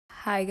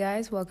Hi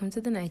guys, welcome to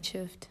the night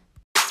shift.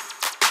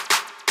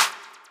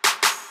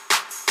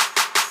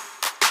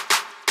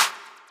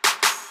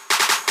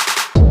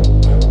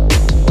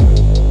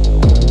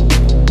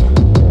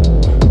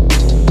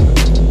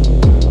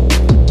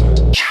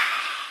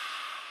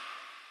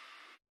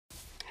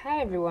 Hi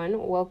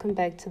everyone, welcome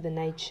back to the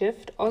night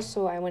shift.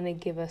 Also, I want to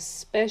give a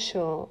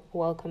special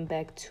welcome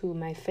back to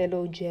my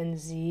fellow Gen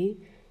Z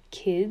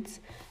kids.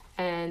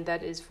 And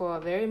that is for a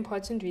very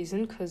important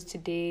reason, because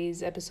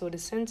today's episode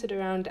is centered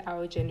around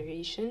our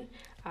generation.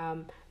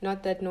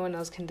 Not that no one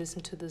else can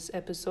listen to this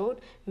episode.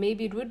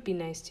 Maybe it would be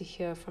nice to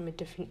hear from a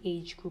different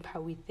age group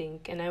how we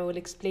think. And I will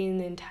explain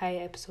the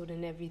entire episode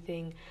and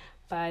everything.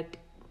 But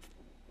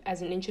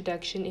as an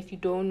introduction, if you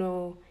don't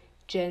know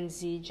Gen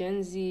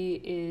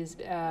Z is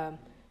a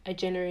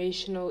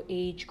generational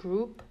age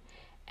group.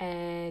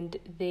 And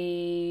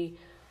they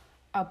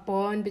are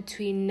born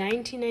between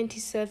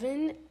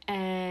 1997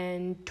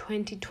 and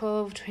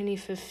 2012,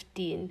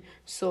 2015.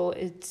 So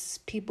it's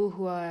people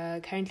who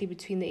are currently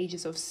between the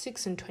ages of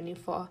 6 and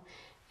 24.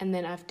 And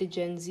then after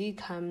Gen Z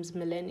comes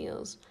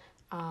millennials,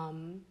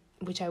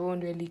 which I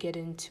won't really get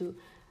into.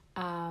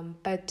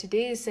 But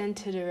today is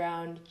centered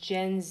around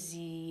Gen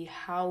Z,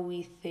 how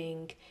we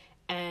think,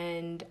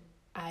 and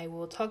I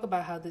will talk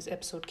about how this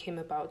episode came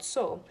about.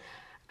 So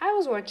I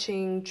was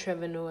watching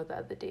Trevor Noah the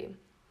other day.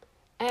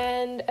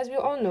 And as we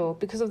all know,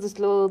 because of this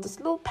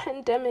little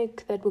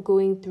pandemic that we're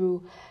going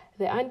through,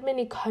 there aren't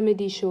many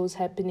comedy shows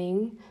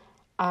happening.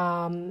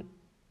 And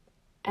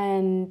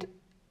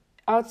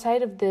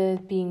outside of there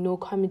being no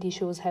comedy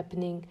shows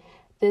happening,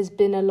 there's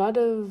been a lot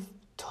of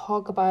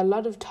talk about a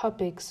lot of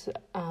topics.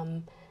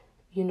 A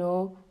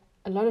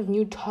lot of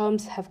new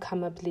terms have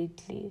come up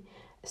lately,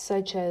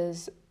 such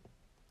as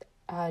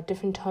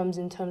different terms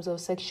in terms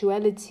of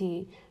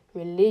sexuality,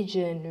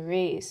 religion,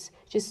 race.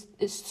 Just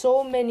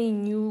so many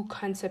new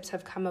concepts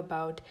have come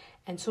about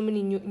and so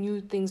many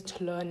new things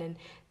to learn. And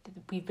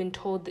we've been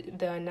told that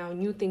there are now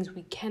new things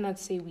we cannot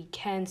say, we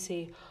can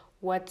say,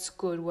 what's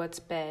good, what's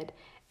bad.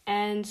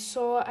 And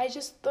so I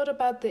just thought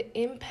about the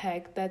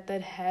impact that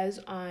has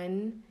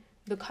on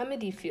the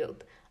comedy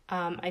field.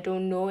 I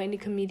don't know any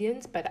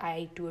comedians, but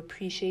I do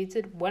appreciate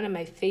it. One of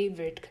my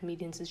favorite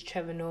comedians is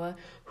Trevor Noah,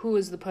 who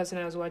is the person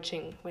I was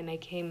watching when I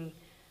came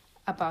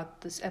about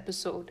this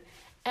episode.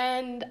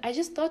 And I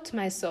just thought to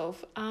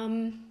myself,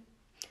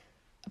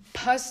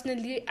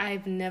 personally,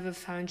 I've never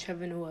found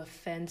Trevor Noah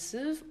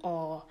offensive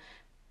or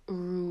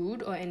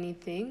rude or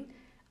anything.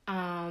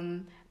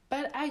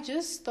 But I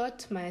just thought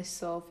to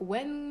myself,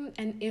 when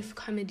and if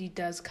comedy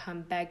does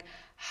come back,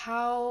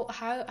 how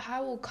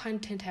will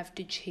content have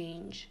to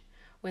change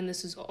when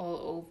this is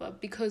all over?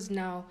 Because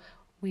now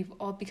we've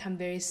all become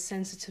very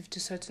sensitive to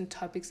certain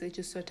topics. There's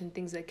just certain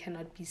things that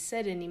cannot be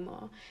said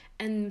anymore.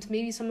 And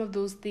maybe some of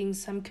those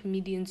things some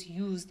comedians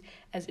used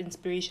as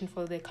inspiration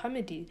for their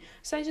comedy.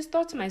 So I just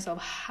thought to myself,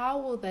 how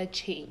will that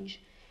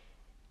change?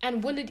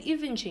 And will it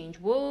even change?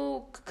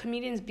 Will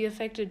comedians be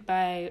affected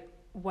by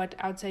what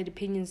outside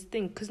opinions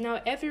think? Because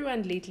now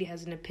everyone lately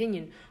has an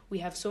opinion. We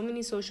have so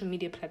many social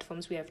media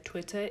platforms. We have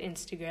Twitter,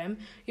 Instagram,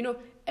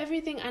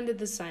 everything under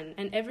the sun.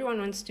 And everyone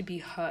wants to be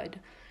heard.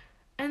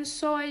 And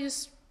so I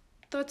just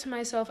thought to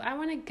myself, I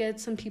want to get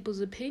some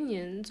people's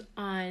opinions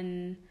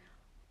on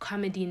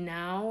comedy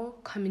now,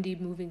 comedy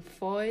moving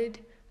forward.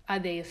 Are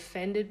they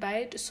offended by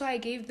it? So I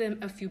gave them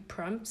a few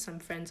prompts, some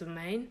friends of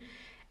mine,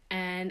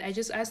 and I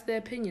just asked their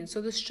opinion.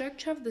 So the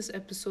structure of this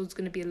episode is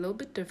going to be a little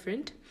bit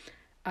different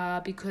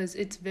because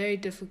it's very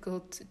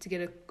difficult to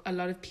get a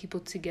lot of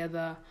people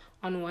together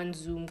on one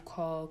Zoom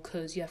call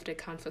because you have to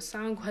account for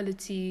sound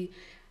quality,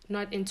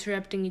 not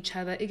interrupting each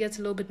other. It gets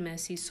a little bit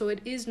messy. So it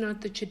is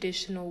not the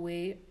traditional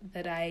way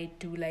that I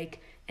do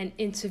like an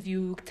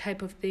interview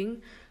type of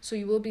thing. So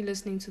you will be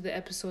listening to the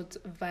episodes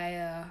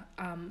via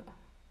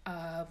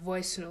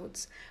voice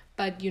notes.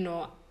 But,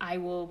 I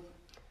will,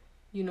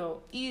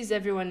 ease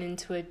everyone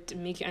into it,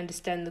 make you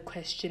understand the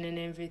question and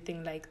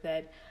everything like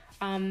that.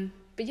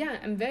 But yeah,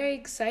 I'm very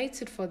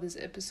excited for this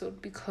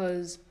episode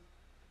because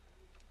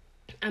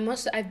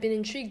I've been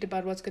intrigued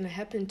about what's going to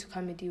happen to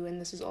comedy when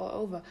this is all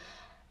over.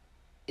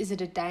 Is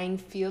it a dying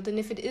field? And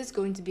if it is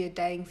going to be a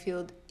dying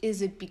field,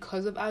 is it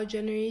because of our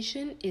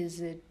generation? Is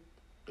it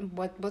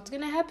what's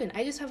going to happen?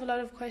 I just have a lot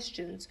of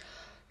questions.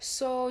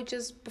 So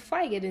just before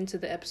I get into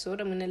the episode,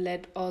 I'm going to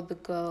let all the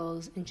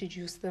girls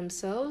introduce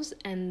themselves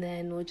and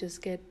then we'll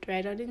just get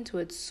right out into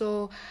it.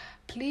 So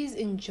please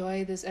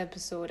enjoy this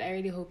episode. I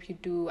really hope you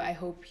do. I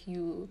hope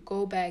you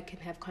go back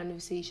and have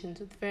conversations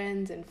with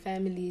friends and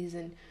families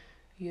and,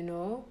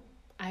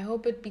 I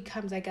hope it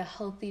becomes like a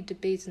healthy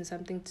debate and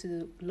something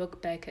to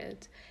look back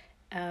at.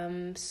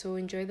 So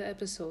enjoy the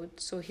episode.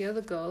 So here are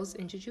the girls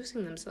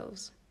introducing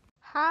themselves.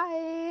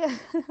 Hi,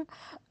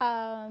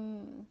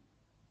 I'm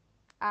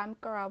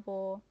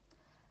Karabo.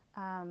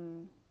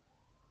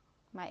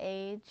 My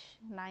age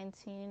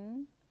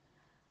 19.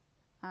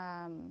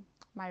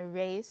 My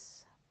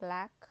race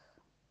Black.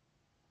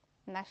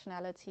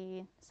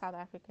 Nationality South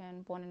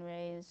African, born and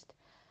raised.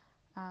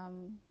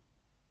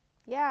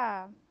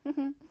 Yeah.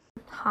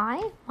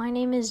 Hi, my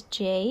name is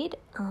Jade.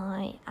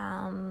 I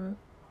am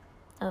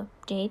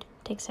Jade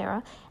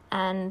Texera,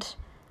 and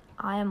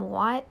I am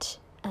white,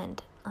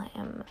 and I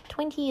am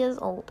 20 years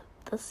old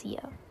this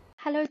year.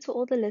 Hello to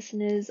all the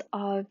listeners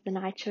of the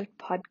Night Shift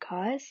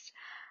podcast.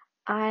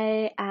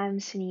 I am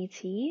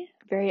Suniti,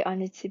 very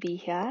honored to be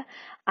here.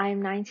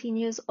 I'm 19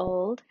 years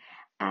old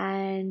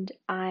and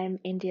I'm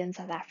Indian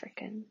South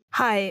African.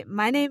 Hi,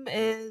 my name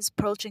is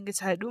Pearl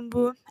Chingitai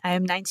Dumbu. I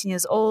am 19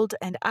 years old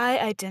and I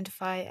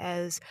identify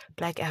as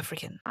Black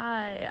African.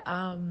 Hi,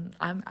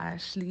 I'm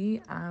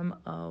Ashley. I'm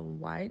a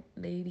white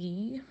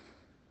lady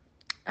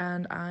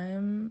and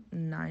I'm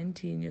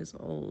 19 years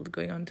old,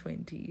 going on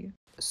 20.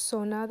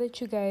 So now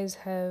that you guys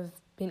have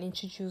been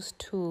introduced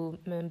to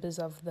members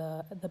of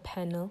the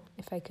panel,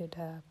 if I could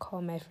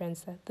call my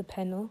friends that, the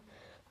panel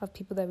of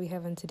people that we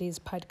have on today's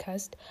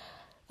podcast,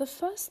 the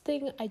first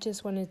thing I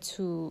just wanted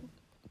to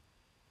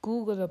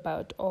Google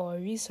about or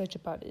research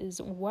about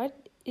is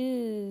what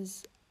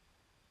is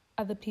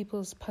other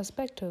people's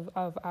perspective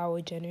of our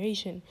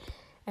generation.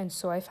 And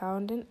so I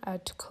found an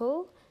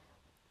article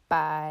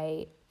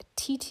by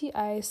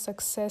TTI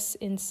Success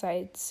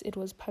Insights. It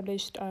was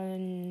published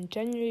on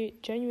January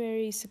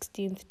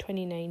 16th,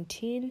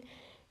 2019,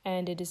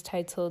 and it is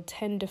titled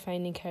 10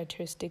 Defining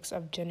Characteristics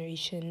of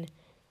Generation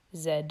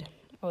Z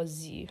or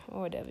Z,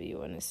 or whatever you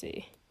want to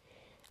say.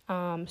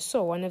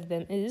 So one of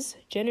them is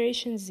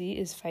Generation Z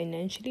is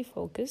financially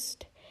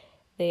focused.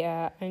 They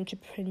are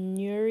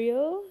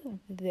entrepreneurial.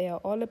 They are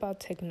all about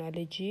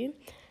technology.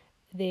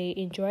 They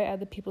enjoy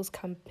other people's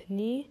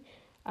company.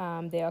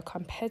 They are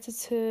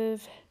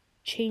competitive.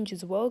 Change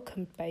is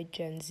welcomed by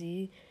Gen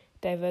Z.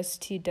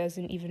 Diversity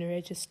doesn't even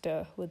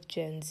register with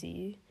Gen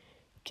Z.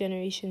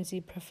 Generation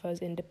Z prefers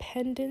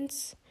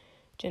independence.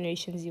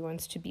 Generation Z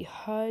wants to be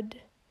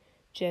heard.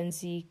 Gen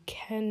Z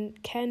can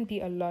be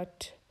a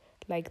lot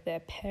like their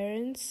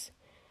parents.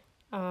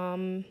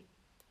 And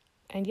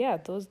yeah,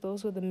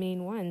 those were the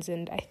main ones.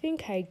 And I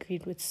think I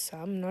agreed with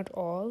some, not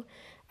all.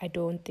 I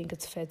don't think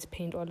it's fair to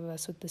paint all of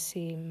us with the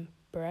same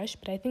brush,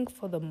 but I think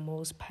for the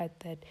most part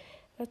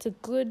that's a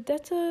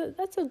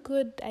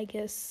good I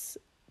guess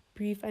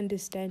brief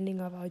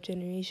understanding of our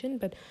generation.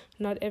 But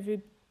not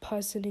every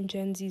person in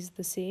Gen Z is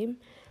the same.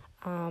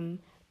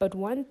 But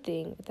one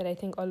thing that I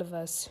think all of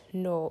us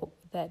know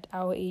that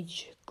our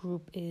age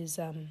group is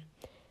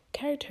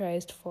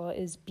characterized for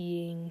is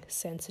being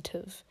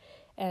sensitive.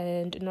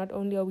 And not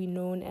only are we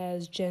known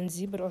as Gen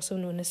Z, but also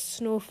known as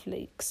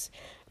snowflakes,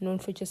 known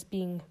for just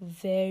being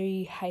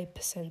very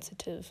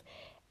hypersensitive.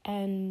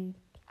 And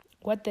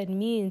what that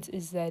means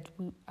is that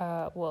we,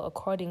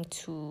 according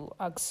to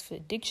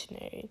Oxford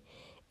Dictionary,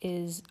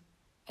 is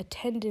a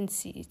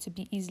tendency to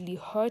be easily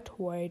hurt,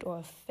 worried, or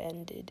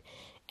offended.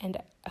 And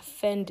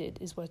offended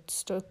is what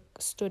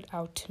stood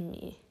out to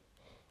me.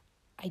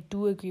 I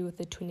do agree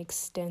with it to an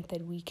extent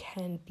that we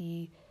can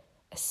be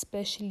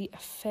especially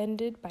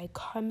offended by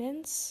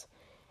comments,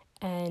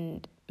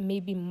 and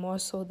maybe more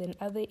so than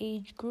other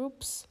age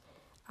groups.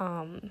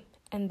 And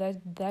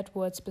that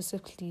word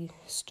specifically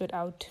stood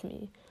out to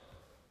me.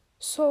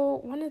 So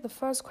one of the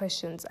first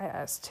questions I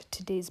asked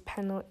today's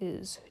panel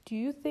is, do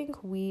you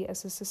think we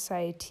as a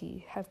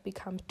society have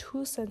become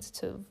too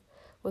sensitive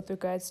with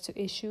regards to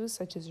issues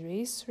such as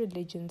race,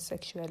 religion,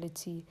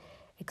 sexuality,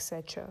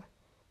 etc.?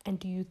 And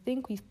do you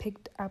think we've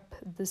picked up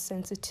the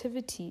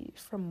sensitivity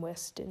from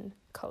Western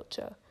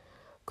culture?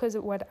 Because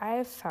what I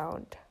have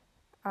found,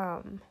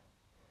 a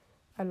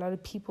lot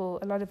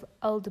of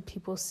elder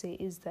people say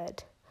is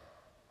that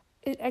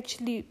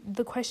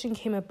the question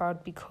came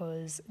about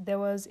because there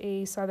was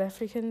a South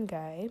African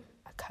guy,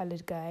 a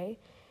colored guy,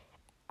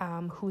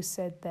 who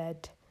said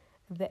that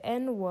the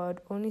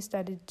N-word only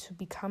started to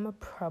become a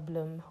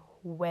problem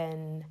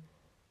when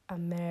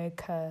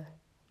America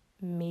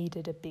made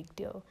it a big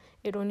deal.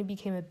 It only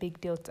became a big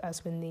deal to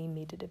us when they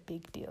made it a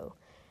big deal.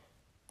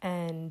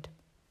 And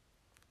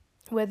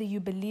whether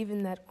you believe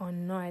in that or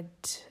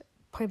not,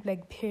 point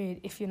blank period,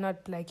 if you're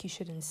not black, you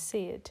shouldn't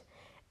say it.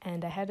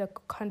 And I had a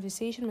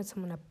conversation with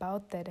someone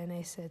about that, and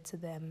I said to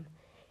them,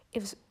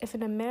 if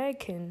an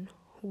American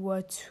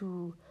were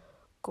to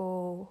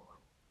go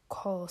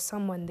call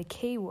someone the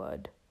K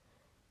word,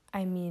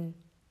 I mean,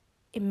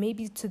 it may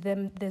be to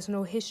them there's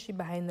no history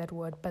behind that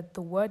word, but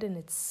the word in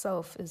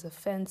itself is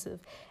offensive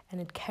and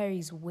it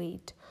carries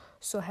weight.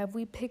 So have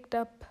we picked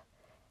up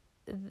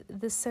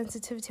the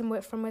sensitivity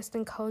from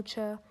Western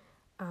culture?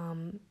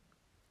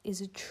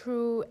 Is it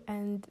true?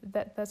 And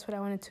that's what I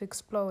wanted to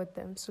explore with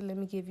them. So let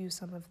me give you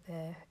some of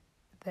their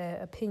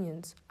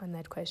opinions on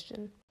that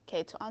question.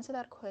 Okay, to answer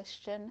that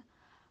question,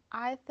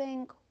 I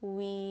think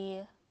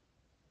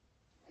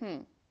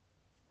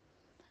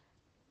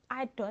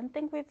I don't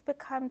think we've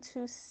become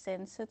too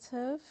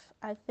sensitive.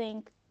 I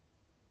think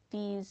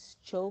these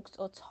jokes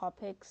or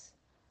topics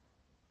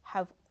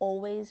have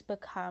always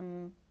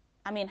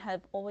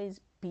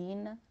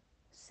been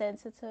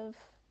sensitive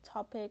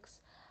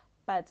topics,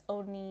 but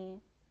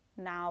only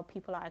now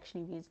people are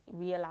actually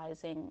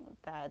realizing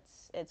that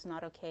it's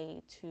not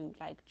okay to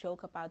like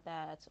joke about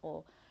that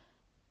or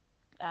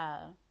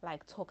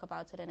like talk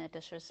about it in a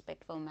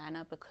disrespectful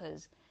manner,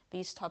 because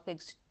these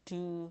topics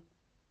do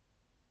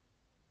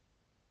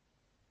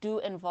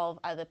involve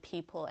other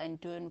people and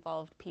do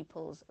involve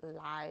people's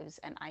lives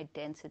and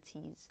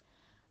identities.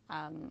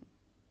 And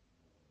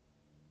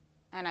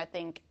I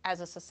think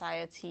as a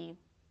society,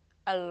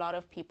 a lot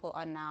of people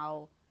are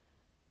now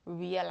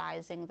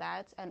realizing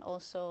that, and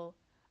also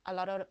a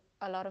lot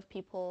of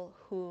people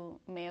who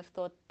may have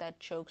thought that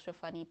jokes were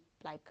funny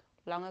like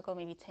long ago,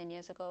 maybe 10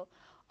 years ago,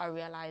 are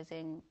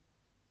realizing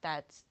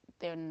that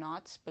they're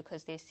not,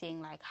 because they're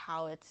seeing like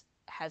how it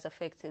has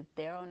affected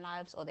their own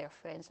lives or their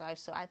friends'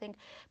 lives. So I think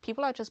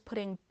people are just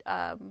putting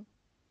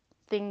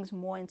things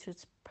more into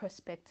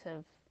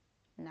perspective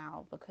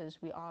now,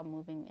 because we are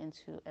moving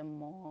into a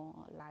more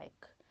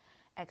like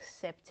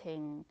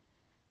accepting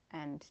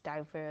and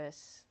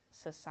diverse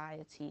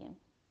society,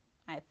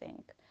 I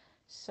think.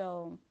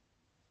 So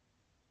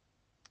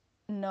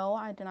no,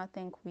 I do not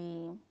think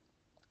we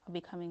are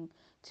becoming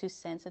too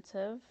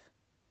sensitive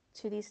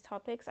to these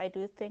topics. I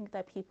do think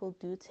that people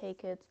do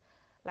take it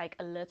like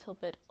a little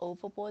bit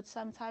overboard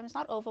sometimes.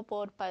 Not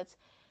overboard, but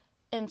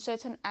in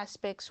certain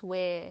aspects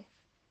where,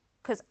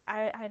 because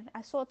I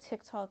saw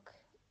TikTok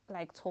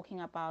like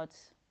talking about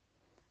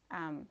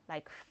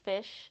like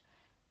fish,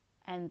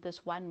 and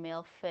this one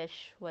male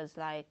fish was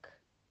like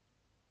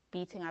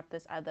beating up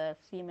this other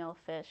female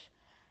fish,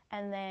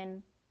 and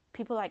then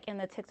people like in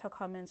the TikTok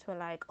comments were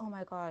like, oh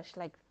my gosh,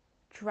 like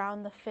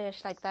drown the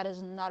fish, like that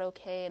is not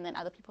okay. And then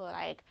other people are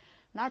like,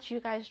 not you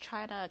guys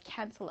trying to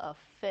cancel a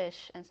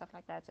fish and stuff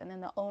like that. And then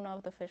the owner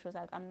of the fish was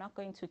like, I'm not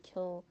going to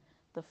kill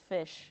the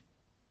fish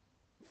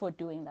for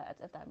doing that,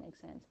 if that makes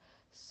sense.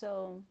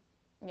 So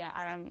yeah,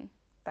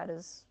 that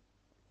is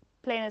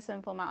plain and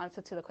simple. My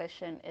answer to the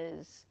question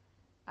is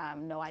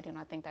no, I do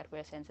not think that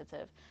we're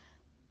sensitive.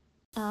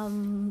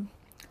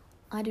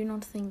 I do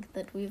not think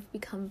that we've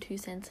become too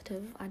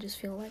sensitive. I just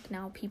feel like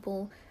now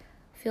people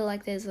feel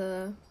like there's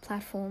a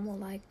platform or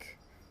like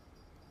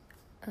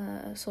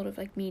a sort of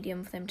like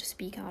medium for them to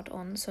speak out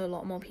on, so a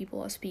lot more people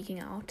are speaking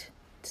out.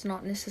 It's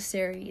not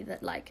necessary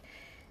that like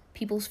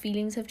people's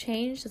feelings have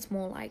changed. It's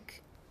more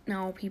like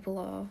now people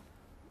are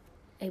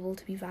able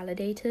to be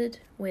validated,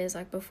 whereas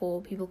like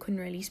before people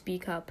couldn't really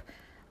speak up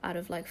out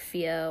of like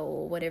fear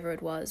or whatever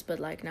it was. But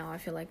like now I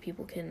feel like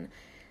people can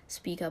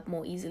speak up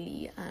more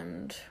easily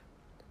and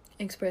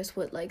express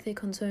what like they're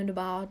concerned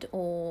about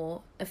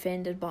or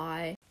offended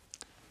by.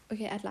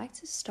 Okay, I'd like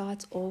to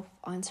start off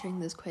answering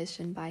this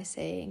question by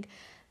saying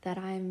that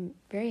I'm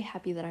very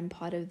happy that I'm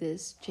part of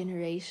this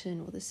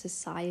generation or the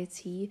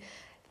society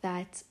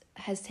that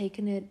has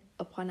taken it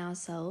upon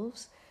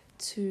ourselves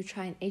to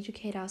try and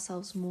educate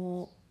ourselves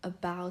more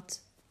about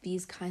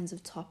these kinds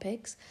of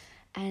topics,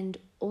 and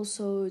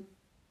also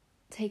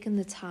taken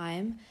the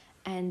time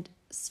and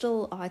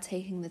still are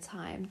taking the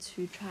time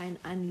to try and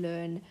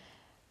unlearn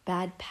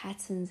bad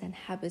patterns and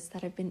habits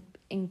that have been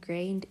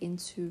ingrained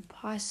into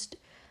past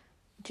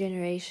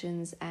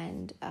generations.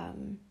 And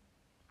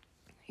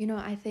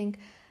I think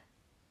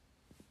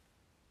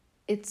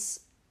it's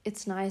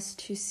nice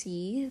to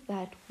see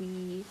that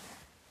we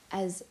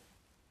as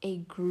a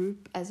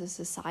group, as a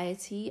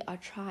society, are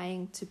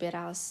trying to better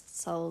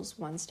ourselves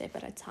one step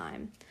at a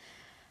time.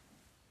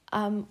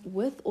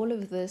 With all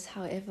of this,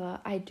 however,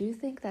 I do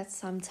think that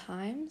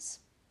sometimes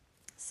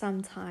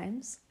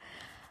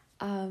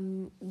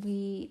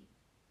we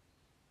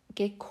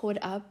get caught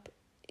up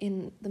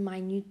in the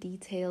minute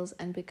details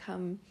and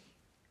become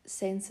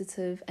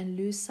sensitive and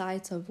lose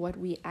sight of what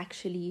we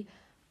actually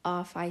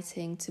are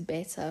fighting to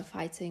better,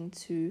 fighting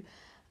to,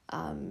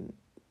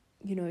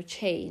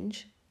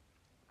 change.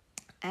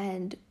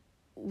 And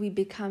we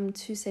become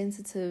too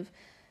sensitive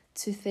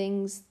to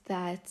things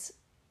that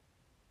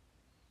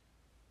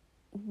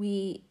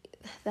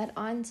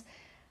aren't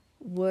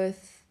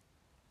worth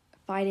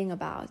fighting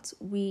about.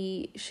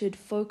 We should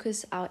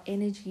focus our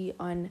energy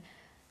on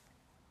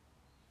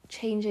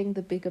changing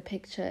the bigger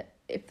picture,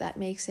 if that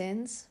makes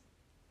sense.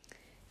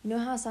 You know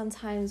how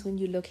sometimes when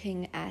you're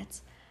looking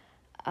at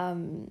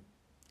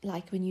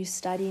like when you're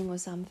studying or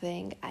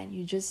something and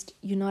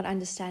you're not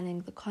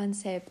understanding the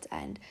concept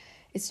and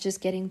it's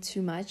just getting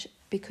too much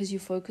because you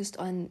focused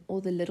on all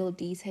the little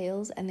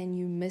details and then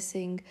you're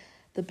missing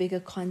the bigger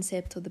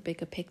concept or the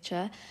bigger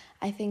picture.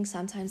 I think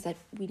sometimes that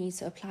we need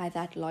to apply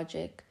that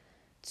logic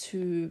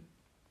to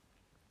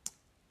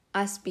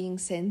us being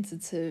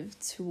sensitive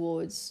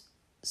towards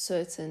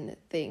certain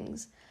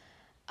things.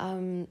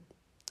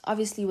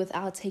 Obviously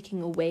without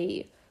taking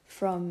away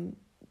from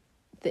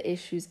the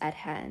issues at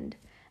hand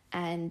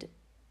and,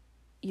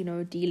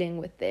 dealing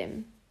with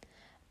them.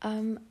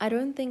 I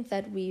don't think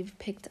that we've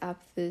picked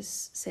up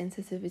this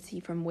sensitivity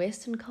from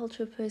Western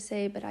culture per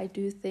se, but I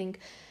do think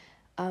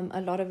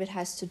a lot of it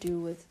has to do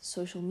with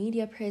social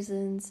media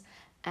presence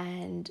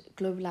and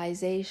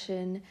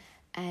globalization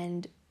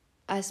and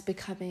us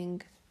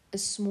becoming a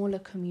smaller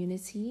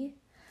community,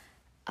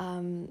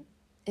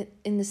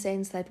 in the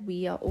sense that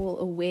we are all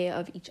aware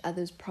of each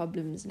other's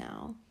problems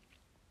now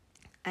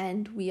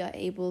and we are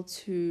able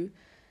to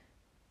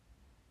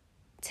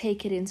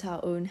take it into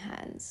our own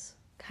hands,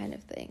 kind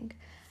of thing.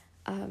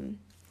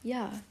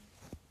 Yeah.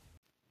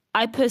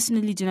 I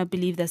personally do not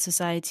believe that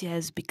society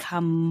has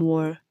become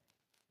more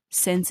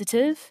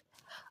sensitive.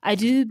 I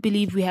do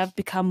believe we have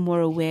become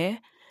more aware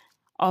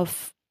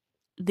of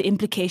the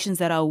implications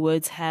that our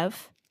words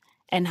have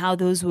and how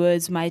those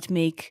words might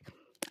make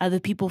other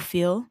people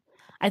feel.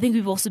 I think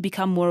we've also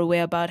become more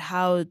aware about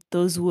how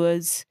those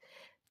words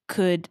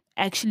could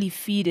actually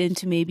feed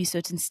into maybe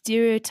certain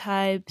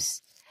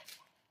stereotypes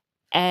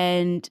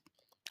and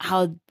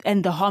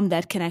the harm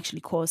that can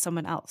actually cause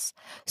someone else.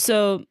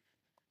 So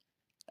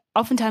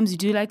oftentimes we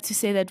do like to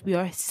say that we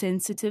are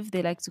sensitive.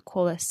 They like to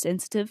call us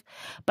sensitive,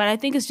 but I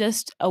think it's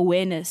just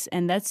awareness,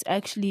 and that's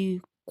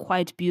actually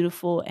quite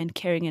beautiful and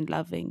caring and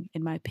loving,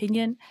 in my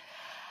opinion.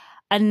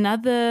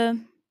 Another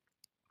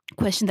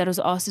question that was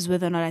asked is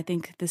whether or not I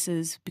think this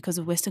is because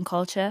of Western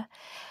culture.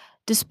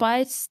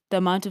 Despite the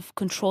amount of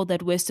control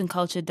that Western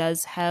culture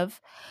does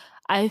have,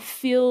 I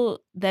feel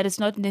that it's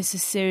not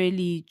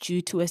necessarily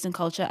due to Western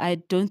culture. I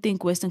don't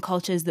think Western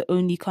culture is the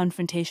only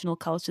confrontational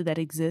culture that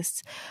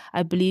exists.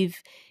 I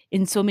believe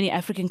in so many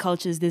African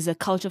cultures, there's a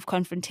culture of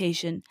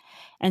confrontation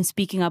and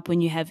speaking up when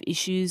you have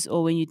issues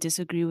or when you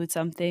disagree with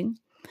something.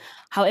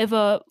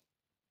 However,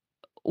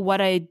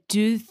 what I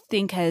do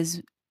think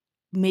has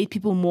made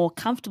people more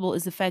comfortable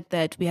is the fact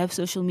that we have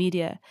social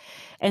media,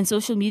 and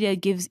social media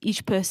gives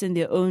each person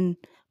their own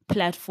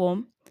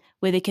platform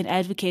where they can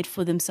advocate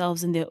for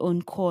themselves and their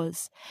own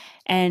cause.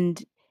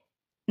 And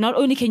not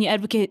only can you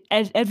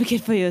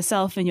advocate for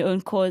yourself and your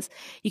own cause,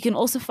 you can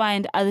also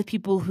find other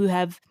people who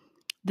have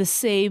the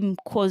same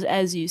cause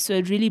as you. So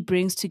it really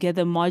brings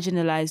together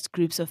marginalized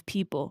groups of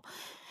people,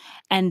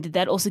 and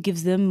that also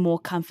gives them more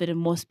comfort and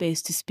more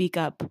space to speak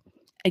up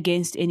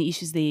against any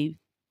issues they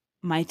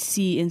might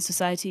see in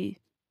society,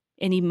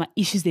 any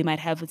issues they might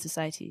have with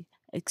society.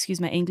 Excuse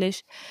my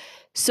English.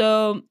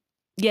 So,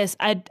 yes,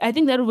 I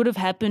think that would have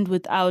happened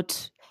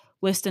without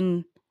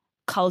Western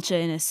culture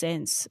in a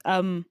sense,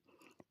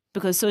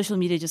 because social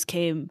media just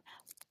came.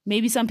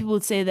 Maybe some people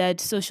would say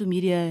that social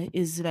media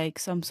is like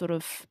some sort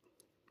of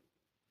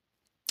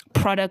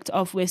product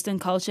of Western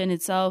culture in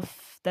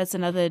itself. That's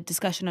another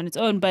discussion on its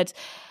own. But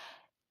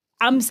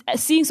I'm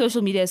seeing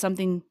social media as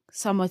something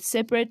somewhat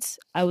separate.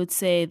 I would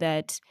say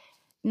that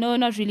no,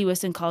 not really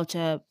Western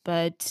culture,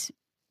 but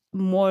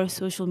more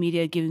social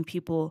media giving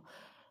people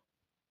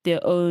their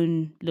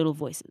own little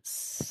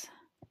voices.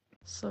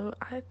 So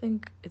I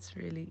think it's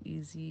really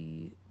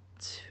easy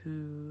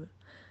to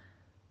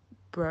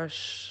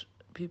brush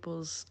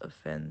people's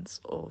offense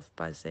off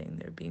by saying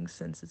they're being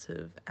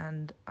sensitive,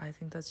 and I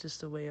think that's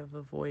just a way of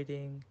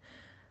avoiding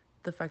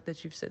the fact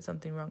that you've said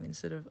something wrong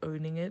instead of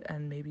owning it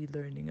and maybe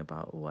learning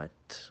about what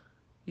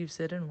you've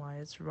said and why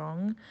it's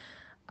wrong.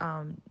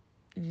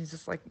 You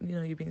just like,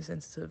 you're being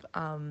sensitive.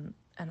 And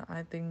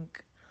I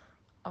think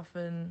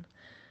often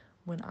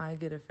when I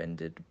get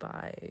offended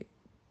by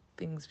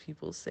things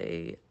people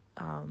say,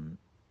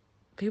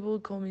 people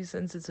call me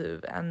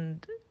sensitive,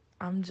 and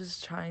I'm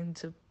just trying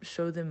to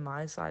show them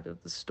my side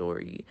of the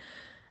story,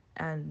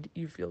 and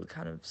you feel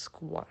kind of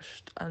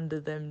squashed under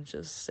them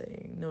just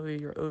saying, no,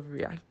 you're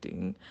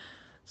overreacting.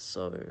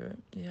 So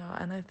yeah,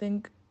 and I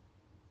think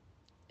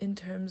in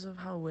terms of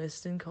how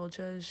Western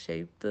culture has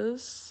shaped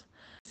this,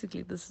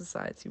 basically the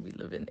society we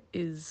live in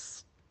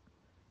is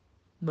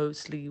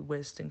mostly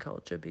Western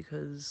culture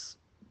because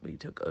we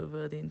took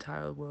over the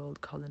entire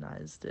world,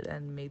 colonized it,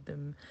 and made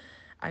them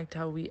act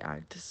how we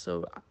act.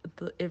 So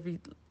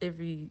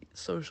every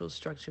social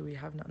structure we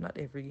have now, not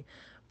every,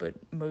 but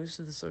most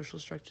of the social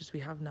structures we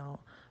have now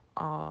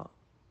are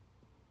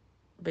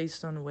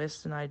based on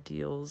Western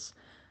ideals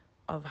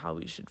of how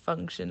we should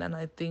function. And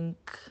I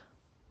think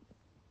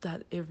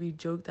that every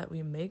joke that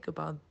we make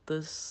about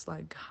this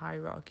like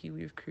hierarchy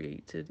we've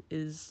created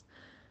is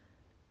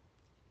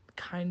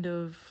kind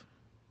of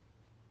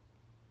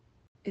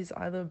is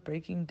either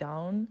breaking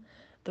down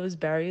those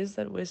barriers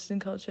that Western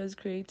culture has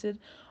created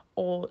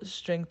or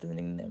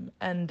strengthening them.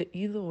 And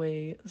either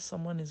way,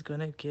 someone is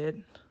gonna get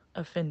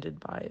offended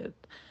by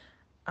it.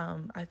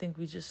 I think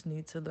we just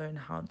need to learn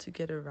how to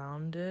get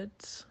around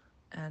it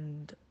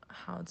and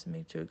how to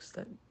make jokes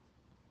that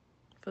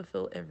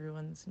fulfill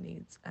everyone's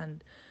needs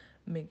and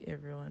make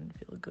everyone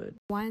feel good.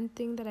 One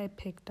thing that I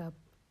picked up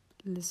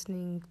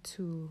listening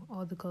to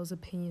all the girls'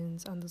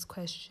 opinions on this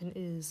question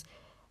is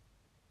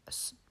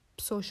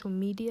social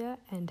media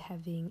and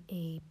having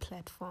a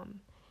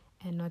platform.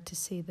 And not to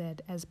say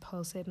that, as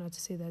Paul said, not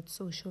to say that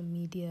social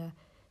media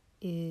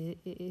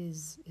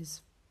is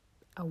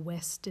a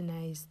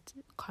westernized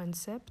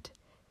concept.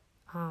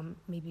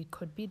 Maybe it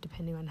could be,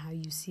 depending on how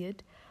you see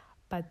it.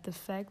 But the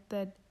fact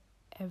that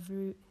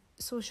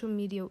social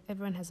media,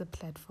 everyone has a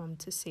platform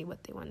to say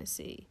what they want to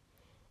say.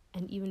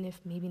 And even if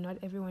maybe not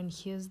everyone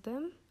hears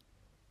them,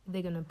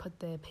 they're going to put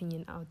their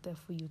opinion out there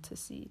for you to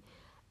see.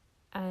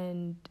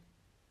 And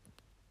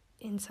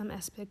in some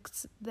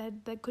aspects,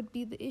 that could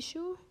be the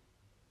issue.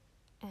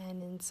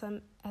 And in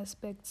some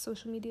aspects,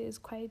 social media is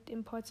quite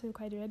important,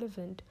 quite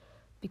relevant,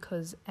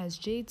 because as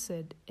Jade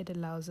said, it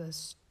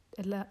allows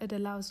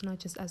not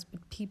just us,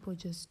 but people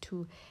just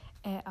to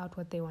air out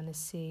what they want to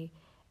say.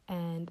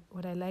 And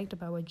what I liked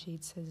about what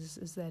Jade says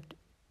is that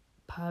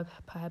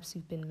perhaps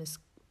we've been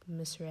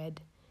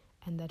misread,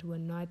 and that we're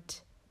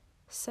not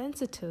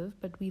sensitive,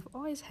 but we've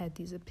always had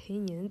these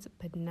opinions,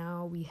 but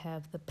now we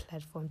have the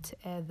platform to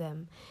air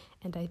them.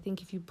 And I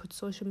think if you put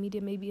social media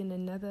maybe in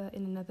another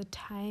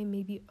time,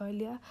 maybe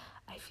earlier,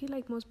 I feel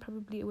like most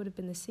probably it would have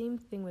been the same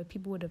thing, where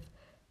people would have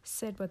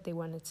said what they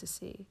wanted to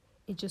say.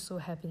 It just so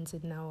happens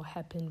it now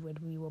happened when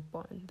we were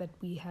born, that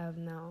we have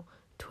now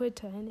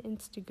Twitter and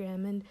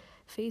Instagram and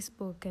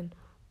Facebook and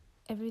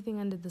everything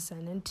under the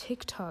sun, and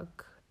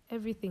TikTok,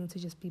 everything to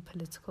just be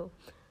political.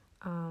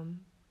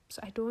 So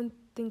I don't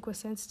think we're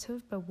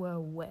sensitive, but we're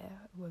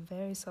aware. We're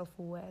very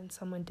self-aware. And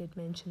someone did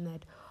mention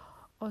that.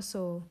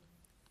 Also,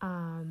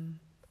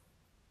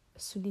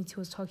 Suniti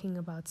was talking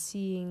about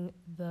seeing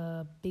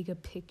the bigger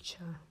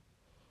picture.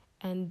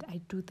 And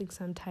I do think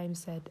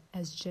sometimes that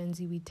as Gen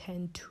Z, we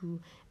tend to,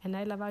 and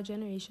I love our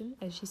generation,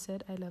 as she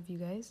said, I love you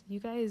guys. You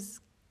guys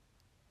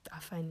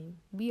are funny.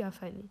 We are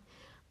funny.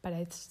 But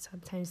I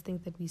sometimes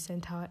think that we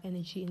send our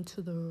energy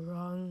into the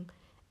wrong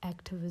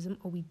activism,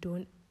 or we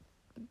don't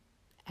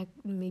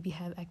maybe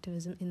have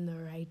activism in the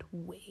right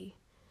way.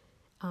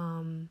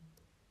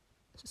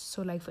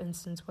 So like, for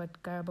instance,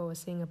 what Garba was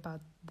saying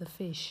about the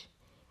fish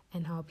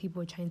and how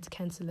people are trying to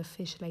cancel a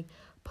fish, like,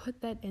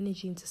 put that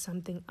energy into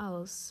something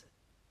else,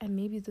 and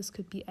maybe this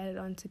could be added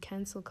on to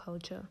cancel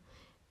culture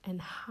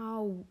and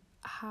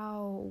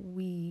how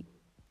we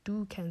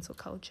do cancel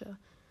culture.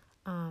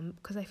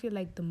 Because I feel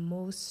like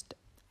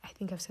I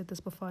think I've said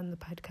this before on the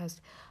podcast,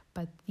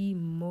 but the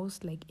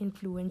most like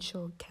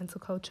influential cancel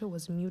culture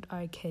was Mute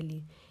R.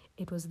 Kelly.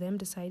 It was them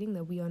deciding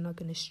that we are not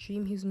going to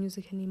stream his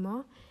music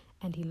anymore,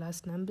 and he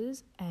lost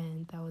numbers,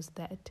 and that was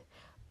that.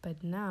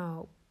 But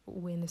now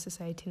we're in a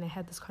society, and I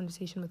had this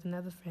conversation with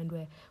another friend,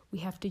 where we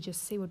have to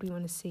just say what we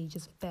want to say,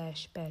 just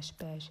bash.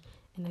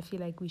 And I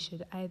feel like we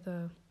should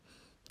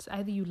it's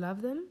either you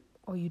love them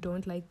or you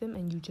don't like them,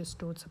 and you just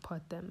don't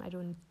support them. I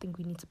don't think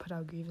we need to put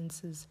our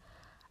grievances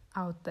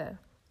out there.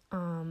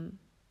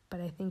 But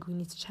I think we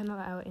need to channel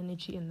our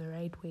energy in the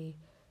right way,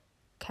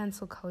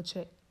 cancel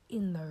culture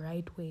in the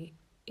right way,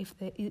 if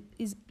there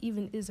is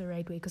a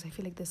right way, because I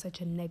feel like there's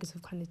such a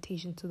negative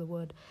connotation to the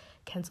word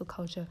cancel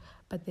culture,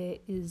 but there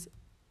is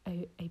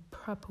a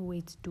proper way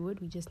to do it.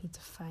 We just need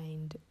to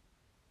find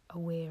a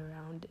way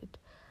around it.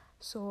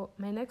 So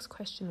my next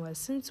question was,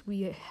 since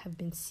we have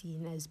been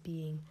seen as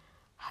being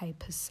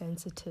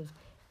hypersensitive,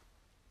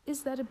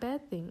 is that a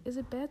bad thing? Is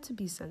it bad to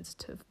be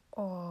sensitive,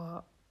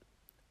 or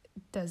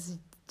is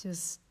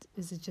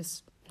it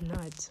just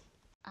not?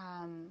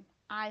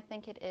 I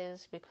think it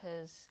is,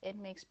 because it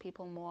makes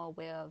people more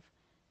aware of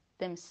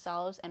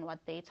themselves and what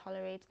they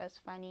tolerate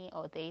as funny,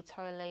 or they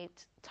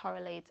tolerate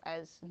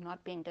as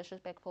not being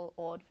disrespectful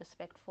or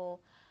respectful.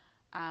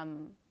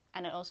 And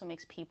it also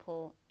makes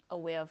people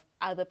aware of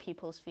other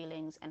people's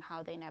feelings and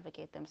how they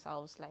navigate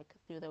themselves, like,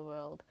 through the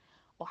world,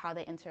 or how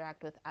they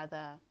interact with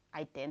other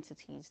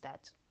identities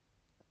that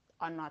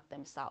are not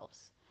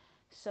themselves.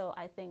 So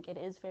I think it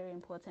is very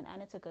important,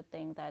 and it's a good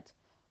thing that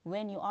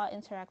when you are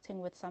interacting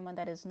with someone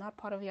that is not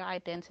part of your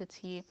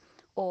identity,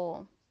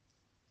 or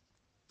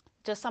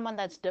just someone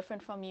that's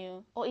different from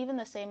you, or even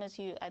the same as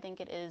you, I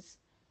think it is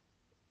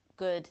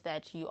good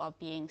that you are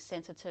being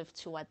sensitive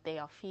to what they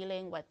are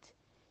feeling,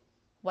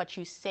 what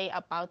you say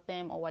about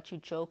them, or what you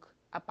joke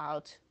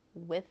about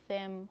with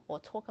them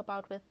or talk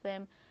about with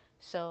them.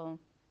 So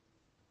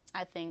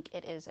I think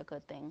it is a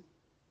good thing,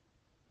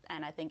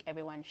 and I think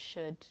everyone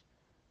should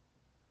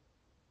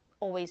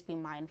always be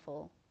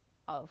mindful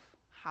of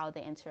how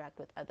they interact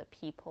with other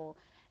people,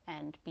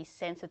 and be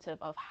sensitive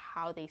of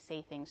how they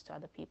say things to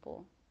other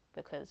people,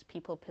 because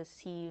people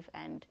perceive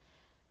and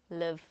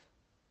live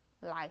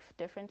life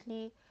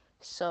differently.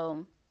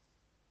 So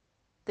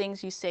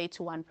things you say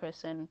to one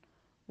person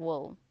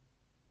will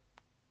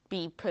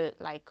be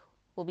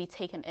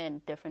taken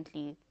in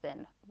differently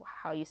than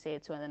how you say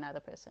it to another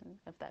person,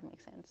 if that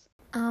makes sense.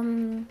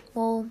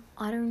 Well,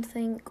 I don't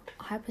think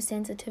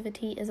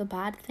hypersensitivity is a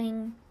bad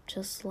thing,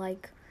 just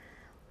like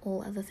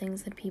all other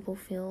things that people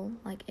feel.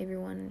 Like,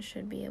 everyone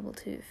should be able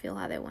to feel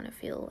how they want to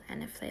feel,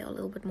 and if they are a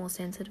little bit more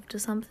sensitive to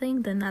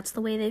something, then that's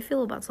the way they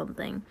feel about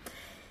something.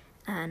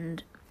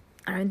 And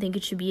I don't think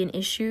it should be an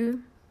issue.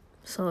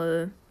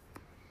 So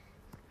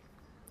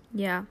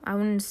yeah, I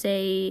wouldn't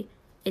say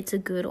it's a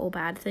good or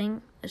bad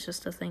thing. It's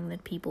just a thing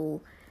that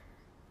people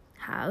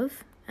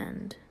have,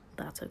 and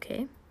that's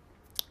okay.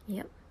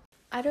 Yep.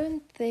 I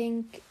don't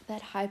think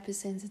that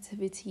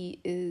hypersensitivity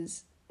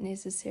is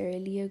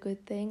necessarily a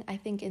good thing. I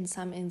think in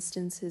some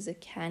instances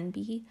it can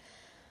be,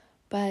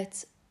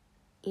 but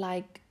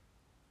like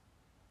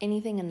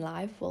anything in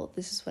life, well,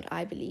 this is what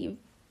I believe,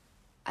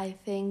 I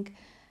think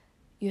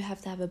you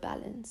have to have a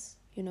balance,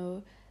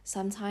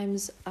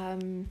 sometimes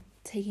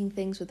taking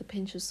things with a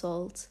pinch of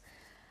salt,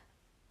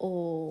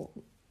 or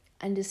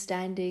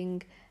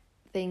understanding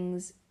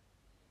things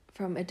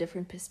from a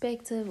different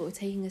perspective, or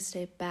taking a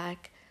step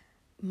back,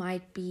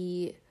 might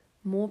be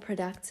more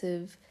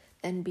productive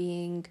than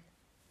being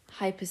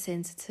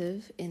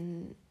hypersensitive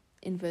in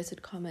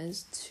inverted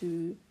commas,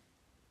 to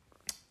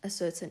a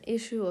certain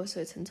issue or a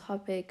certain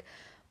topic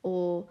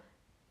or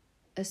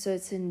a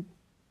certain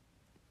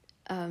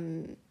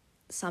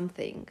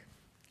something.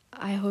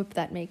 I hope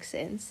that makes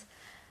sense.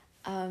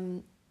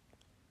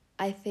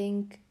 I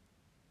think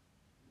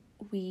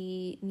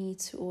we need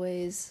to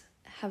always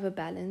have a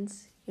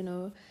balance, you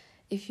know.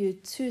 If you're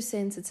too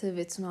sensitive,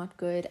 it's not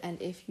good,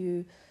 and if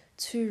you're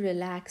too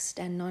relaxed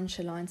and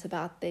nonchalant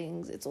about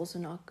things, it's also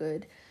not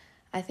good.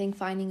 I think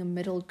finding a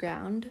middle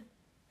ground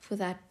for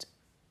that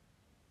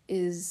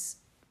is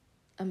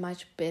a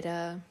much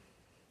better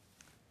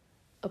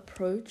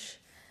approach,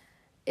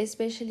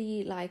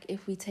 especially like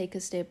if we take a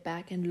step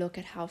back and look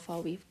at how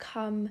far we've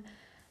come,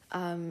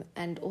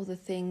 and all the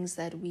things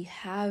that we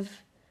have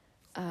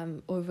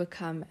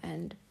overcome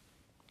and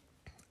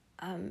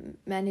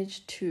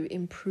managed to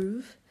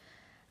improve.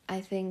 I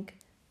think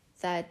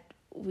that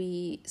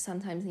we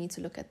sometimes need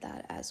to look at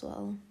that as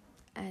well.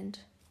 And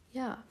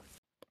yeah.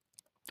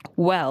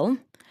 Well,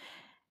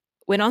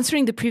 when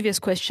answering the previous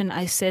question,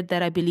 I said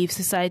that I believe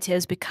society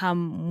has become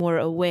more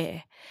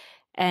aware.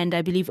 And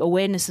I believe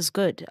awareness is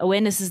good.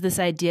 Awareness is this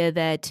idea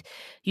that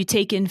you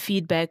take in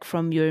feedback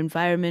from your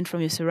environment,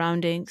 from your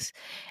surroundings,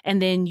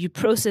 and then you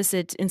process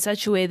it in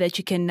such a way that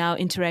you can now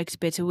interact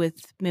better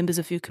with members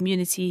of your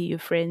community, your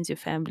friends, your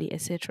family,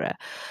 etc.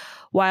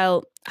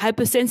 While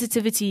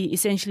hypersensitivity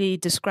essentially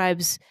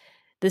describes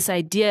this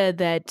idea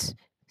that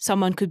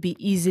someone could be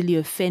easily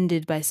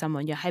offended by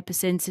someone. You're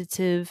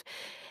hypersensitive.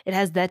 It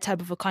has that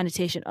type of a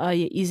connotation. Oh,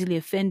 you're easily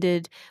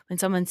offended. When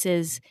someone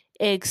says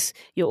X,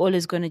 you're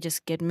always going to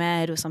just get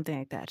mad or something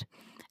like that.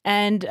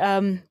 And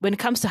when it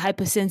comes to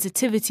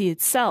hypersensitivity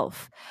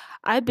itself,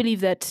 I believe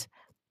that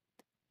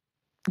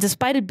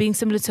despite it being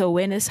similar to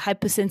awareness,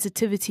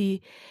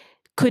 hypersensitivity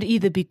could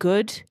either be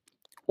good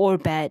or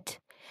bad.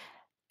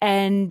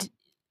 And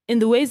in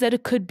the ways that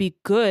it could be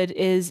good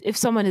is if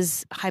someone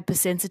is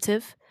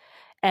hypersensitive,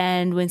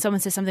 and when someone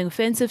says something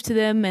offensive to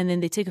them and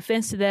then they take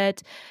offense to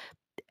that,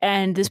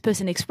 and this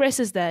person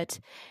expresses that,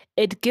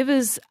 it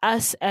gives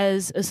us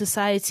as a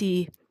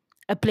society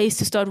a place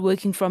to start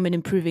working from and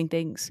improving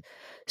things.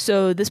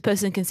 So this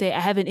person can say, I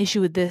have an issue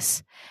with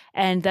this.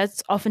 And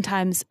that's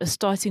oftentimes a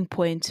starting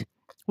point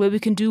where we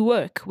can do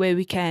work, where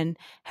we can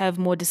have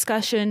more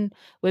discussion,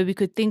 where we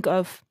could think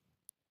of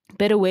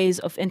better ways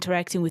of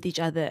interacting with each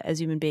other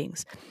as human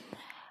beings.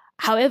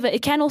 However,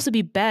 it can also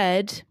be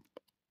bad.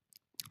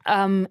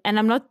 And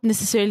I'm not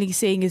necessarily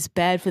saying it's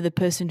bad for the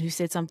person who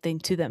said something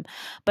to them,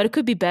 but it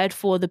could be bad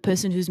for the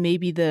person who's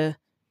maybe the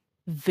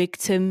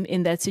victim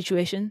in that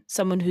situation,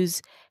 someone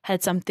who's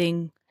had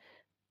something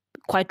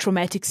quite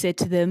traumatic said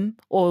to them,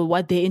 or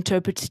what they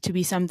interpret to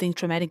be something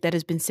traumatic that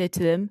has been said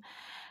to them.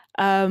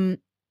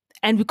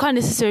 And we can't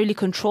necessarily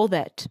control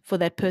that for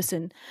that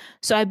person.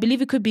 So I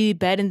believe it could be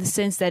bad in the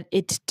sense that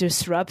it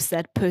disrupts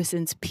that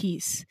person's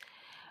peace.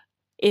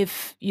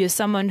 If you're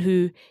someone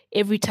who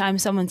every time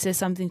someone says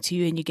something to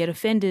you and you get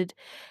offended,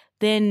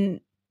 then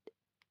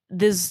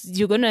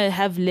you're going to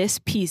have less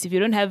peace. If you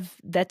don't have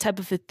that type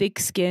of a thick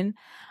skin,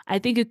 I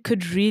think it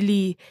could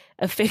really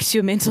affect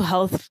your mental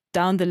health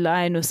down the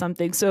line or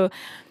something. So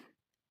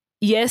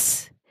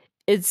yes,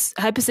 it's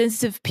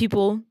hypersensitive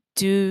people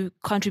do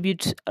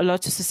contribute a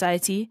lot to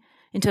society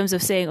in terms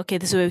of saying, okay,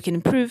 this is where we can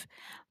improve,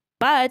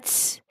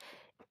 but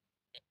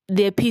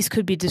their peace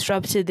could be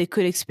disrupted. They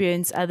could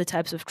experience other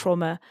types of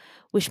trauma,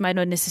 which might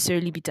not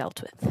necessarily be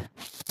dealt with.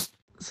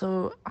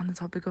 So on the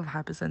topic of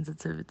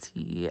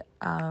hypersensitivity,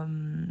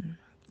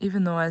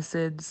 even though I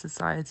said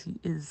society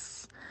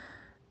is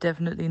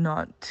definitely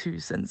not too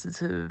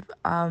sensitive,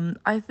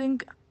 I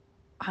think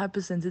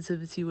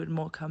hypersensitivity would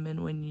more come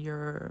in when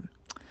you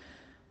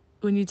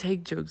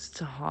take jokes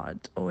to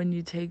heart, or when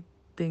you take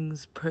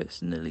things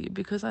personally,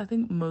 because I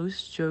think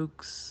most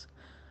jokes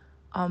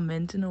are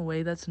meant in a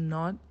way that's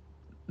not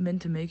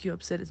meant to make you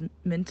upset. It's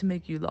meant to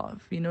make you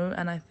laugh, you know.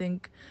 And I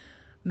think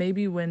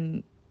maybe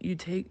when you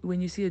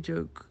see a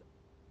joke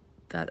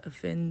that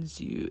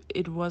offends you,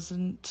 it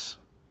wasn't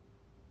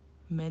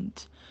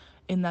meant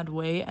in that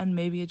way, and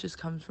maybe it just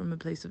comes from a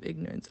place of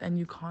ignorance, and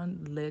you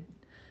can't let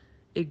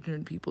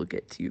ignorant people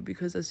get to you,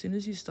 because as soon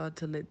as you start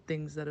to let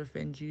things that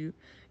offend you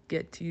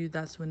get to you,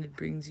 that's when it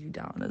brings you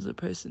down as a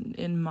person,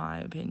 in my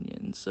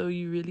opinion. So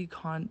you really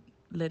can't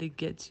let it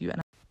get to you.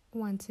 And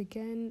once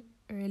again,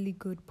 really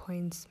good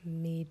points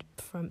made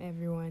from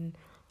everyone.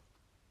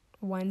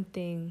 One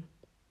thing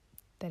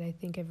that I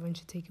think everyone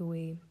should take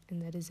away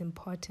and that is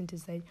important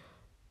is that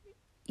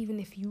even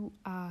if you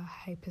are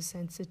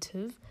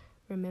hypersensitive,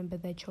 remember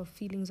that your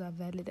feelings are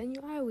valid and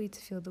you are a way to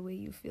feel the way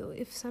you feel.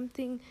 If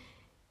something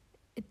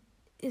it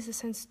is a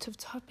sensitive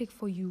topic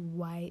for you,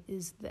 why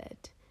is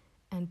that?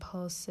 And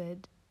Paul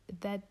said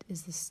that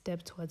is the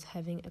step towards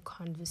having a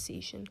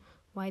conversation.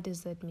 Why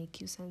does that make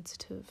you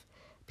sensitive?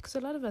 Because a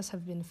lot of us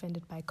have been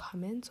offended by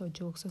comments or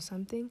jokes or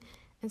something,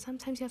 and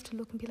sometimes you have to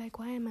look and be like,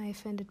 why am I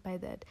offended by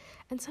that?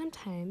 And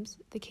sometimes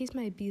the case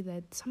might be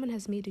that someone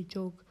has made a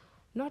joke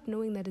not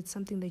knowing that it's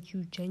something that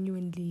you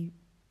genuinely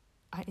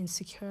are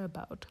insecure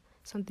about,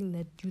 something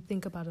that you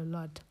think about a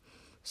lot.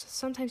 So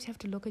sometimes you have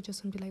to look at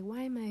yourself and be like,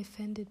 why am I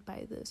offended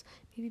by this?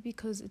 Maybe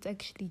because it's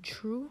actually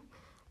true.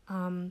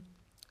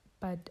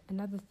 But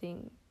another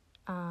thing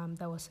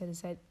that was said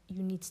is that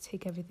you need to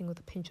take everything with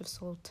a pinch of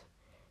salt.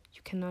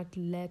 You cannot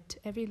let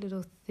every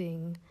little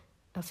thing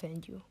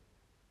offend you.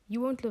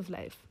 You won't live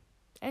life.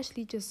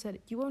 Ashley just said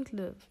it. You won't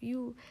live.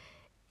 You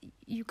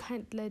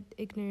can't let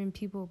ignorant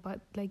people,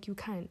 but like you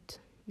can't.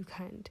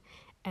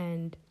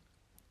 And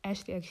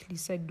Ashley actually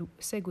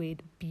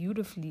segued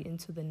beautifully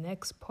into the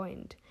next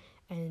point,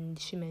 and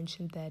she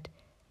mentioned that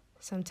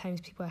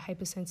sometimes people are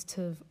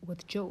hypersensitive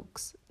with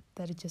jokes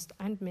that are just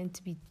aren't meant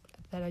to be,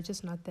 that are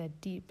just not that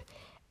deep.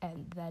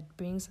 And that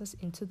brings us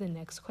into the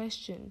next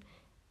question.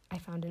 I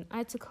found an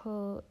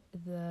article.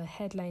 The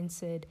headline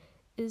said,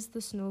 "Is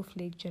the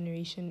snowflake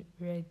generation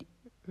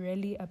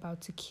really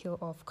about to kill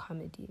off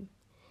comedy?"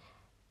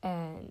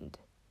 And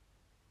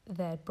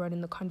that brought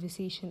in the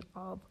conversation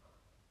of,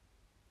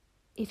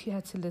 if you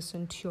had to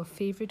listen to your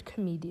favorite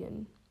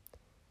comedian,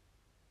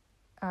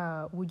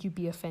 would you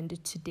be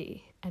offended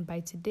today? And by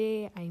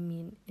today, I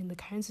mean in the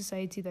current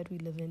society that we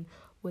live in,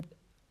 with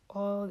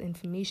all the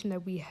information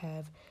that we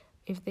have,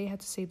 if they had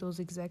to say those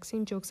exact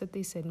same jokes that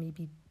they said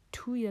maybe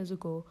 2 years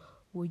ago,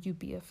 would you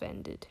be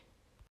offended?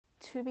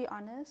 To be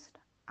honest,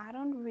 I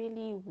don't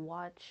really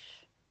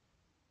watch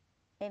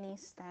any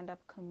stand-up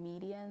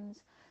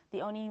comedians.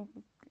 The only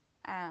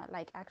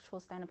like actual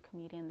stand-up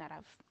comedian that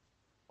I've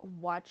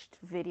watched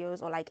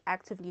videos or like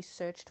actively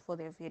searched for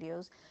their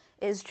videos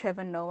is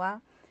Trevor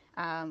Noah.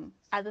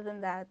 Other than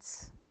that,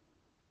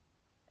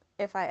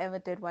 if I ever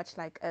did watch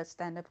like a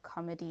stand-up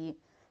comedy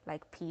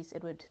like piece,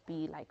 it would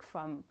be like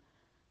from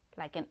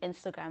like an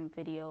Instagram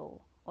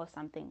video or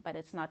something, but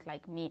it's not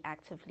like me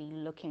actively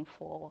looking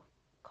for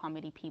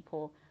comedy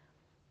people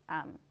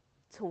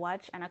to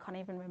watch. And I can't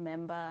even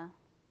remember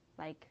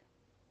like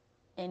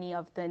any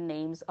of the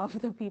names of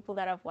the people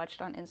that I've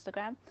watched on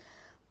Instagram.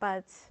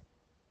 But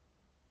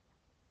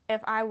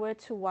if I were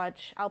to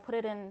watch, I'll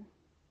put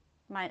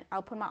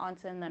my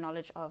answer in the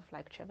knowledge of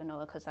like Trevor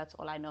Noah, because that's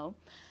all I know.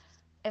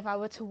 If I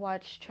were to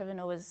watch Trevor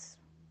Noah's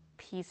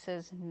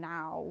pieces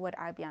now, would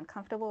I be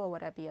uncomfortable or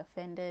would I be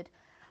offended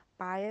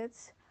by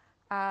it?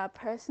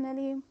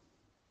 Personally,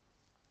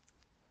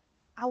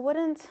 I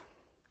wouldn't.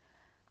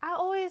 I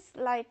always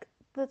like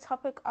the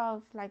topic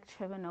of like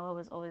Trevor Noah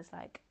was always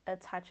like a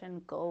touch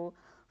and go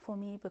for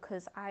me,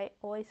 because I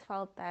always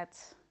felt that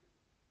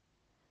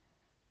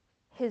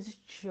his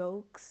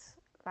jokes,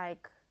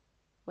 like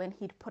when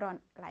he'd put on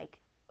like,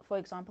 for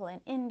example,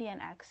 an Indian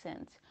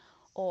accent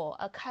or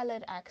a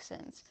colored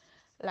accent,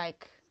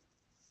 like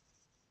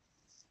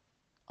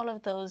all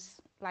of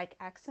those like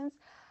accents,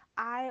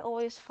 I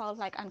always felt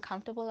like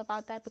uncomfortable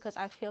about that, because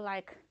I feel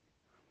like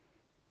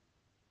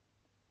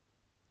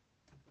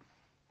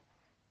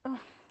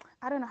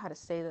I don't know how to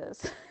say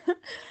this.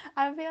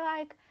 I feel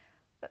like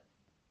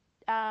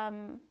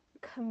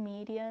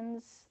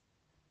comedians,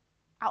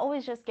 I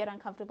always just get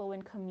uncomfortable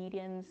when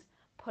comedians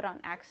put on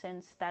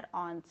accents that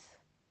aren't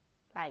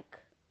like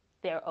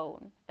their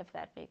own, if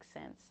that makes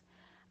sense.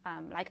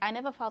 Like I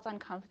never felt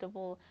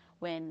uncomfortable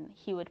when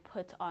he would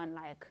put on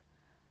like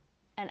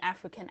an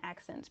African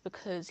accent,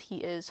 because he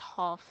is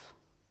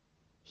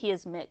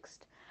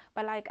mixed.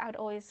 But like I'd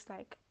always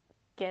like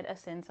get a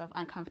sense of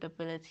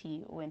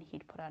uncomfortability when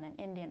he'd put on an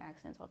Indian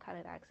accent or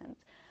colored accent,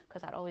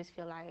 because I'd always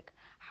feel like,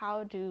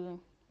 how do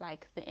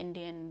like the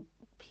Indian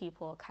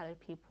people, colored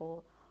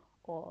people,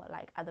 or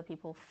like other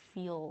people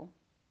feel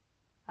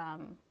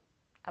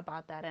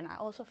about that? And I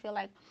also feel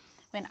like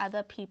when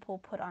other people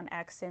put on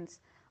accents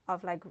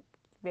of like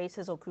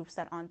races or groups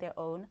that aren't their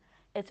own,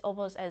 it's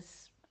almost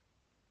as,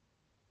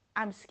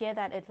 I'm scared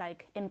that it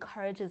like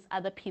encourages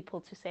other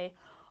people to say,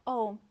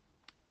 oh,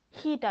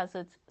 he does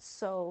it,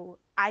 so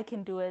I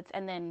can do it.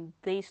 And then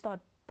they start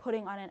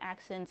putting on an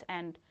accent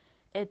and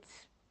it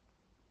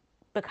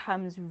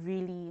becomes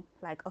really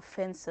like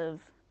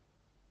offensive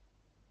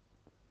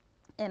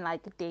in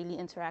like daily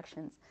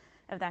interactions,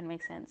 if that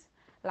makes sense.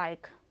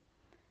 Like,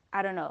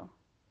 I don't know,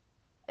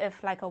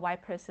 if like a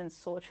white person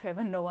saw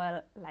Trevor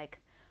Noah like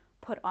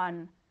put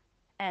on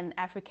an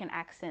African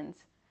accent,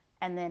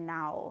 and then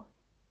now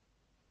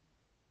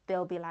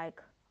they'll be like,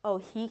 oh,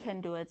 he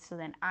can do it, so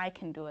then I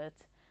can do it,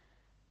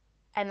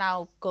 and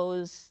now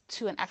goes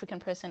to an African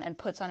person and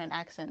puts on an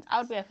accent. I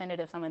would be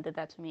offended if someone did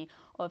that to me.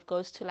 Or if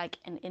goes to like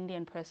an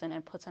Indian person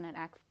and puts on an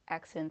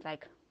accent,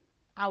 like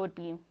I would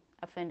be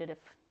offended if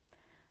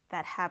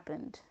that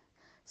happened.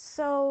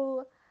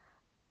 So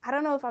I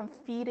don't know if I'm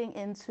feeding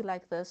into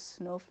like the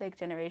snowflake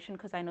generation,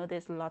 because I know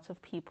there's lots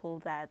of people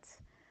that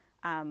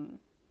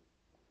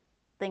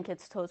think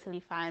it's totally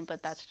fine,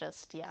 but that's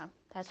just, yeah,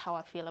 that's how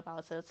I feel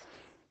about it.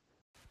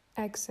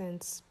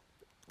 Accents,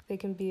 they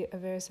can be a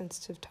very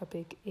sensitive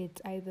topic.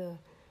 It's either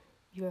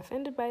you're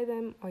offended by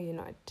them or you're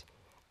not.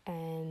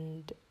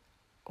 And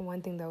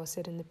one thing that was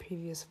said in the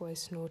previous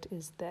voice note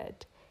is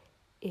that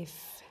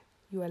if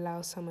you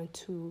allow someone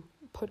to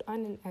put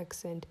on an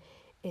accent,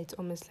 it's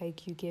almost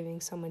like you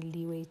giving someone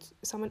leeway,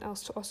 someone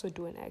else to also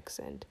do an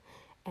accent.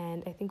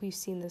 And I think we've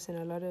seen this in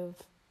a lot of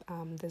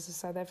There's a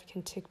South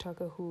African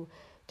TikToker who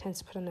tends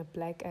to put on a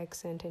black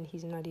accent and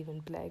he's not even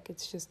black.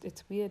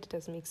 It's weird. It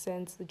doesn't make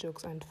sense. The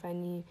jokes aren't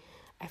funny.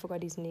 I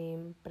forgot his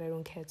name, but I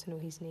don't care to know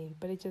his name.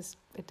 But it's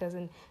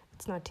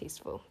not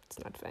tasteful. It's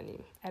not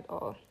funny at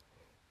all.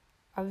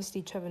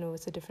 Obviously, Trevor Noah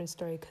is a different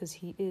story because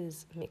he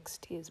is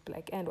mixed. He is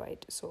black and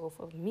white. So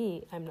for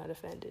me, I'm not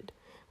offended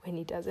when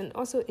he does. And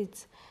also,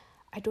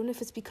 I don't know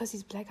if it's because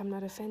he's black I'm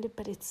not offended,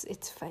 but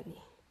it's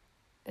funny.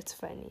 It's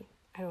funny.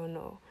 I don't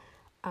know.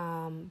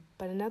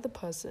 But another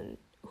person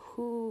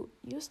who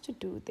used to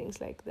do things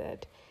like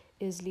that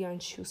is Leon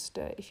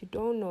Schuster. If you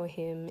don't know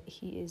him,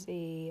 he is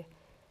a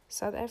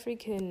South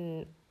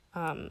African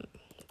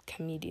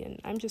comedian.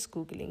 I'm just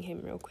Googling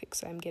him real quick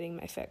so I'm getting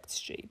my facts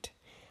straight.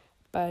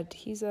 But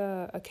he's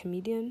a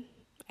comedian,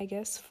 I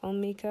guess,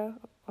 filmmaker,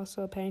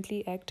 also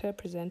apparently actor,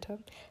 presenter,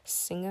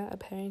 singer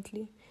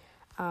apparently.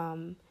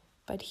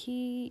 But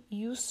he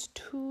used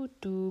to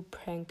do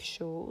prank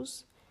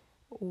shows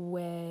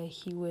where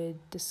he would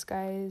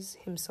disguise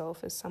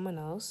himself as someone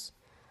else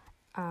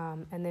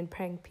and then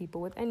prank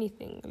people with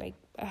anything, like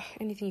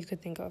anything you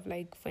could think of.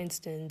 Like, for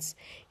instance,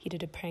 he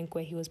did a prank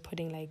where he was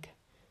putting like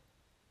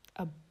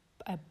a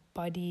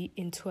body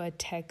into a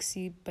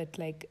taxi, but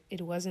like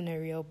it wasn't a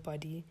real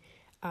body.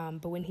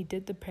 But when he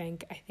did the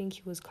prank, I think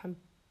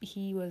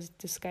he was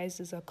disguised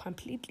as a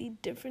completely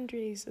different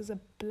race, as a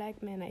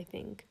black man, I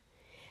think.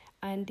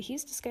 And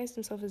he's disguised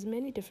himself as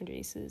many different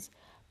races: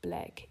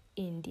 black,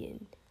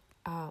 Indian,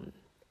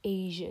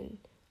 Asian,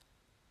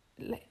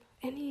 like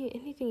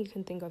anything you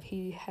can think of,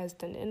 he has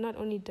done. And not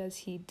only does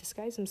he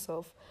disguise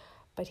himself,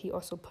 but he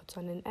also puts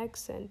on an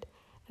accent.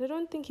 And I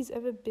don't think he's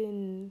ever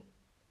been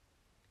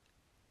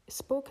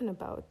spoken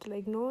about.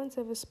 Like, no one's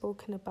ever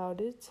spoken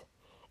about it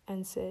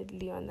and said,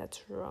 Leon,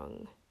 that's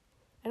wrong.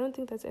 I don't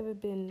think that's ever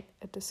been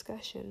a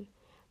discussion.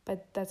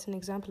 But that's an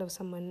example of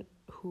someone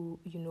who,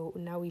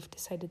 now we've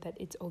decided that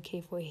it's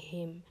okay for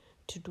him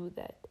to do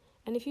that.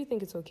 And if you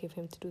think it's okay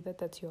for him to do that,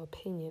 that's your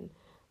opinion.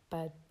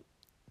 But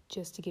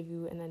just to give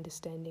you an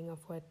understanding of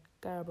what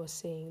Garab was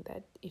saying,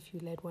 that if you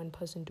let one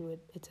person do it,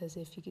 it's as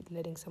if you're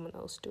letting someone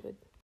else do it.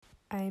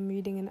 I'm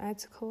reading an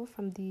article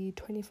from the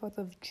 24th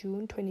of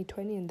June,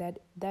 2020, and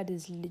that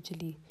is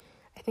literally,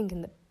 I think,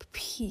 in the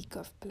peak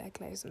of Black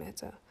Lives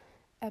Matter.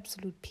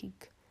 Absolute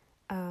peak.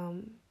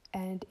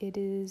 And it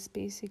is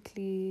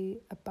basically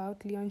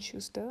about Leon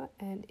Schuster,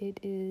 and it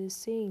is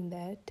saying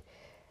that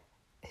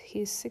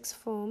his 6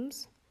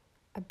 films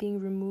are being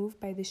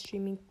removed by the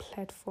streaming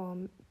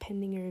platform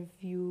pending a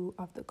review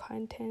of the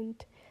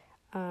content.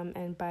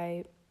 And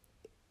by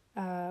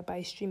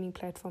streaming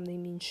platform, they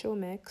mean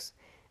Showmax.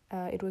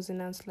 It was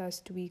announced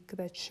last week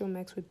that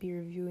Showmax would be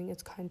reviewing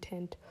its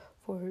content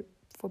for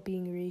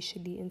being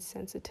racially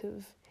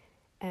insensitive.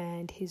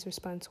 And his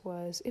response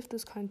was, if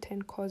this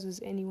content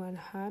causes anyone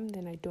harm,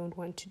 then I don't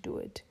want to do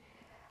it.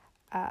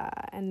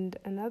 And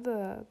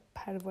another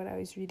part of what I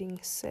was reading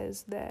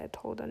says that,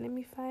 hold on, let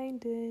me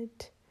find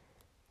it.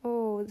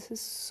 Oh, this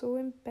is so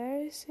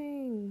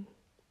embarrassing.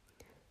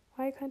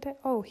 Why can't I?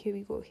 Oh, here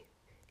we go.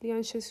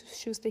 Leon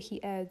Schuster,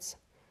 he adds,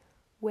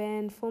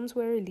 when films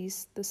were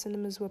released, the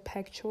cinemas were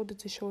packed shoulder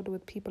to shoulder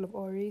with people of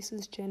all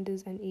races,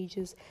 genders, and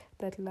ages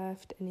that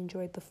laughed and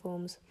enjoyed the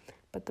films.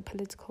 But the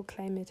political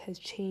climate has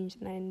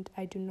changed, and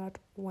I do not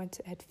want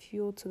to add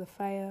fuel to the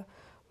fire.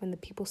 When the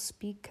people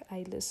speak,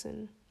 I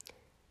listen.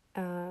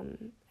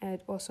 And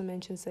it also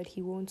mentions that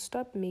he won't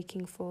stop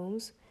making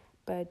films,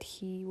 but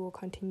he will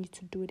continue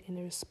to do it in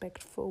a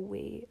respectful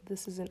way.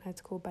 This is an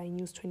article by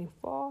News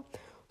 24.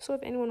 So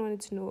if anyone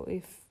wanted to know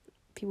if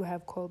people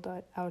have called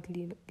out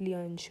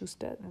Leon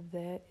Schuster,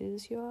 there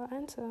is your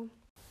answer.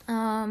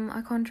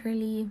 I can't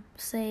really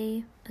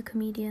say a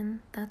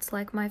comedian that's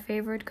like my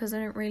favorite because I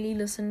don't really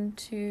listen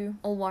to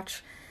or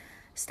watch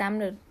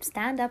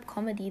stand-up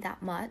comedy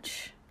that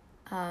much.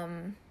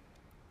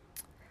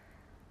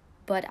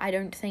 But I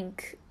don't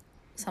think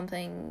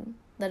something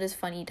that is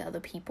funny to other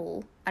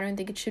people, I don't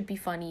think it should be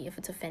funny if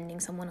it's offending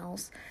someone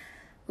else.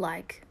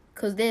 Like,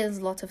 because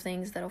there's lots of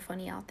things that are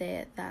funny out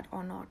there that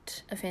are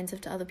not offensive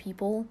to other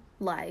people,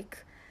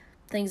 like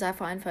things I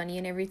find funny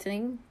and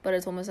everything, but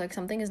it's almost like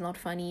something is not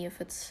funny if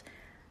it's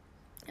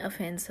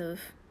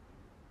offensive,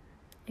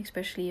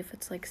 especially if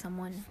it's like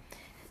someone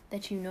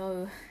that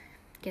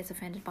gets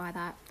offended by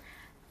that.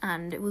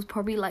 And it was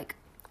probably like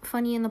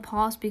funny in the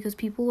past because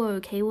people were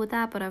okay with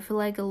that, but I feel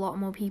like a lot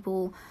more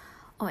people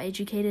are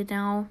educated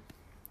now,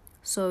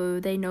 so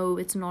they know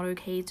it's not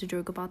okay to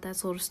joke about that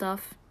sort of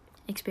stuff,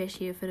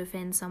 especially if it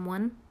offends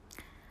someone.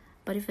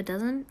 But if it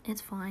doesn't,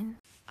 it's fine.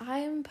 I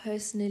am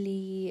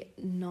personally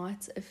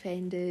not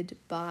offended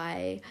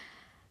by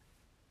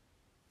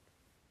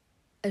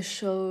a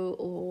show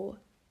or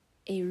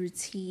a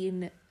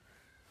routine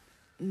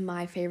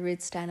my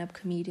favorite stand-up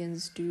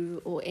comedians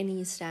do, or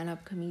any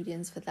stand-up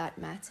comedians for that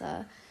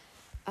matter.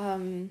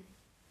 I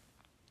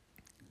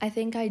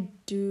think I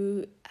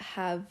do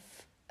have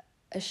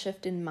a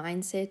shift in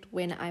mindset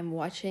when I'm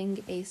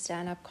watching a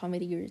stand-up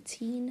comedy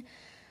routine,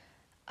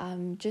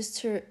 just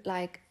to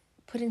like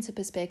put into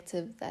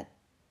perspective that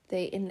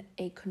they're in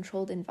a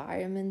controlled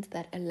environment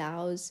that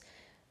allows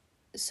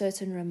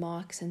certain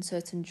remarks and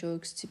certain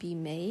jokes to be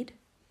made,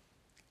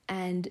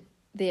 and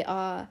there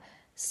are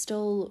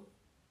still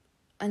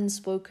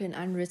unspoken,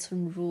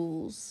 unwritten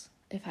rules,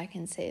 if I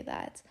can say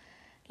that.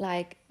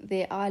 Like,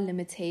 there are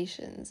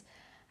limitations,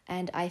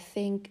 and I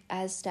think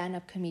as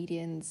stand-up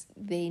comedians,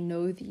 they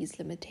know these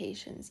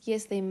limitations.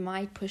 Yes, they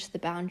might push the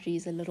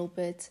boundaries a little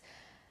bit,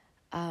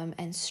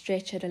 and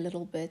stretch it a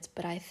little bit,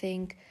 but I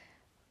think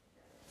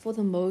for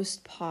the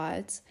most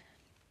part,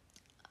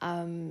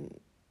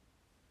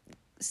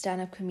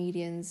 stand-up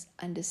comedians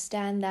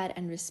understand that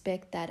and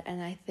respect that.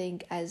 And I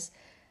think as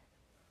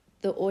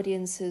the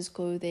audiences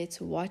go there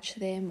to watch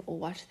them or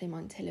watch them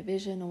on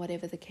television or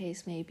whatever the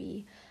case may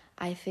be,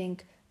 I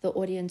think the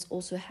audience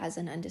also has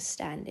an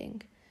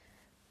understanding.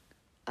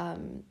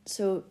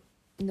 So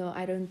no,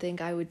 I don't think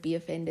I would be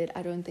offended.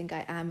 I don't think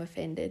I am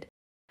offended.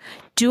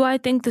 Do I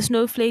think the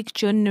snowflake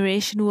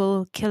generation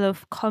will kill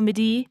off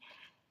comedy?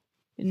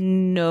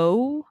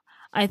 No.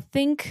 I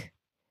think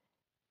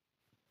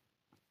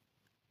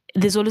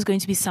there's always going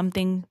to be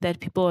something that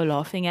people are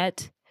laughing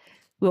at.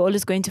 We're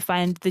always going to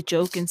find the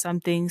joke in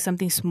something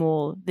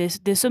small. There's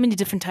so many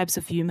different types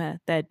of humor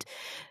that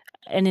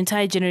an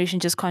entire generation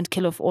just can't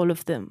kill off all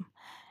of them.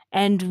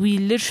 And we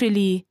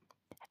literally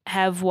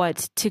have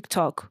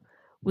TikTok,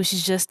 which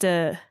is just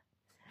a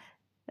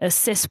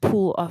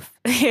cesspool of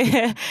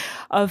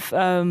of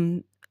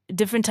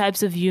different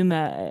types of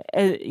humor,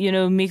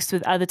 mixed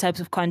with other types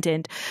of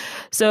content.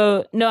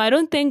 So no, I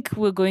don't think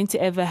we're going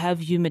to ever have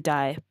humor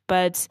die,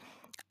 but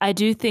I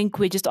do think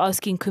we're just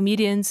asking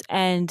comedians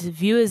and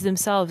viewers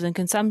themselves and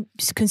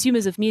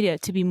consumers of media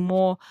to be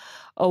more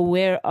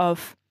aware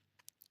of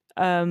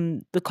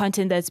the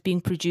content that's being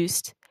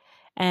produced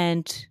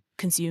and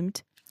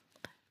consumed,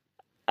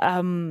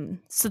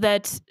 so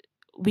that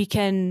we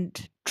can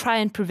try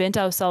and prevent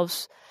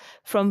ourselves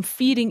from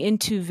feeding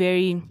into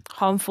very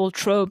harmful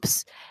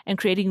tropes and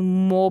creating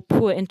more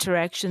poor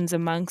interactions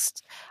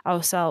amongst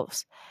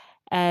ourselves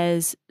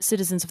as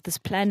citizens of this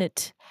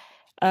planet.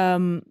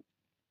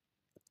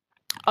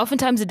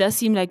 Oftentimes it does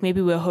seem like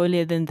maybe we're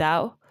holier than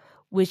thou,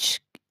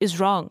 which is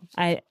wrong.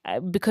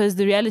 Because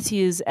the reality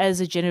is, as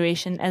a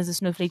generation, as a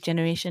snowflake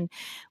generation,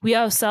 we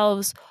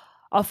ourselves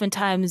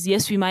oftentimes,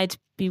 yes, we might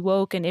be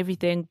woke and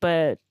everything,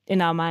 but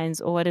in our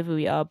minds or whatever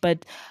we are.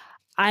 But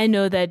I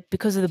know that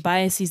because of the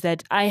biases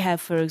that I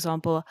have, for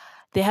example,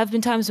 there have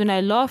been times when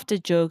I laughed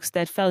at jokes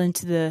that fell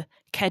into the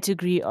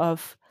category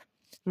of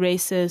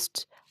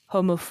racist,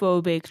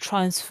 homophobic,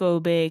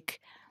 transphobic,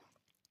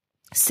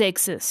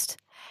 sexist.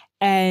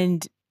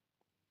 And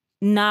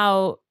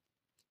now,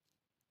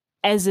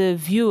 as a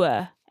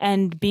viewer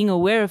and being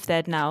aware of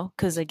that now,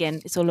 because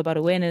again, it's all about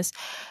awareness,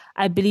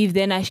 I believe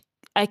then I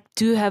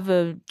do have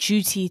a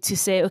duty to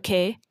say,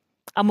 okay,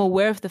 I'm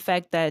aware of the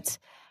fact that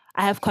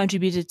I have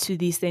contributed to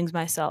these things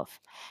myself.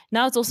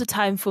 Now it's also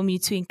time for me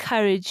to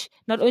encourage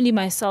not only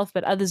myself,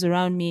 but others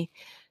around me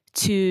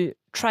to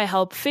try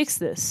help fix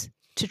this,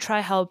 to try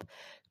help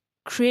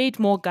create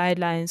more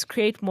guidelines,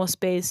 create more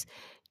space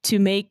to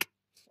make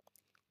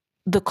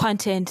the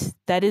content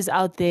that is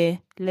out there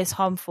less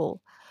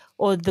harmful,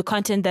 or the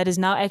content that is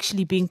now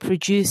actually being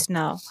produced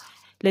now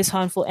less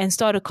harmful, and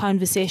start a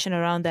conversation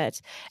around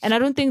that. And I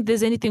don't think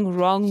there's anything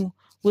wrong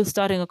with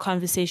starting a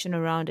conversation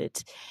around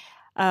it.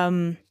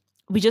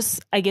 We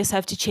just, I guess,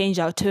 have to change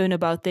our tone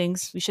about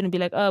things. We shouldn't be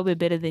like, oh, we're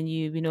better than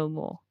you, we know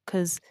more,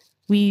 because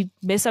we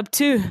mess up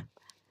too.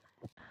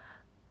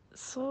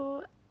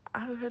 So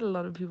I've heard a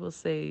lot of people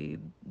say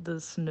the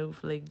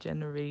snowflake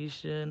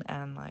generation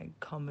and like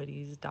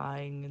comedies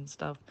dying and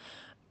stuff,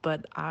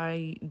 but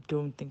I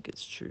don't think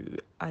it's true.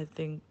 I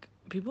think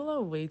people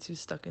are way too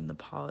stuck in the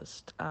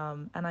past,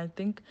 and I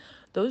think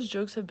those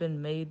jokes have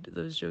been made,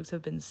 those jokes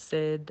have been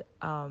said.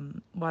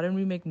 Why don't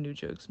we make new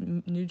jokes,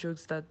 new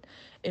jokes that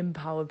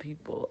empower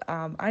people?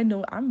 I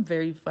know I'm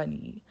very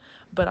funny,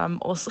 but I'm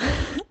also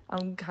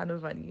I'm kind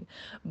of funny,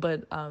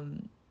 but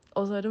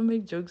also I don't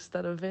make jokes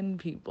that offend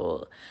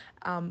people.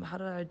 How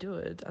do I do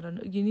it? I don't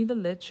know. You need to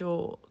let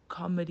your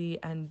comedy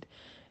and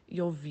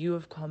your view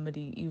of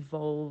comedy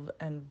evolve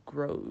and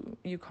grow.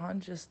 You can't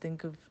just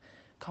think of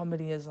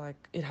comedy as like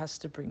it has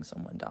to bring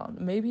someone down.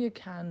 Maybe it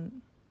can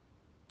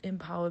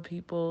empower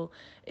people,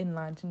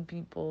 enlighten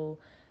people,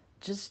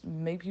 just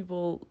make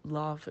people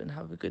laugh and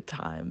have a good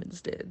time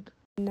instead.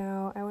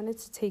 Now, I wanted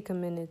to take a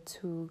minute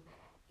to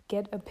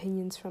get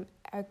opinions from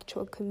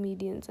actual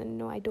comedians. And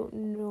no, I don't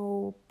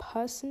know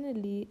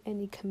personally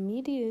any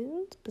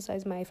comedians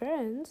besides my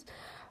friends,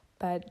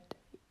 but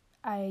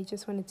I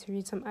just wanted to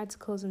read some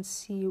articles and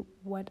see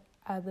what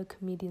other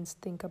comedians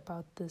think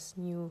about this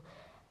new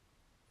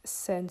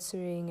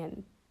censoring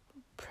and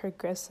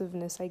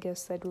progressiveness, I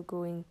guess, that we're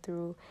going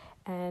through.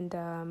 And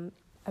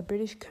a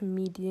British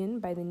comedian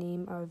by the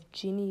name of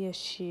Ginny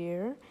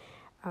Ashir,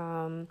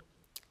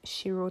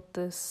 she wrote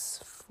this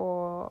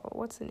for,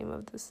 what's the name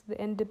of this? The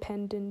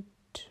Independent.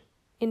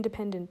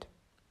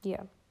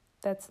 Yeah,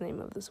 that's the name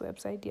of this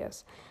website,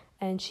 yes.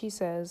 And she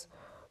says,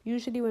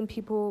 Usually when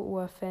people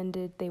were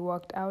offended, they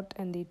walked out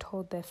and they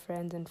told their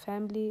friends and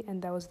family,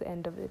 and that was the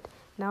end of it.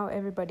 Now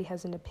everybody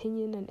has an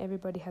opinion, and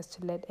everybody has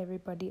to let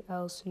everybody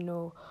else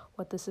know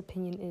what this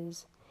opinion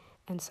is,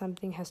 and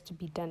something has to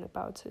be done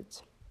about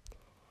it.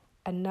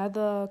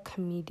 Another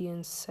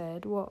comedian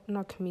said, well,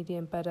 not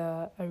comedian, but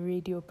a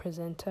radio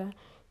presenter,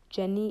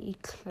 Jenny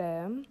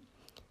Eclair,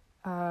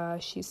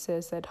 she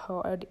says that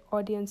her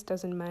audience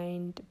doesn't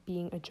mind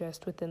being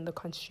addressed within the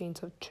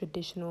constraints of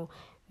traditional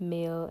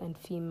male and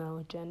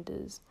female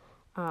genders,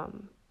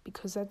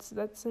 because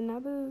that's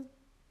another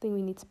thing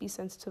we need to be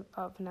sensitive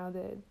of now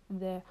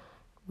that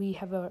we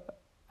have a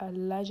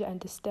larger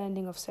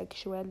understanding of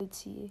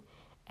sexuality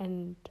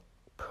and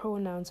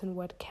pronouns and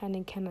what can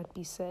and cannot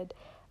be said.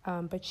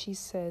 But she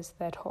says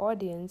that her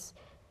audience,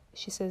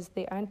 she says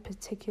they aren't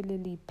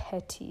particularly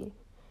petty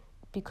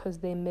because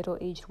they're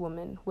middle-aged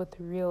women with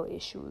real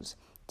issues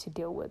to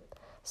deal with,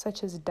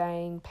 such as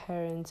dying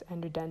parents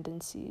and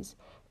redundancies.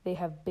 They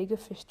have bigger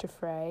fish to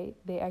fry.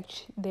 They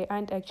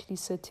aren't actually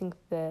sitting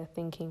there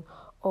thinking,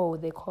 "Oh,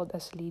 they called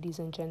us ladies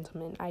and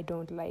gentlemen. I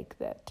don't like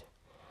that."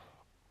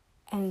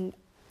 And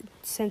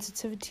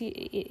sensitivity,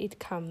 it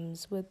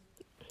comes with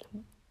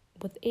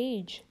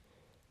age.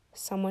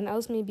 Someone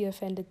else may be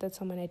offended that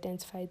someone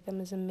identified them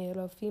as a male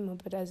or female,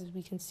 but as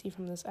we can see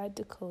from this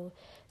article,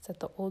 it's that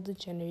the older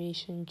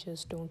generation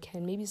just don't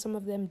care. Maybe some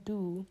of them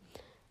do,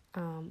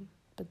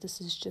 but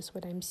this is just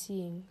what I'm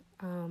seeing.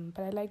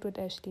 But I liked what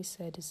Ashley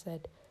said, is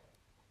that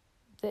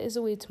there is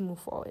a way to move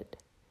forward.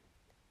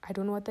 I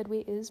don't know what that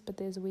way is, but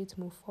there's a way to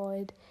move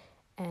forward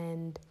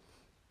and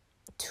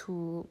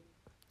to,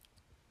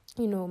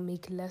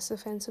 make less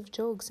offensive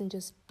jokes and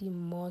just be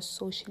more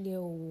socially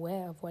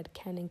aware of what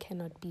can and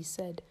cannot be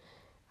said.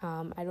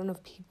 I don't know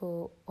if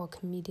people or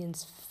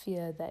comedians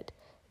fear that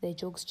their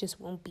jokes just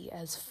won't be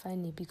as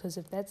funny, because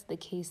if that's the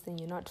case, then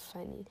you're not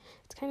funny.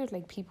 It's kind of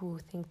like people who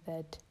think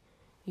that,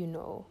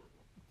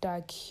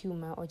 dark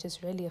humor or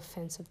just really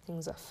offensive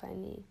things are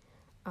funny,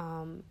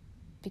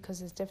 because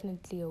there's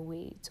definitely a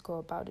way to go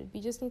about it. We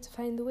just need to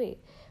find the way,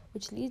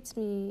 which leads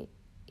me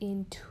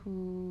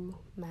into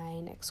my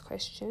next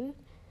question,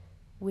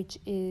 which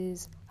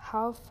is,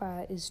 how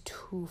far is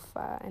too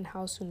far and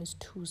how soon is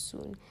too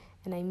soon?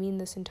 And I mean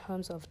this in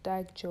terms of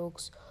dark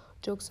jokes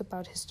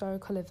about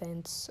historical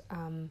events.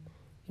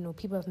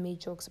 People have made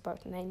jokes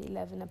about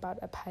 9/11,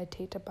 about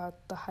apartheid,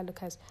 about the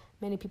Holocaust.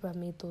 Many people have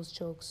made those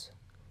jokes.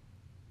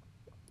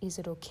 Is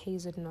it okay?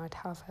 Is it not?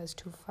 How far is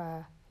too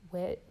far?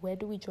 Where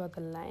do we draw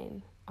the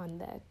line on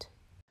that?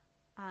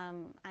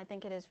 I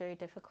think it is very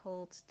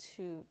difficult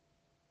to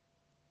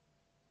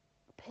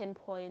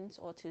pinpoint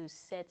or to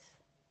set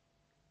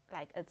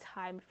like a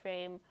time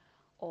frame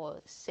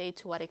or say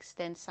to what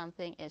extent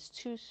something is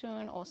too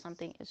soon or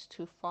something is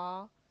too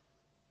far.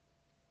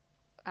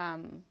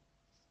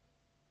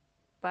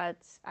 But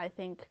I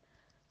think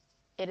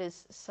it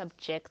is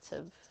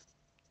subjective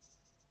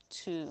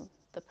to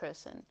the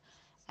person.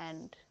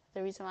 And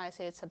the reason why I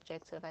say it's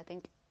subjective, I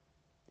think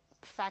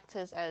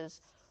factors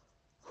as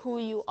who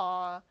you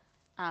are,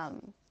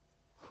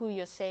 who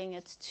you're saying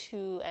it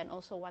to, and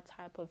also what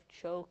type of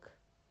joke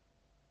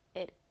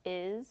it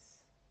is,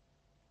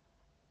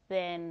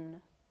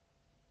 then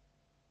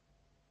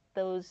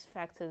those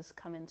factors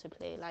come into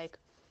play. Like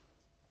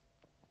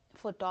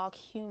for dark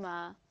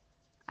humor,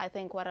 I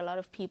think what a lot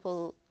of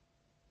people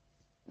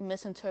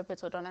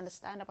misinterpret or don't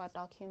understand about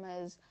dark humor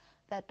is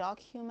that dark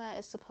humor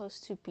is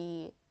supposed to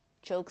be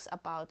jokes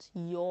about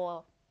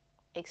your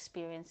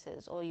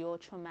experiences or your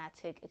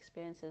traumatic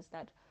experiences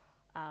that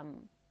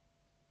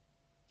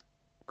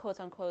quote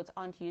unquote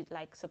aren't you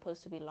like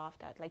supposed to be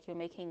laughed at, like you're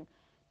making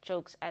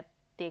jokes at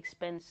the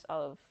expense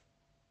of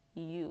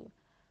you.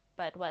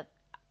 But what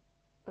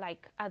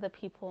like other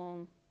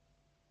people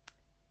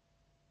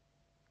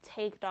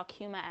take dark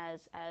humor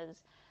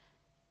as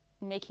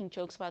making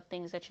jokes about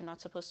things that you're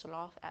not supposed to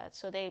laugh at.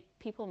 So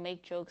people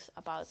make jokes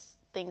about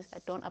things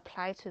that don't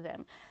apply to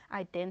them,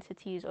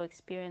 identities or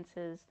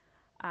experiences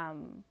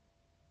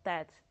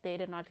that they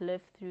did not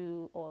live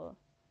through, or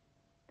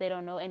they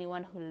don't know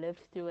anyone who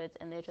lived through it,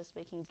 and they're just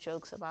making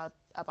jokes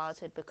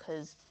about it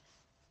because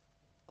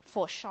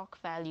for shock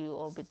value,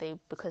 or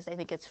because they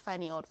think it's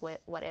funny or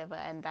whatever.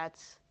 And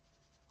that's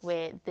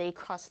where they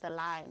cross the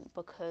line,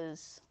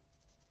 because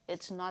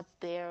it's not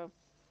their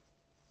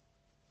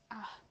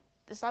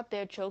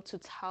joke to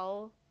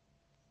tell,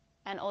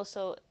 and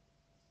also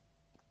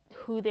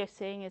who they're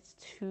saying it's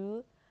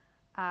to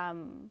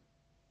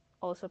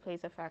also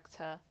plays a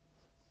factor.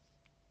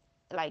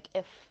 Like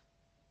if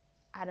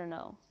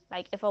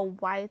a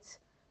white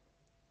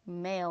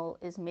male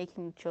is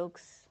making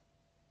jokes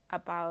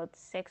about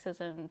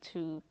sexism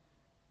to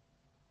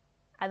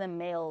other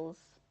males,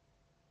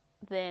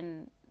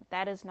 then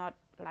that is not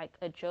like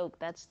a joke,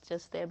 that's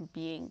just them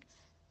being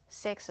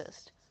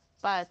sexist.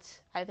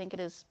 But I think it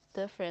is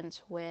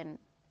different when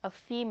a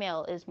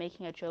female is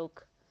making a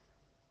joke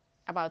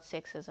about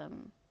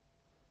sexism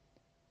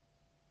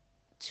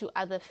to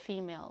other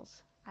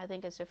females. I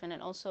think it's different,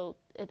 and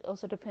it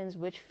also depends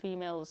which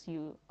females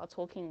you are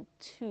talking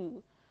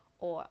to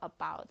or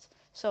about.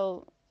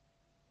 So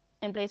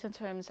in blatant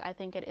terms, I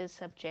think it is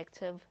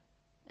subjective,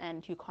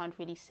 and you can't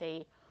really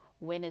say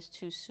when is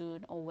too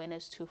soon or when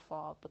is too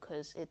far,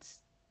 because it's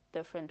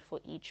different for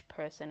each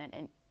person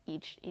and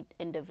each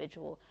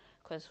individual.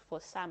 Because for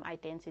some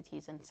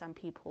identities and some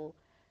people,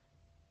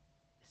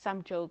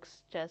 some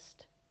jokes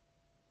just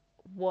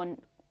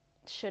won't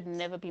should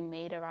never be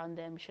made around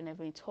them, should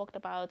never be talked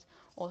about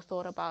or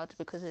thought about,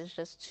 because it's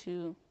just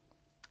too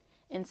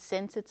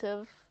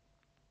insensitive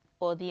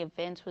or the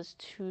event was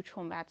too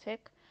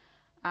traumatic.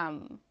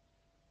 Um,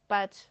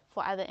 but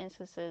for other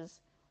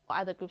instances or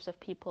other groups of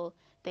people,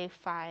 they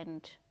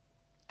find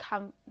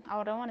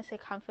I don't want to say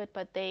comfort,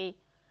 but they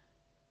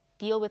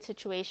deal with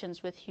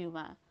situations with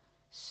humor.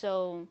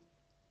 So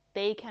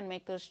they can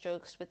make those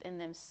jokes within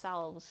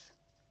themselves,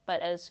 but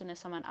as soon as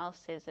someone else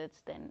says it,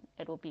 then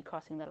it will be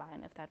crossing the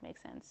line, if that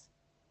makes sense.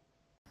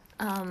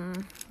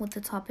 With the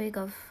topic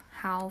of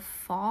how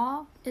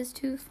far is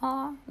too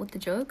far with the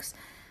jokes,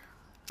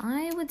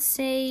 I would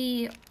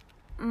say,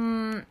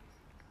 I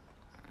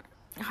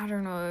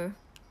don't know,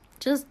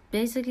 just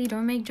basically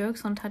don't make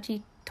jokes on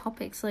touchy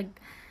topics.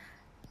 Like,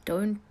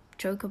 don't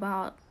joke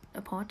about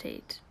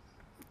apartheid.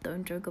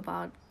 Don't joke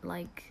about,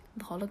 like,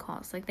 the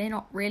Holocaust. Like, they're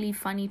not really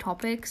funny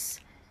topics.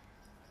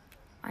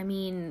 I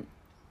mean,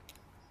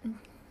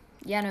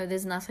 yeah, no,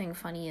 there's nothing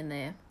funny in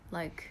there.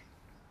 Like,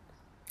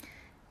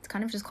 it's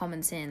kind of just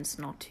common sense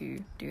not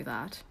to do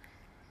that.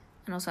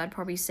 And also, I'd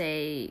probably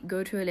say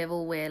go to a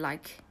level where,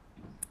 like,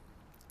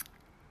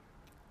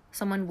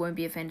 someone won't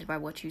be offended by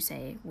what you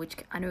say, which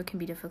I know can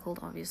be difficult,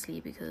 obviously,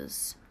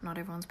 because not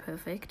everyone's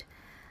perfect.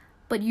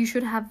 But you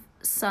should have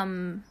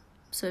some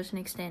certain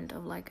extent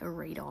of, like, a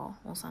radar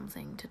or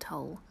something to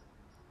tell,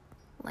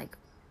 like,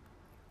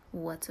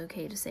 what's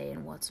okay to say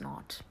and what's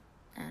not.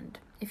 And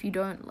if you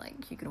don't,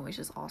 like, you can always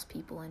just ask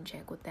people and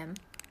check with them.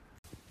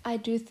 I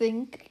do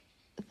think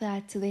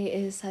that there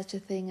is such a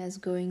thing as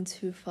going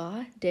too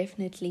far,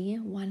 definitely,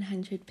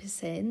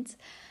 100%.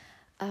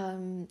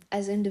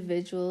 As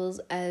individuals,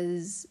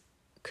 as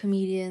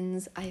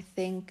comedians, I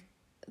think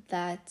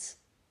that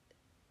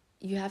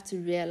you have to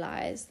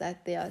realize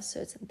that there are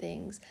certain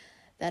things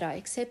that are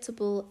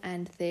acceptable,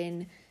 and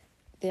then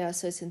there are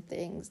certain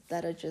things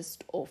that are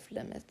just off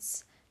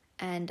limits.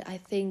 And I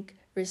think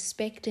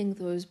respecting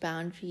those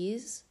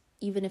boundaries,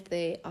 even if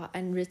they are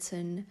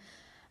unwritten,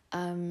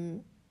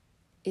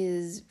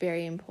 is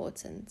very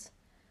important.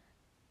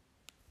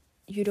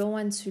 You don't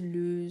want to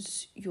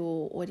lose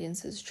your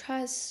audience's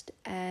trust,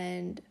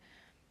 and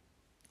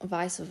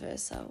vice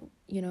versa,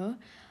 you know?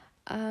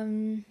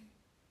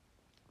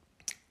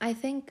 I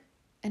think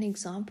an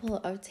example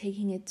of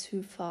taking it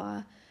too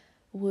far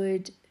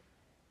would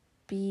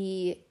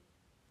be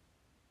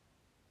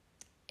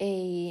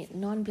a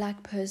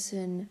non-black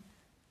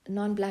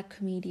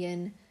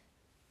comedian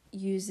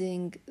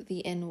using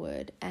the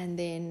N-word and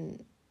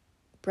then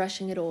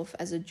brushing it off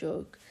as a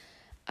joke.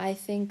 I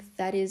think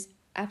that is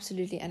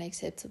absolutely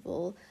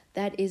unacceptable.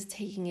 That is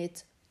taking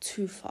it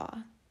too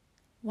far,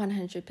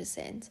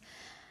 100%.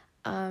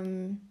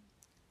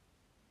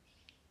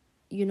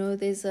 You know,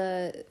 there's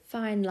a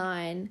fine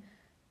line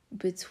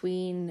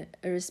between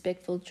a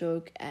respectful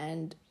joke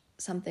and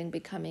something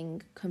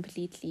becoming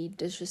completely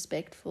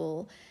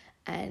disrespectful,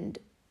 and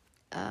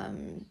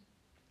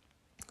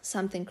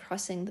something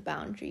crossing the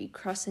boundary,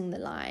 crossing the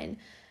line,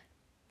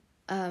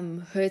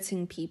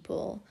 hurting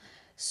people.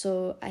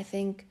 So I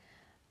think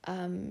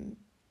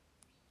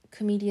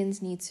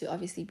comedians need to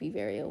obviously be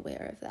very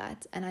aware of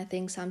that. And I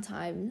think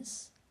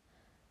sometimes,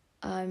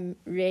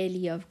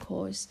 rarely of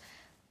course,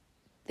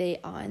 they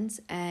aren't,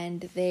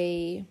 and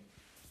they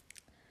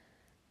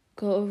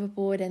go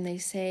overboard and they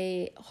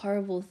say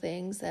horrible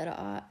things that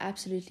are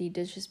absolutely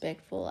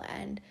disrespectful,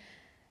 and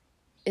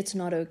it's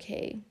not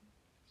okay.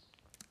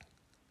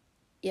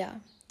 Yeah,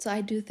 so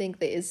I do think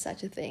there is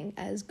such a thing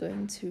as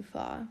going too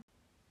far.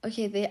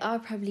 Okay, there are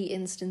probably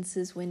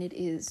instances when it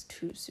is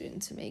too soon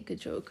to make a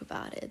joke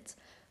about it,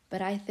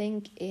 but I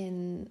think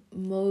in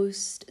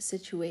most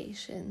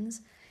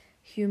situations,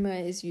 humor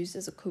is used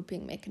as a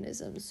coping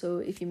mechanism. So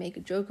if you make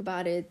a joke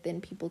about it,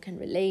 then people can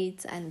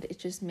relate, and it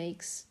just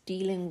makes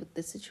dealing with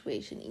the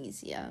situation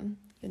easier,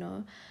 you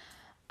know?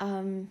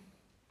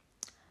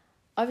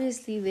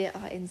 Obviously, there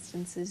are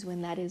instances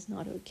when that is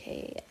not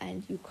okay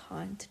and you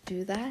can't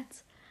do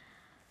that.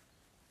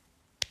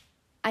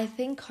 I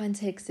think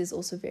context is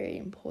also very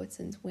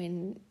important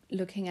when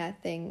looking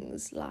at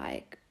things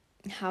like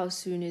how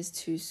soon is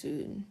too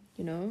soon,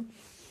 you know?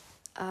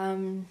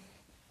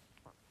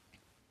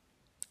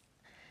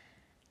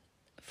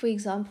 For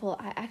example,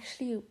 I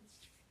actually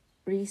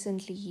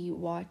recently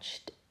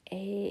watched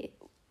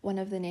one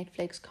of the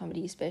Netflix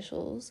comedy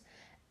specials,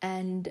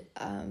 and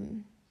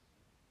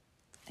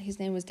his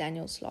name was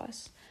Daniel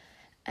Sloss,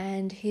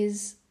 and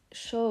his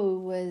show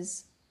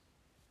was,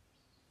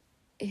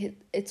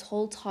 its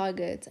whole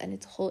target and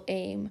its whole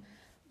aim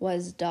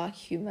was dark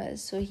humor.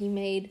 So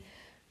he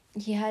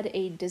had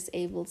a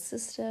disabled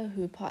sister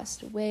who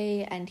passed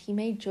away, and he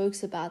made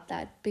jokes about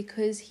that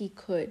because he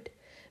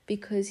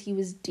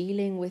was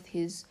dealing with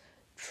his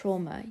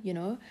trauma, you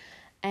know?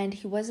 and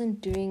he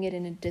wasn't doing it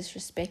in a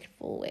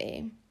disrespectful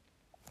way.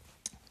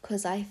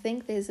 Because I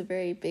think there's a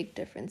very big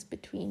difference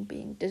between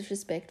being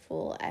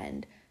disrespectful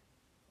and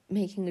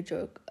making a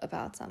joke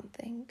about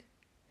something.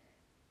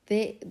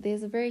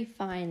 There's a very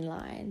fine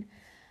line.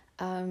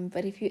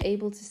 But if you're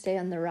able to stay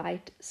on the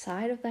right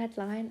side of that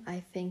line,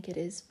 I think it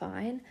is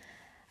fine.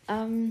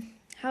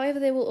 However,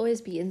 there will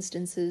always be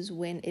instances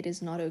when it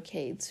is not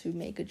okay to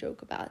make a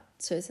joke about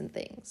certain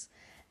things,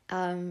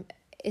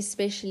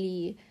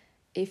 especially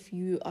if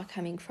you are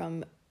coming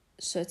from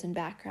certain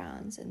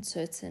backgrounds and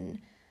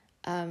certain,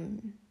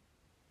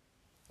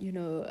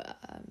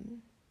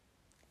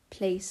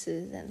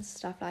 places and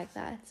stuff like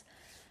that.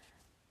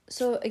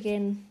 So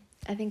again,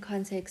 I think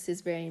context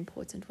is very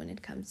important when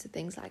it comes to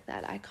things like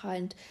that. I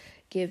can't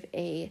give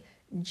a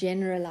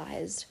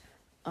generalized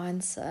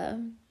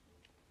answer.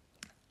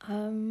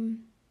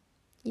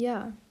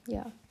 Yeah.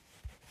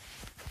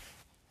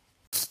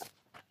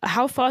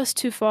 How far is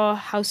too far?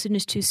 How soon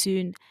is too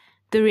soon?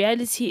 The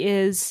reality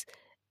is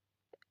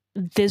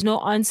there's no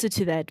answer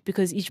to that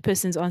because each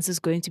person's answer is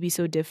going to be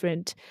so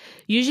different.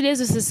 Usually as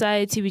a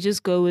society, we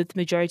just go with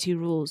majority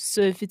rules.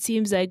 So if it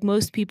seems like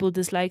most people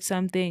dislike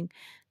something,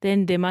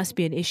 then there must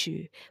be an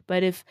issue.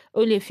 But if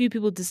only a few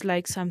people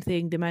dislike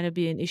something, there might not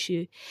be an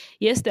issue.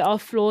 Yes, there are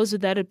flaws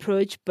with that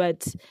approach,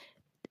 but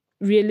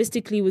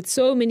realistically, with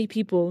so many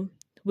people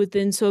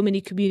within so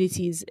many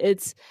communities,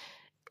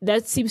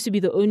 that seems to be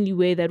the only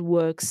way that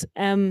works.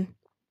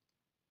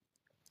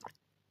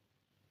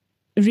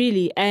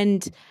 Really,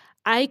 and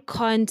I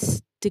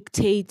can't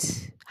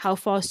dictate how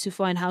far is too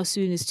far and how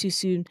soon is too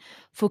soon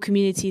for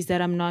communities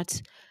that I'm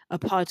not a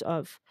part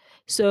of.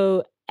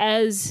 So,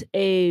 as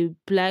a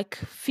Black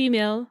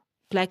female,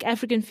 Black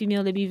African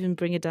female, let me even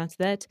bring it down to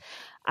that,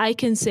 I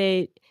can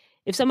say,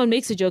 if someone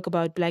makes a joke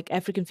about Black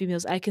African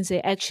females, I can say,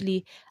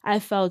 actually, I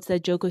felt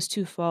that joke was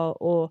too far,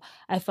 or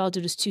I felt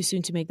it was too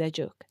soon to make that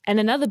joke. And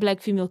another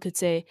Black female could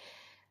say,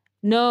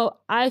 no,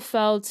 I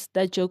felt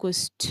that joke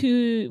was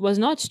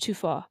not too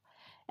far.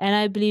 And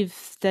I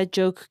believe that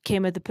joke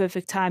came at the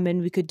perfect time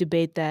and we could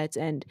debate that.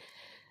 And,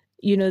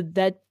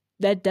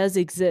 that does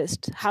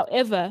exist.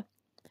 However,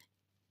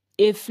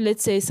 if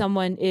let's say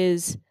someone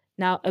is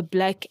now a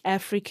Black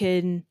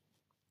African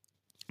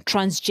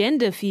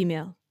transgender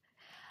female,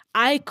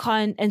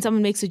 and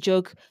someone makes a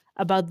joke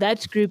about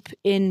that group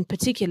in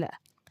particular,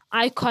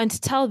 I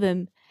can't tell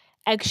them,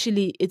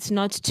 actually, it's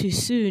not too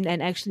soon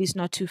and actually it's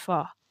not too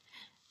far,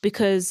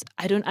 because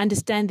I don't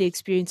understand the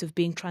experience of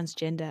being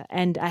transgender.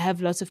 And I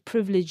have lots of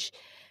privilege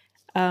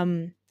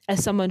as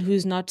someone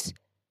who's not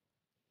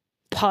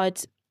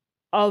part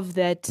of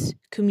that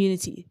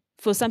community.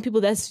 For some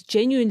people, that's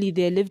genuinely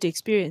their lived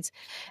experience.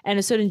 And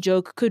a certain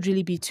joke could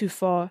really be too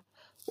far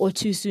or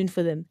too soon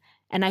for them.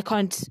 And I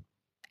can't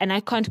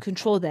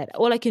control that.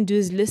 All I can do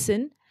is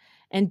listen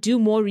and do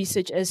more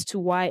research as to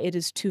why it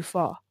is too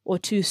far or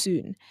too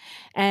soon.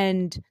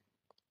 And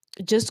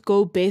just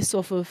go based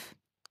off of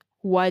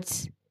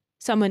what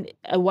someone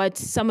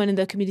in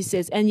the community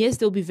says. And yes,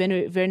 there'll be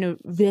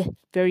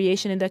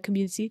variation in that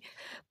community,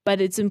 but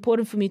it's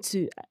important for me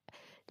to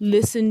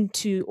listen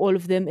to all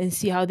of them and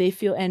see how they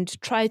feel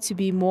and try to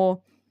be more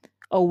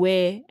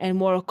aware and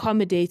more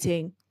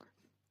accommodating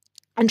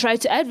and try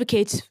to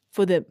advocate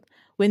for them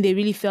when they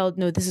really felt,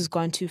 no, this has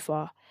gone too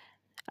far.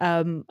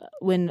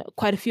 When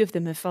quite a few of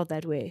them have felt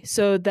that way.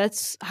 So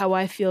that's how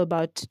I feel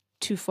about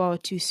too far,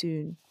 too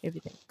soon,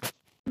 everything.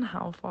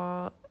 How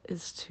far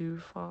is too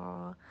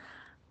far?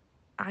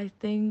 I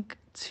think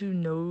to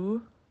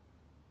know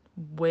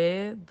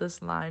where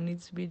this line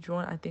needs to be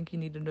drawn, I think you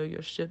need to know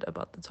your shit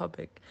about the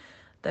topic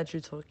that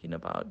you're talking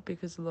about,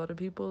 because a lot of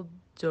people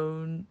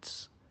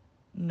don't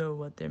know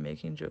what they're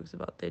making jokes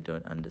about. They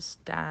don't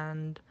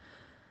understand.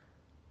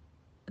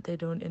 They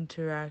don't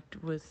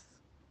interact with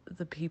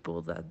the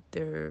people that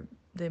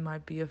they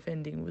might be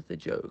offending with the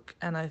joke.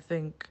 And I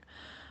think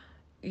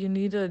you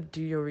need to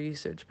do your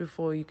research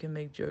before you can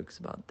make jokes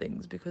about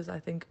things, because I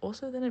think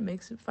also then it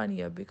makes it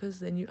funnier, because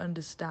then you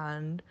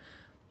understand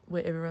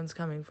where everyone's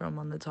coming from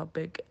on the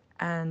topic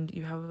and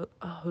you have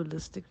a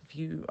holistic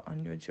view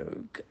on your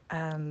joke.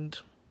 And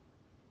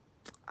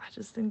I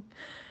just think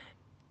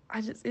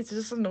it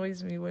just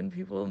annoys me when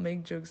people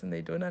make jokes and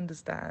they don't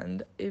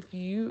understand. I've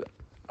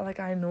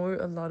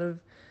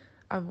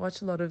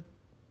watched a lot of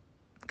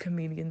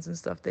comedians and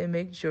stuff, they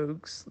make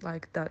jokes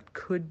like that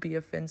could be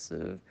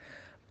offensive,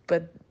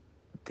 but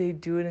they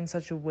do it in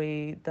such a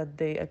way that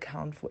they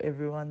account for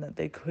everyone that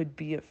they could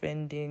be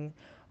offending,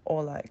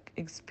 or like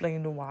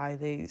explain why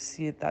they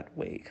see it that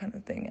way, kind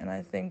of thing. And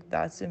I think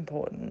that's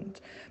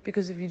important,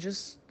 because if you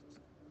just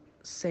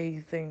say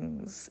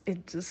things,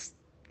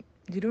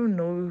 you don't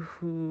know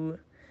who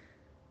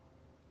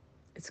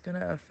it's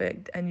gonna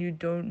affect, and you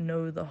don't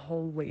know the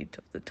whole weight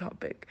of the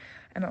topic.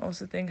 And I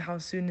also think how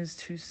soon is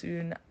too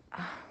soon.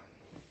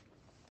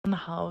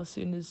 How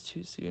soon is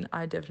too soon,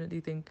 I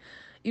definitely think,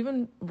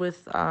 even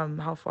with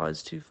how far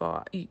is too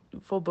far,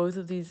 for both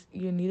of these,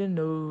 you need to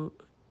know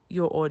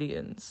your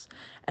audience,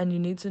 and you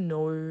need to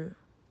know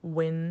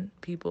when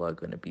people are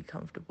going to be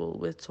comfortable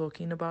with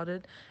talking about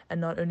it, and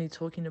not only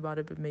talking about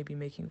it, but maybe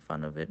making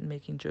fun of it and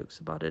making jokes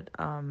about it.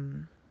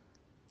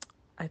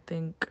 I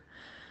think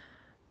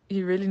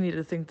you really need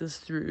to think this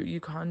through. You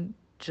can't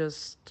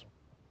just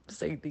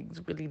say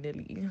things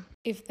willy-nilly.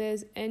 If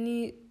there's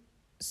any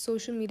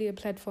social media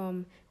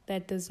platform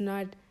that does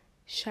not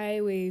shy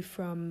away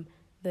from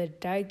the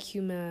dark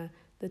humor,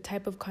 the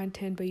type of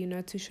content but you're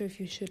not too sure if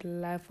you should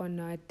laugh or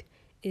not,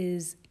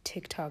 is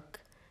TikTok.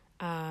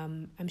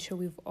 I'm sure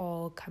we've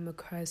all come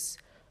across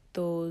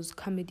those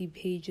comedy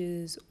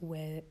pages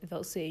where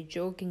they'll say a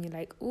joke and you're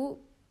like, ooh,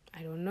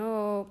 I don't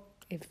know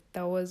if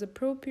that was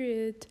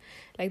appropriate.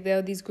 Like there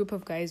are these group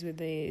of guys where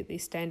they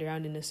stand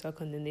around in a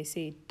circle and then they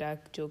say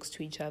dark jokes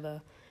to each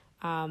other.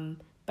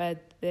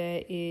 But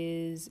there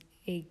is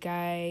a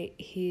guy,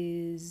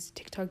 his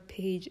TikTok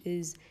page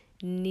is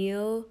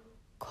Neil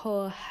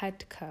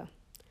Kohatka.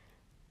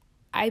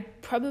 I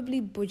probably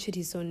butchered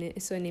his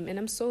surname, and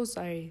I'm so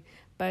sorry.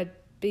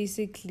 But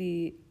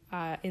basically,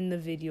 in the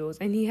videos,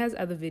 and he has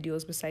other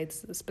videos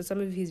besides this, but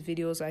some of his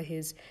videos are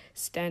his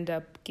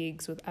stand-up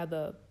gigs with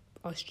other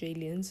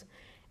Australians.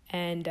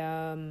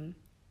 And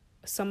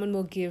someone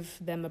will give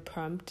them a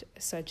prompt,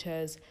 such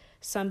as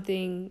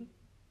something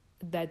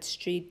that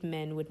straight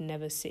men would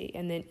never say,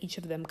 and then each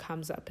of them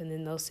comes up and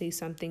then they'll say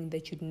something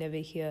that you'd never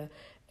hear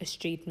a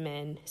straight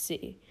man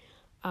say.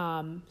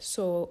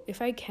 So if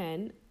I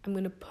can, I'm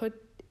going to put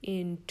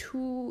in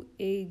 2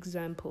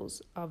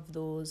 examples of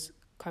those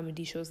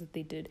comedy shows that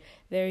they did,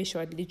 very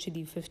short,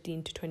 literally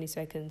 15 to 20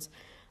 seconds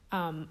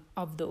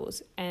of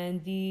those.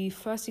 And the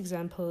first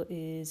example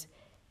is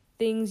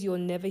things you'll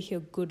never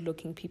hear good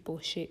looking people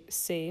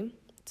say.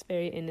 It's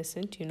very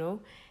innocent, you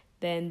know.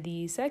 Then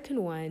the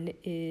second one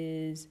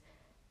is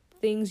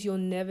things you'll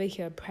never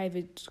hear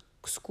private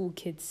school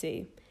kids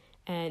say.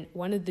 And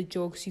one of the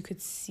jokes, you could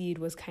see it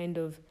was kind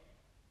of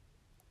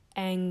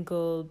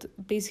angled.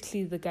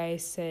 Basically, the guy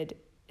said,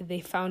 they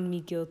found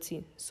me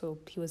guilty. So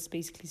he was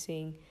basically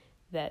saying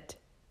that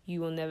you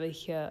will never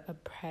hear a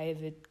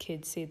private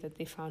kid say that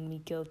they found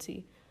me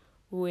guilty,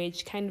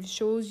 which kind of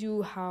shows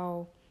you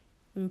how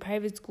in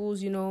private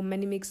schools, you know,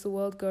 money makes the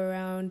world go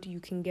around. You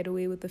can get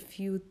away with a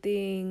few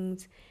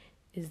things.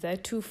 Is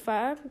that too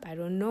far? I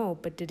don't know.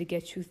 But did it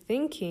get you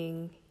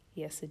thinking?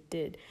 Yes, it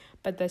did.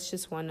 But that's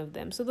just one of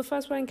them. So the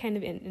first one, kind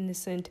of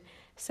innocent.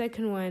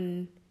 Second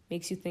one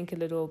makes you think a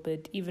little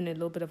bit, even a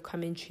little bit of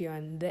commentary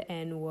on the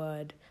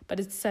N-word. But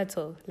it's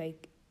subtle.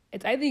 Like,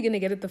 it's either you're going to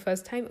get it the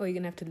first time or you're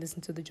going to have to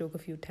listen to the joke a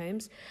few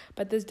times.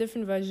 But there's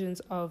different versions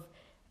of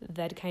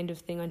that kind of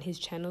thing on his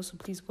channel. So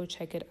please go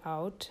check it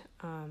out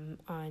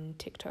on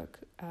TikTok.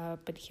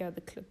 But here are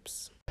the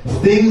clips.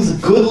 Things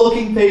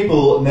good-looking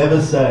people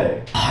never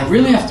say. I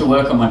really have to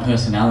work on my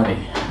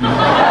personality.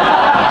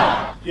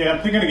 Yeah,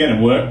 I'm thinking of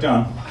getting work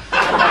done.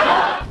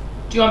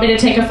 Do you want me to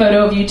take a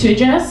photo of you too,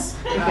 Jess?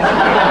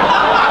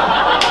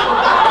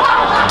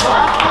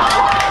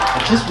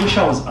 I just wish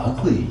I was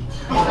ugly.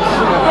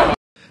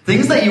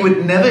 Things that you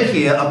would never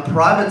hear a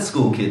private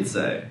school kid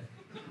say.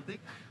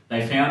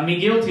 They found me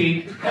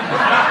guilty. Wait,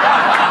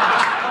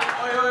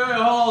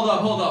 hold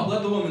up.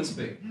 Let the woman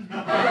speak.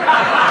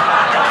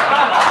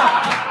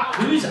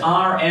 Who's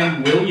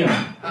R.M. William?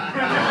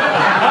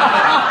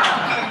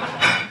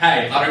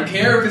 Hey, I don't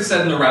care if it's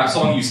said in the rap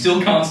song, you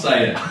still can't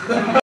say it.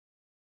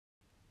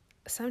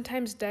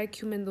 Sometimes dark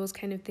humor and those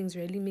kind of things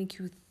really make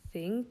you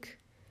think.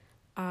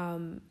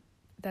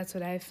 That's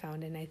what I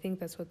found, and I think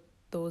that's what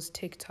those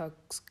TikTok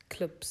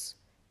clips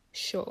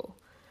show.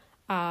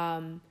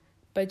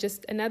 But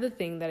just another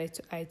thing that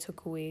I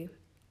took away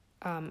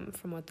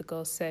from what the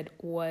girl said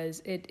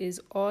was it is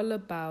all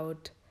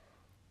about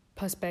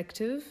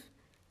perspective.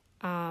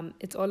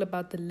 It's all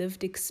about the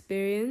lived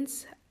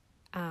experience.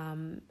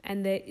 And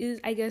there is,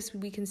 I guess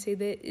we can say,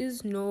 there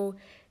is no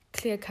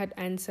clear-cut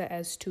answer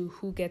as to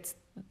who gets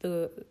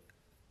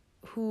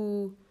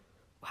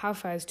how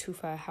far is too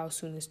far, how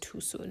soon is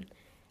too soon.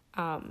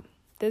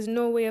 There's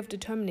no way of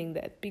determining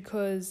that,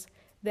 because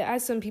there are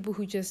some people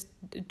who just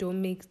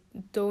don't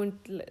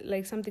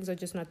some things are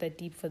just not that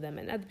deep for them,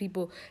 and other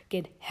people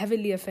get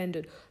heavily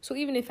offended. So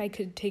even if I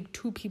could take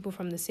 2 people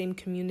from the same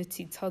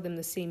community, tell them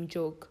the same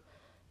joke,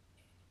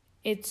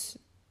 it's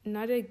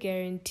not a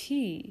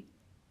guarantee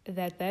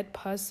that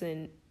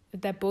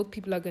both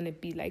people are going to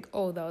be like,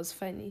 oh, that was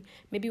funny.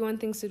 Maybe one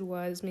thinks it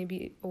was,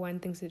 maybe one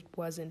thinks it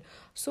wasn't.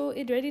 So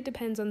it really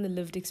depends on the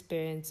lived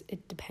experience.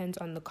 It depends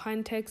on the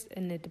context,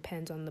 and it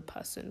depends on the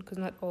person, because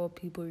not all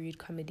people read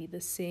comedy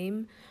the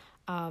same.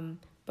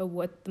 But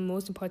what the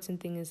most important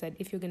thing is that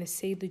if you're going to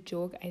say the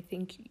joke, I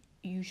think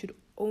you should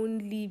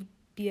only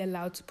be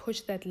allowed to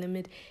push that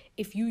limit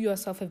if you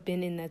yourself have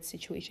been in that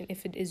situation.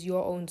 If it is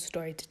your own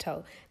story to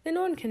tell, then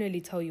no one can really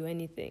tell you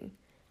anything.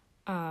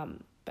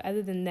 But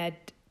other than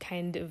that,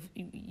 kind of,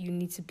 you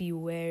need to be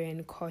wary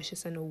and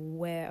cautious and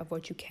aware of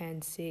what you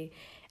can say.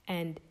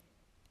 And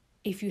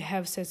if you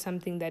have said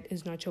something that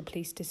is not your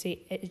place to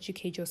say,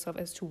 educate yourself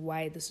as to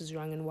why this is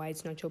wrong and why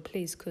it's not your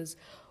place. Because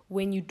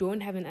when you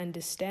don't have an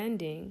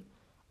understanding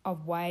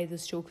of why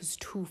this joke is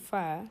too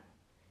far,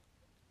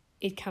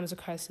 it comes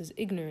across as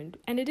ignorant.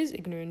 And it is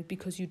ignorant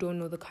because you don't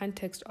know the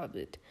context of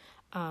it.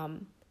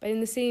 But in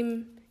the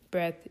same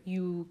breath,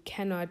 you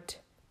cannot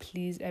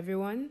please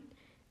everyone,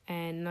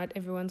 and not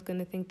everyone's going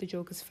to think the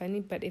joke is funny.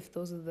 But if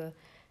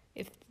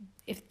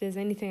there's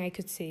anything I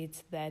could say,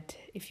 it's that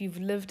if you've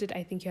lived it,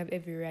 I think you have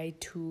every right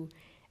to,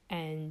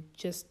 and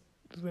just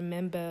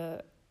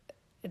remember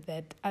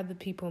that other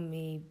people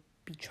may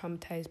be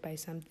traumatized by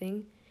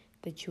something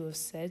that you have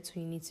said. So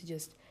you need to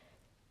just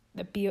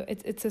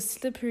it's a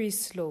slippery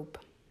slope.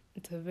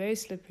 It's a very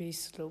slippery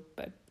slope,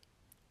 but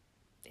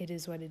it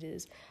is what it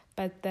is.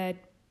 But that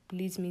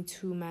leads me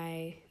to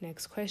my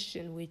next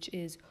question, which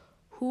is,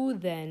 who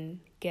then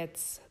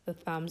gets the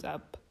thumbs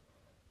up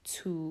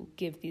to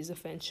give these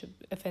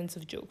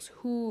offensive jokes?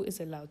 Who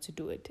is allowed to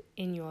do it,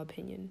 in your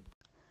opinion?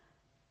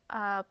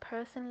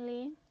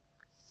 Personally,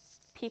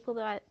 people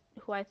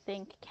who I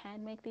think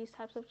can make these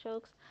types of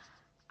jokes,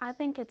 I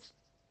think it's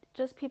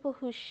just people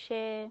who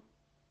share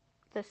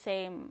the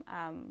same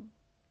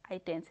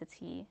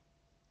identity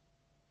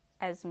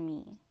as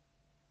me.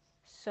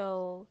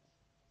 So,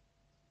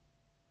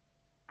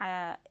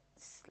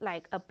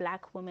 like a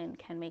black woman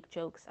can make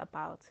jokes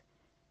about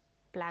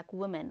black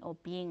women or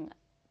being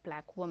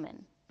black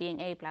woman, being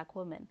a black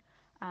woman.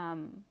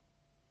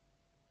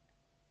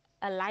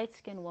 A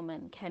light-skinned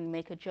woman can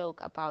make a joke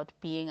about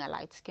being a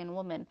light-skinned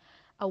woman.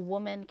 A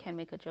woman can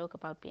make a joke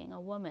about being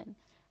a woman.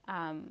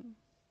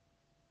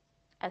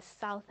 A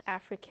South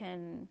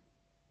African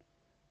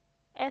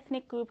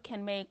ethnic group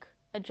can make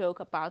a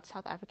joke about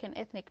South African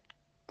ethnic,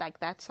 like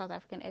that South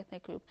African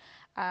ethnic group.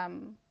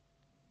 And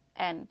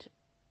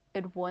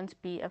it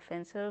won't be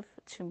offensive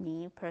to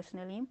me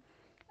personally.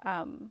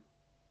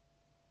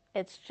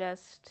 It's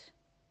just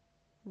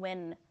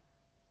when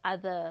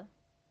other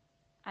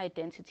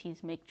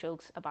identities make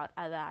jokes about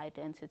other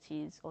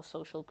identities or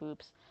social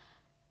groups,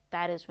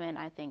 that is when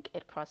I think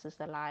it crosses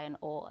the line,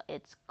 or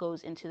it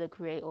goes into the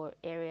gray or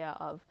area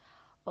of,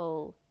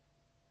 oh,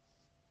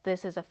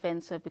 this is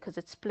offensive, because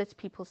it splits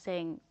people's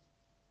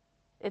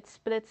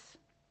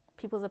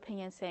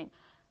opinions saying,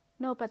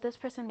 no, but this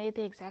person made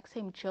the exact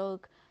same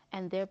joke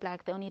and they're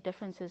black. The only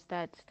difference is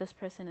that this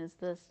person is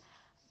this.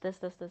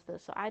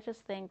 So I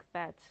just think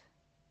that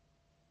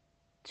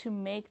to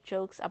make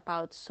jokes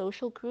about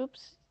social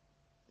groups,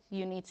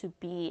 you need to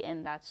be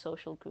in that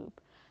social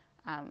group.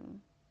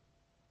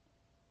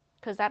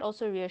 Because that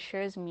also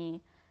reassures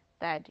me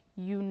that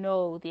you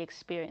know the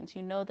experience,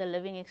 you know the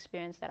living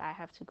experience that I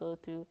have to go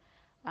through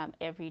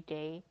every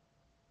day.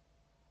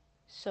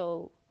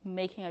 So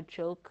making a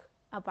joke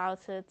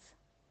about it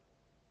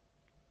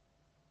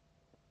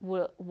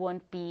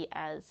won't be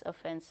as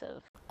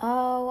offensive.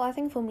 Oh, I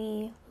think for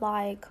me,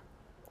 like,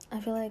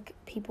 I feel like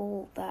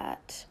people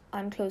that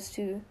I'm close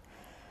to,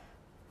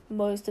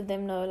 most of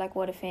them know, like,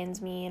 what offends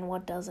me and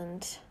what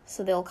doesn't.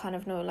 So they'll kind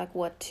of know, like,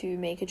 what to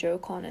make a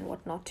joke on and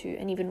what not to.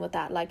 And even with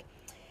that, like,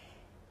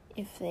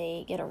 if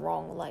they get it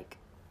wrong, like,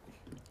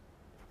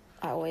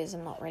 I always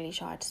am not really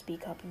shy to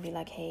speak up and be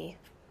like, hey,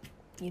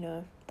 you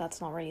know, that's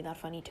not really that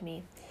funny to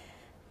me.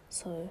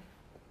 So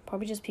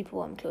probably just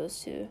people I'm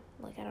close to,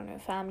 like, I don't know,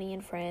 family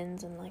and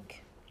friends, and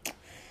like,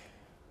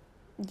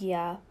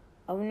 yeah,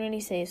 I wouldn't really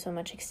say so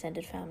much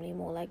extended family,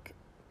 more like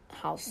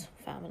house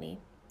family,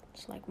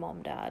 just like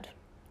mom, dad,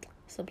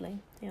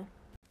 sibling. Yeah.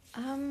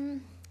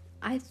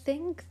 I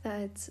think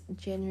that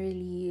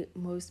generally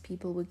most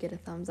people would get a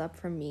thumbs up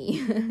from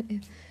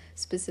me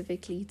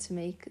specifically to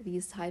make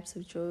these types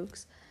of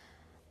jokes.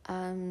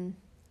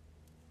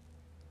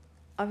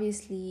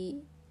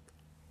 Obviously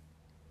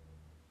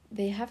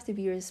they have to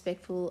be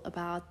respectful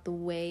about the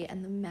way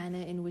and the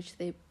manner in which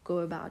they go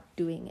about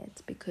doing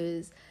it,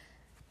 because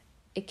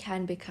it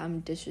can become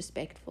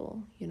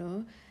disrespectful, you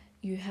know.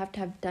 You have to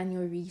have done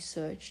your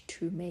research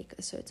to make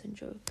a certain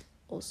joke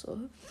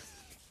also.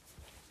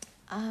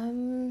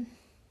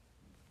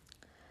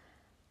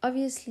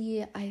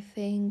 Obviously, I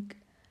think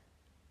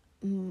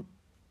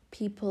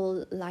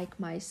people like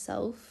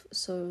myself,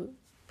 so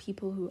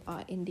people who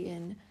are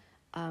Indian,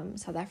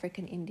 South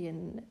African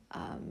Indian,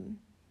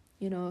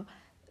 you know,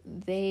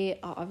 they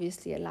are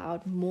obviously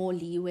allowed more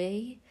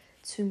leeway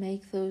to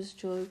make those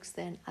jokes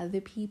than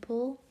other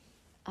people,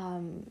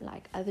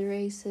 like other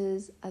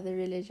races, other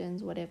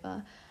religions,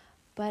 whatever.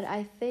 But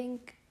I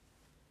think,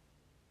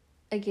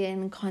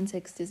 again,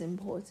 context is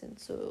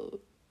important. So,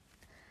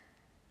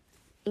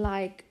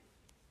 like,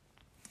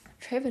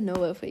 Trevor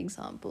Noah, for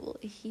example,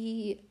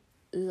 he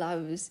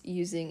loves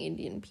using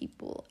Indian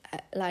people,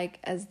 like,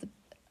 as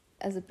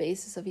a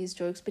basis of his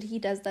jokes, but he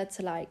does that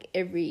to, like,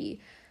 every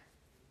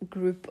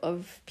group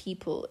of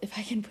people, if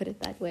I can put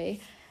it that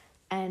way.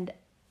 And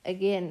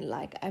again,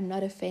 like, I'm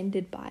not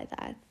offended by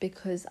that,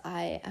 because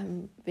I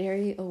am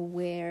very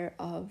aware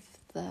of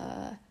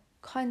the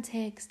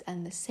context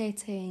and the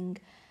setting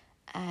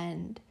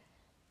and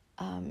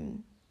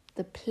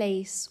the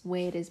place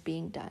where it is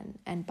being done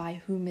and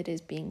by whom it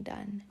is being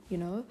done, you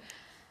know.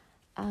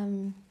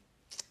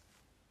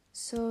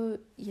 So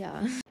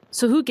yeah.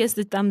 So who gets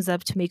the thumbs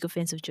up to make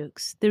offensive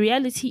jokes? The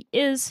reality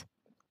is,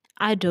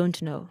 I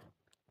don't know.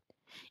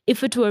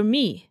 If it were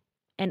me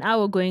and I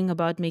were going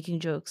about making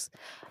jokes,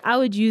 I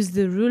would use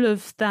the rule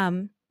of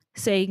thumb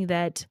saying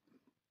that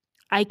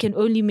I can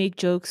only make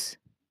jokes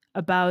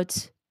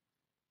about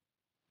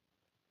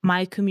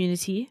my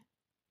community,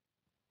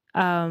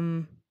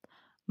 my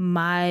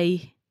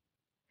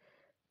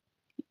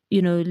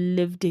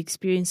lived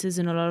experiences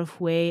in a lot of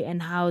way,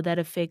 and how that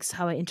affects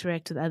how I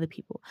interact with other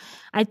people.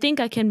 I think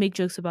I can make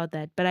jokes about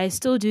that, but I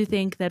still do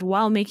think that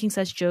while making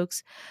such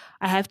jokes,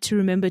 I have to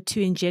remember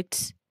to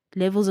inject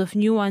levels of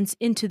nuance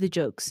into the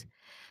jokes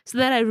so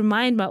that I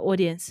remind my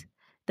audience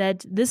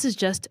that this is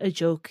just a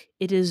joke.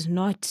 It is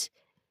not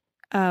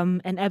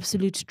an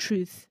absolute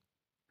truth,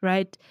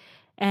 right?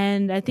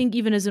 And I think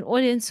even as an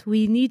audience,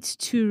 we need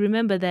to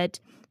remember that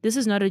this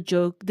is not a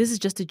joke. This is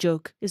just a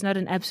joke. It's not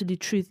an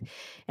absolute truth.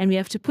 And we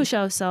have to push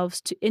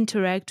ourselves to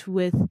interact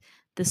with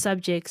the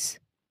subjects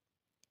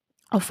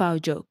of our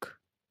joke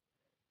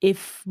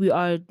if we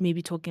are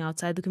maybe talking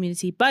outside the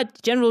community.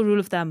 But general rule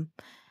of thumb,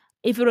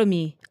 if it were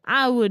me,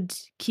 I would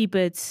keep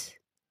it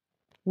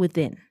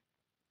within.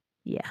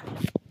 Yeah.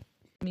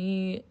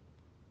 Me,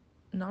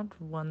 not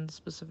one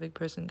specific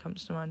person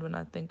comes to mind when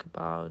I think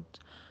about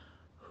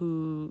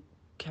who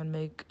can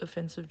make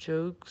offensive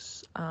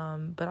jokes.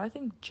 But I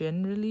think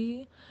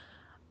generally,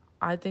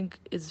 I think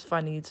it's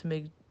funny to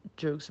make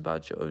jokes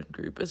about your own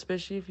group,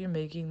 especially if you're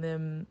making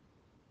them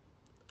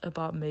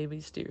about maybe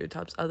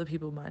stereotypes other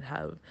people might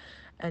have,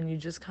 and you're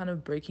just kind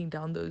of breaking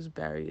down those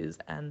barriers.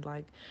 And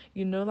like,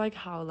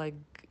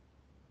 like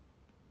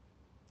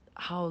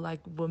how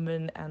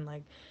women and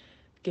like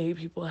gay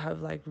people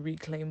have like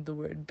reclaimed the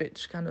word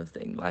bitch kind of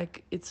thing.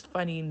 Like, it's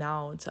funny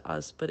now to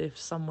us, but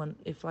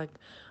if like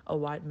a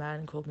white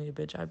man called me a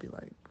bitch, I'd be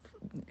like,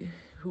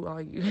 who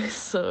are you?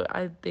 So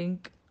I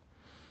think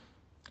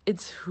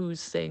it's who's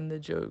saying the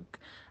joke,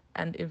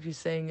 and if you're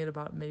saying it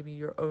about maybe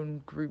your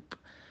own group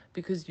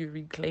because you're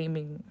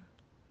reclaiming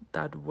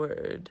that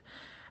word.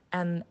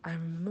 And I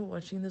remember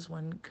watching this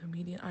one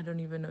comedian, I don't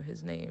even know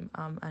his name,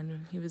 I know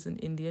he was an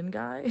Indian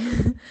guy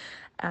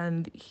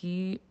and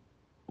he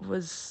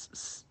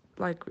was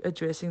like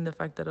addressing the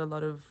fact that a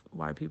lot of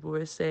white people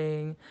were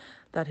saying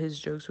that his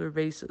jokes were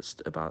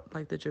racist, about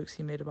like the jokes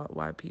he made about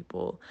white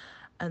people.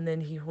 And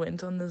then he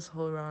went on this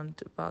whole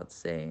round about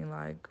saying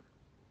like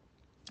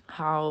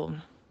how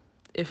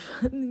if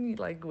he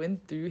like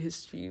went through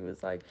history,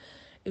 was like,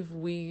 if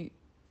we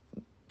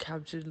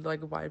captured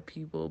like white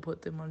people,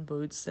 put them on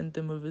boats, sent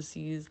them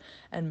overseas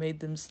and made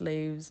them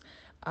slaves,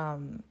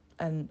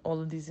 and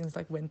all of these things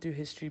like went through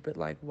history, but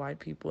like white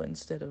people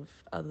instead of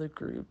other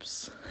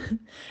groups,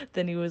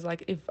 then he was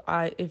like,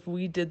 if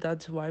we did that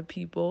to white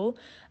people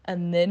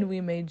and then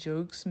we made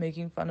jokes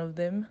making fun of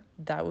them,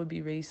 that would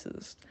be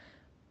racist.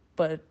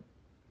 But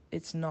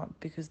it's not,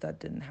 because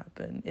that didn't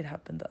happen. It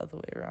happened the other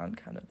way around,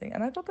 kind of thing.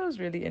 And I thought that was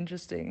really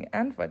interesting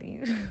and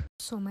funny.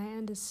 So my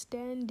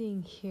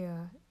understanding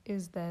here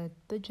is that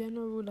the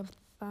general rule of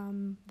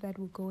thumb that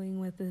we're going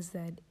with is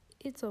that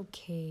it's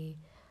okay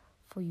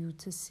for you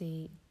to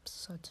say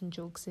certain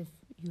jokes if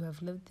you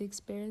have lived the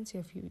experience,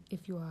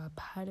 if you are a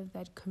part of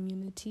that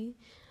community.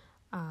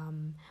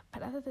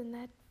 But other than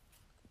that,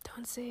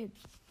 don't say it.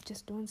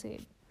 Just don't say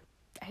it.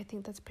 I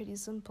think that's pretty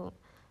simple.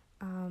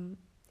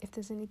 If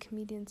there's any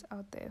comedians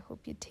out there, I hope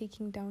you're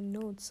taking down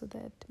notes so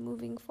that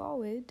moving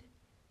forward,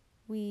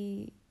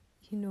 we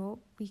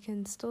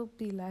can still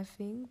be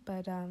laughing,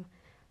 but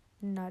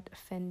not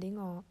offending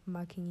or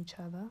mocking each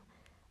other.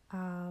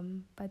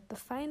 But the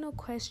final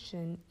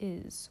question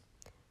is,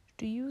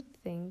 do you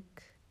think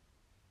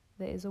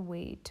there is a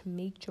way to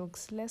make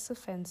jokes less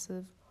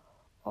offensive,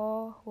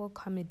 or will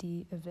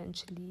comedy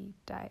eventually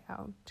die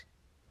out?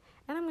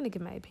 And I'm going to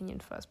give my opinion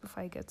first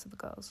before I get to the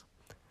girls.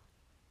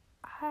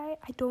 I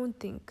don't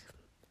think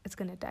it's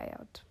going to die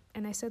out.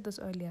 And I said this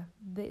earlier,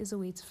 there is a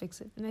way to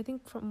fix it. And I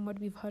think from what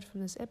we've heard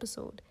from this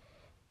episode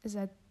is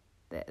that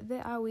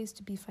there are ways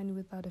to be funny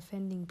without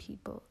offending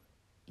people.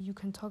 You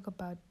can talk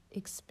about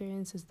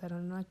experiences that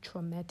are not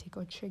traumatic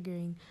or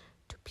triggering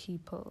to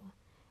people,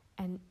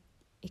 and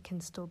it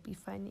can still be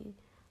funny.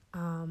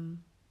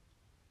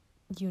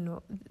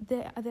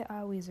 There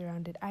are ways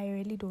around it. I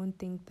really don't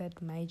think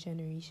that my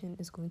generation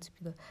is going to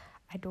be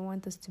I don't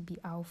want this to be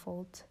our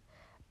fault,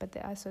 but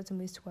there are certain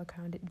ways to work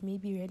around it. It may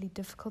be really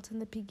difficult in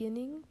the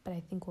beginning, but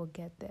I think we'll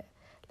get there.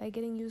 Like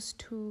getting used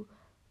to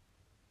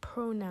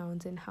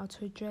pronouns and how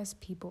to address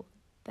people.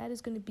 That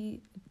is going to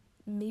be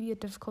maybe a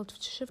difficult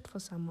shift for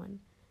someone,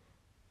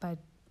 but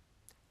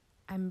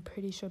I'm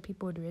pretty sure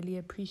people would really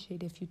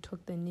appreciate if you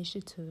took the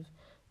initiative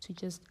to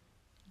just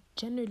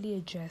generally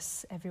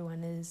address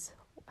everyone as,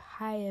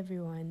 hi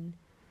everyone,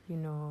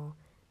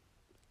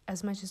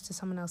 as much as to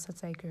someone else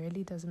that's like,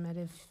 really doesn't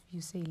matter if you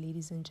say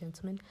ladies and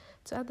gentlemen.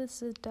 To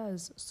others it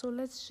does. So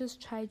let's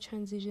just try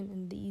transition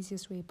in the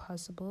easiest way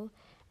possible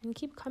and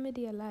keep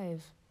comedy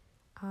alive.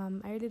 I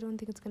really don't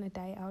think it's going to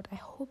die out. I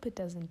hope it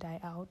doesn't die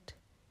out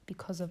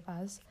because of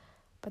us,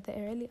 but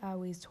there really are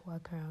ways to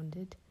work around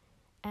it.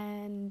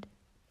 And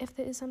if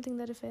there is something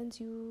that offends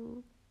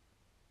you,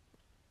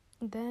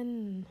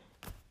 then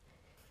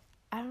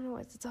I don't know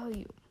what to tell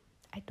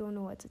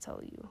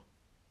you.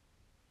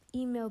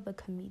 email the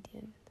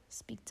comedian,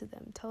 speak to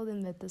them, tell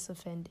them that this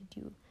offended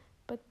you,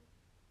 but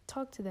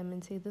talk to them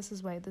and say this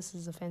is why this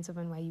is offensive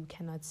and why you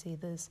cannot say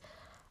this.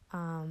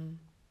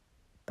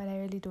 But I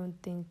really don't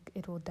think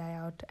it will die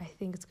out. I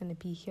think it's going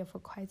to be here for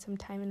quite some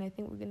time, and I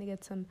think we're going to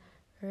get some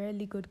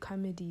really good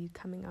comedy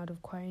coming out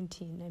of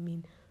quarantine. I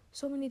mean,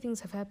 so many things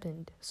have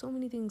happened. So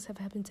many things have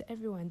happened to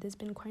everyone. There's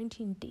been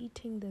quarantine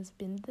dating, there's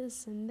been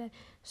this and that.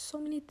 So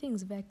many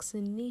things,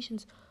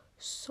 vaccinations,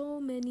 so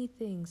many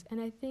things.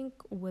 And I think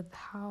with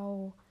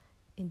how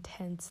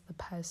intense the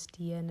past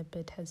year and a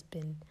bit has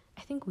been,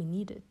 I think we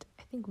need it.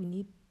 I think we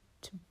need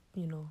to,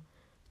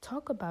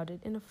 talk about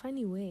it in a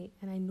funny way.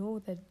 And I know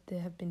that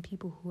there have been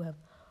people who have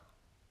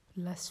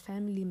lost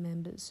family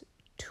members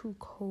to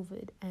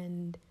COVID,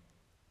 and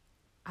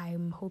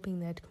I'm hoping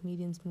that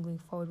comedians moving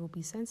forward will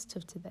be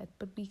sensitive to that.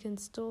 But we can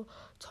still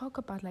talk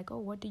about like, oh,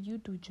 what did you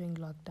do during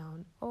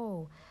lockdown?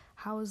 Oh,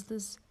 how was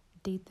this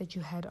date that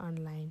you had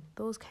online?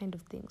 Those kind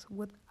of things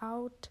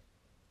without,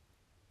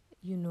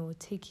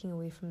 taking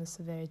away from the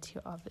severity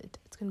of it.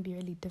 It's going to be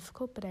really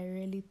difficult, but I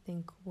really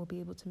think we'll be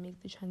able to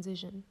make the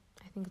transition.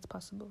 I think it's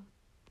possible.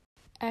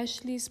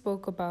 Ashley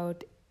spoke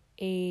about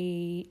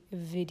a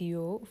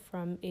video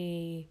from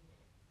a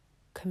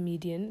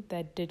comedian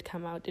that did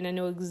come out, and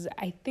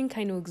I think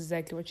I know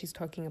exactly what she's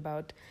talking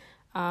about.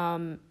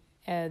 The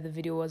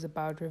video was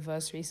about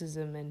reverse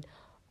racism, and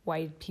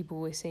white people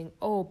were saying,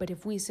 oh, but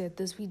if we said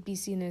this, we'd be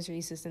seen as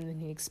racist. And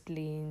then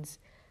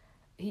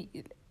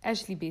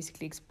Ashley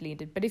basically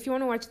explained it. But if you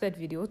want to watch that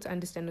video to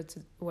understand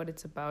what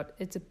it's about,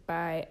 it's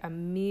by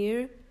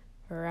Amir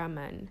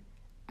Rahman.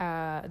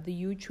 The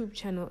YouTube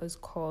channel is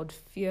called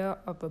Fear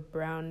of a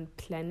Brown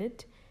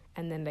Planet,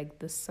 and then like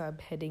the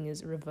subheading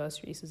is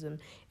reverse racism.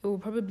 It will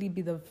probably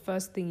be the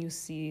first thing you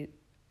see.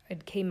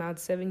 It came out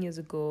 7 years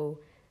ago,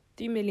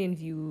 3 million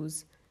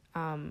views.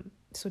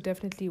 So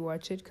definitely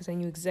watch it, because I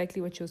knew exactly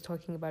what she was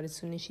talking about as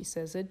soon as she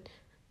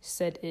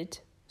said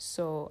it.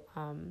 So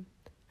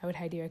I would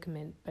highly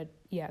recommend. But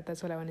yeah,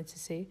 that's what I wanted to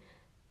say.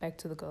 Back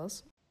to the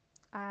girls.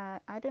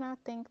 I do not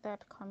think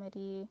that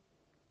comedy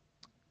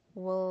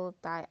will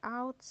die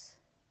out,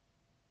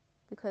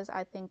 because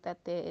I think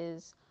that there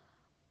is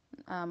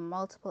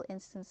multiple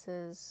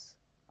instances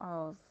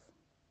of,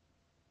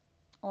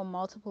 or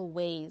multiple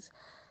ways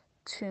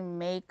to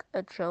make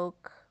a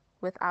joke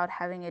without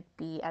having it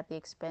be at the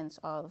expense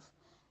of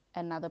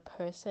another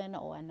person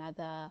or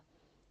another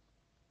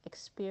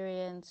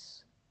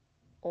experience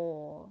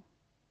or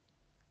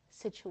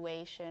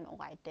situation or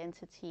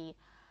identity.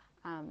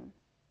 I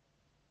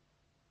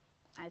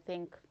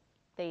think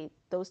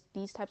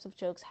these types of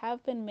jokes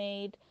have been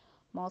made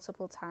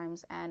multiple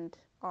times and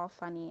are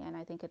funny, and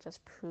I think it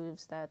just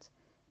proves that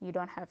you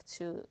don't have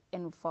to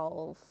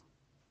involve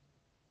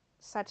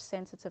such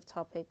sensitive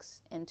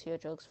topics into your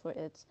jokes for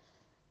it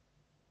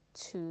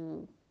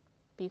to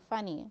be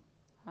funny.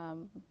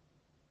 And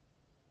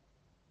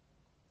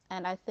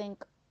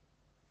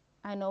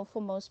I know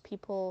for most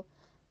people,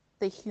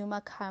 the humor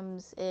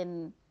comes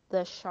in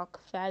the shock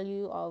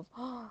value of,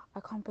 oh, I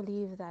can't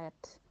believe that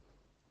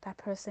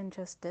person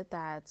just did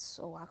that,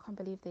 or I can't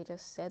believe they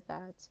just said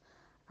that.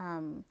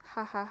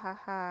 Ha ha ha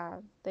ha,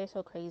 they're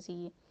so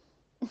crazy.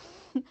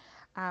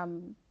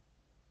 And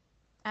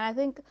I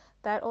think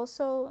that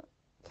also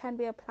can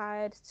be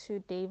applied to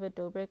David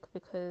Dobrik,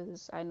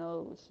 because I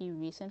know he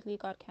recently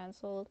got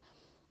cancelled.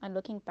 And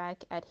looking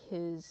back at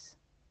his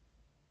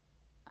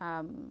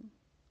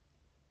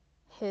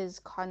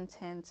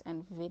content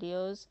and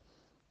videos,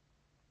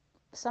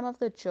 some of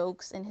the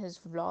jokes in his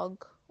vlog,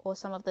 or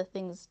some of the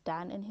things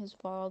done in his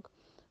vlog,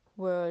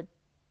 were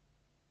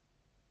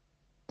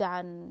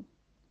done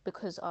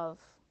because of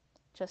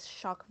just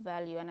shock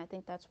value. And I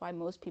think that's why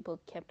most people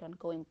kept on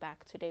going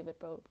back to David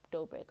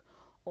Dobrik,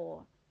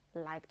 or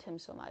liked him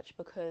so much,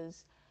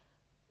 because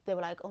they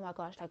were like, oh my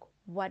gosh, like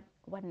what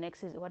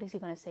is he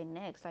going to say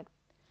next? Like,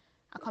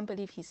 I can't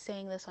believe he's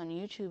saying this on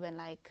YouTube, and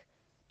like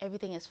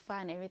everything is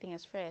fun, everything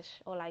is fresh.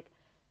 Or like,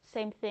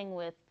 same thing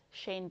with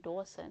Shane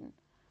Dawson.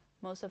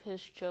 Most of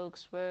his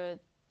jokes were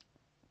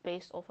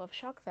based off of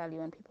shock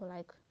value, and people are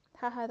like,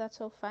 haha, that's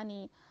so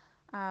funny.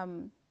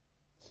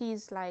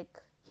 He's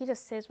like, he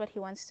just says what he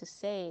wants to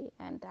say,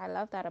 and I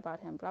love that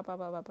about him, blah blah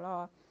blah blah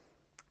blah.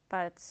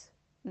 But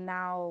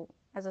now,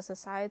 as a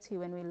society,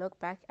 when we look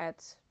back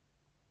at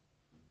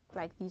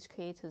like these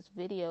creators'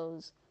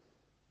 videos,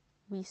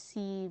 we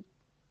see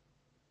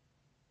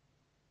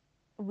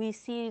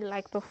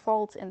like the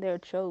fault in their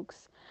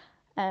jokes.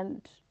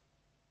 And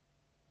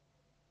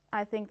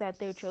I think that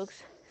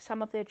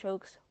some of their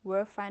jokes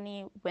were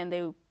funny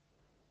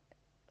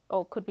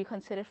or could be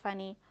considered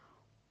funny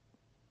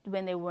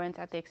when they weren't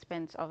at the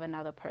expense of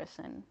another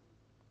person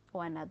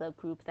or another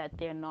group that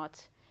they're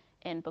not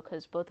in,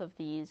 because both of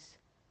these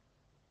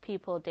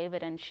people,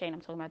 David and Shane,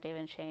 I'm talking about David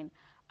and Shane,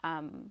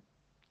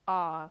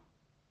 are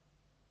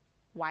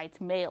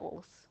white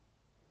males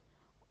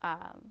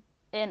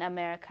in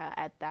America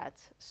at that.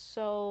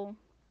 So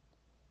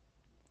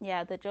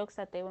yeah, the jokes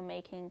that they were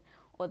making,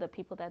 or the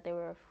people that they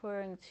were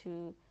referring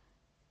to,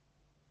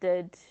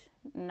 did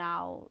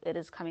now it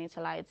is coming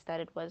to light that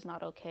it was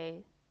not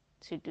okay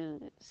to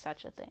do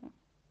such a thing.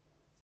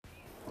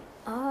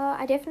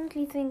 I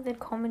definitely think that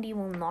comedy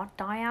will not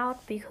die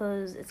out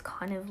because it's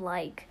kind of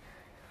like,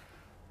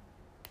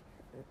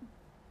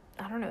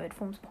 I don't know, it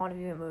forms part of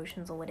your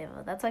emotions or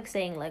whatever. That's like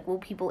saying, like, will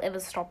people ever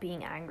stop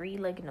being angry?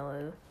 Like,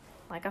 no.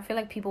 Like, I feel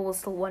like people will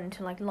still want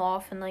to, like,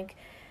 laugh and, like,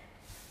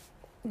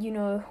 you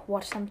know,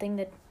 watch something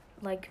that,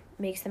 like,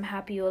 makes them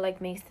happy or, like,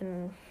 makes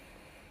them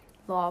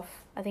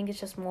laugh. I think it's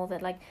just more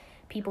that, like,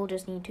 people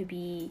just need to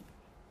be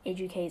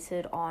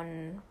educated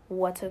on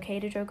what's okay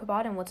to joke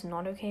about and what's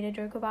not okay to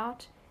joke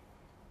about.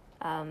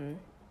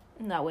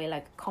 That way,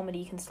 like,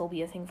 comedy can still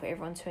be a thing for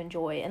everyone to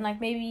enjoy. And, like,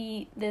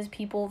 maybe there's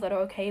people that are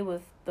okay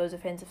with those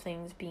offensive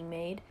things being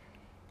made.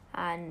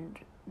 And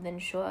then,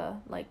 sure,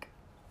 like,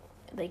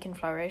 they can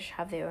flourish,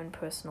 have their own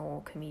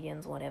personal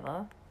comedians,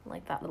 whatever.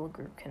 Like, that little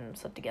group can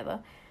sit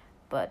together.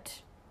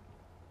 But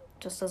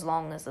just as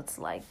long as it's,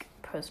 like,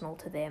 personal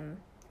to them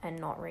and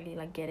not really,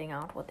 like, getting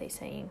out what they're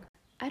saying.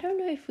 I don't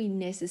know if we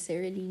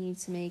necessarily need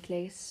to make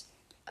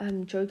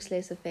jokes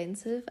less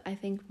offensive. I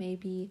think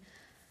maybe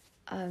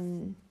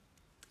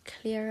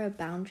clearer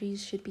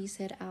boundaries should be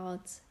set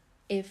out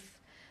if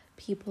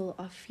people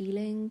are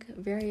feeling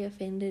very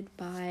offended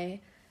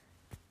by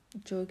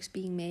jokes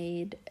being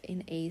made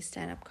in a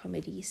stand-up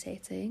comedy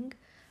setting.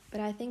 But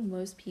I think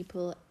most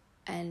people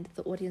and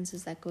the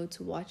audiences that go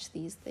to watch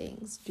these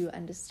things do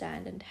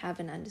understand and have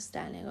an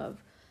understanding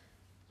of,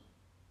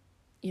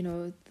 you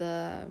know,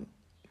 the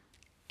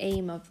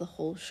aim of the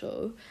whole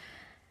show.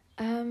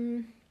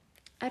 I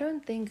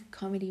don't think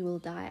comedy will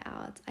die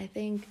out. I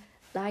think,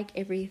 like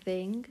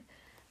everything,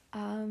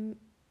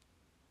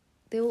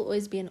 there will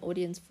always be an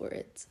audience for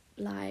it.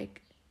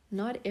 Like,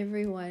 not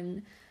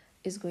everyone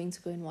is going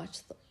to go and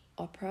watch the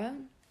opera,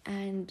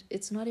 and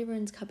it's not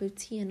everyone's cup of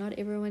tea, and not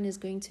everyone is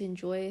going to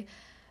enjoy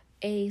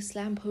a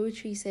slam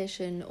poetry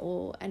session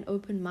or an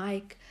open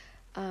mic,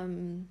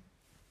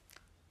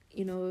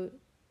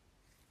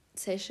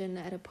 session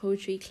at a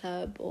poetry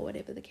club or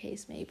whatever the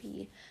case may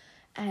be.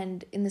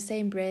 And in the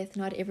same breath,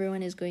 not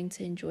everyone is going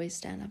to enjoy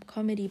stand-up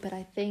comedy, but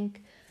I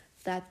think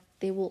that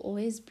there will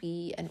always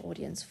be an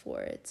audience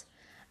for it.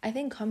 I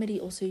think comedy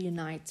also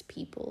unites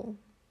people.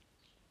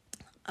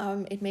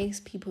 It makes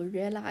people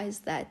realize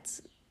that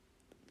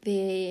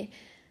their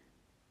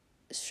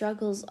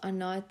struggles are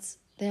not,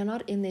 they are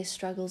not in their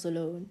struggles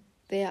alone.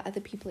 There are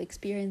other people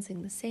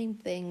experiencing the same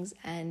things,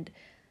 and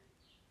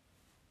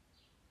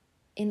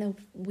in a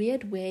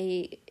weird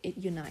way, it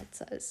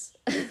unites us.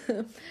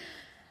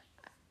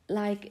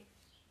 Like,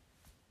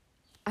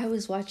 I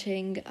was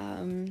watching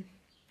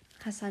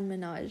Hassan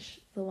Minaj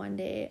the one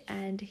day,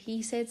 and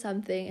he said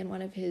something in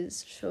one of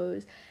his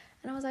shows,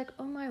 and I was like,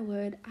 oh my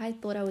word, I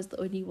thought I was the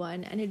only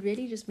one, and it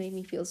really just made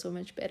me feel so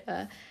much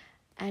better,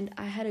 and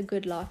I had a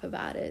good laugh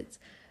about it.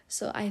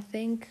 So I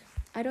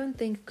don't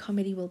think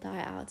comedy will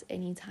die out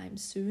anytime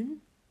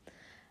soon.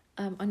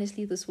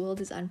 Honestly, this world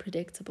is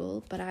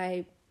unpredictable, but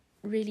I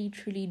really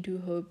truly do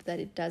hope that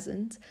it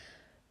doesn't,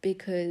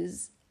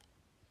 because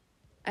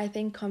I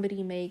think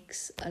comedy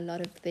makes a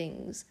lot of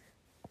things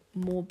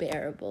more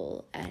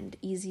bearable and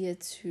easier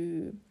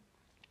to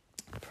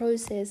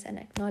process and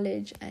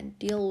acknowledge and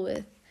deal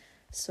with.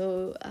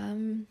 So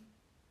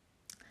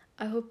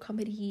I hope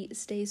comedy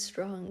stays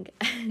strong,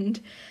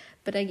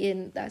 but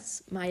again,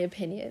 that's my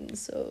opinion,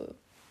 so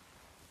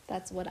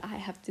that's what I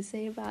have to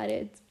say about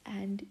it.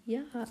 And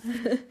yeah.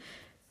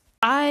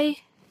 I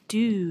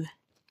do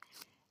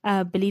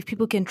believe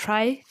people can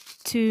try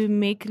to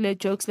make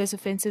jokes less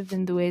offensive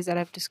in the ways that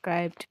I've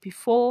described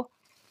before,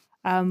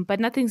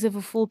 but nothing's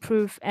ever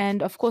foolproof.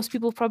 And of course,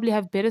 people probably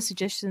have better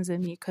suggestions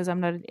than me because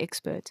I'm not an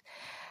expert.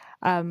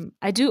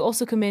 I do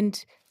also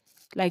commend,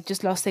 like,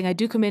 just last thing, I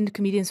do commend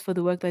comedians for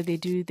the work that they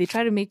do. They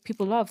try to make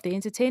people laugh. They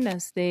entertain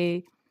us.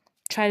 They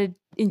try to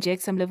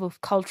inject some level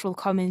of cultural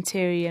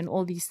commentary and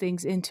all these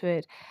things into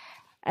it.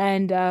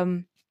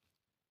 And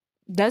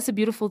that's a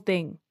beautiful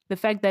thing. The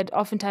fact that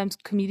oftentimes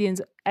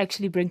comedians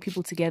actually bring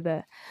people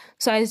together.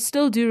 So I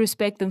still do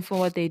respect them for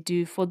what they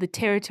do, for the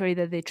territory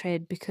that they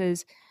tread,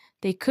 because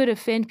they could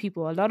offend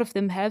people. A lot of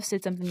them have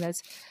said something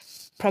that's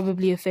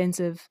probably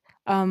offensive.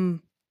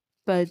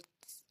 But,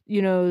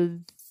 you know,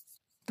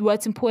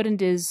 what's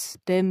important is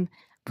them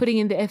putting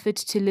in the effort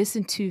to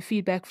listen to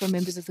feedback from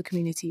members of the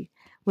community,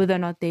 whether or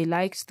not they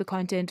liked the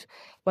content,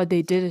 what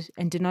they did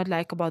and did not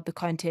like about the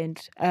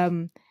content,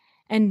 and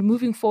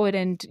moving forward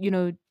and, you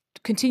know,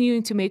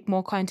 continuing to make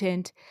more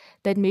content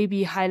that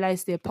maybe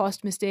highlights their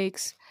past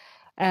mistakes,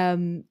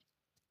 and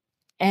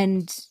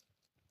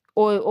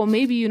or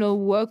maybe, you know,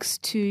 works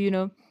to, you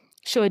know,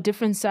 show a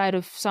different side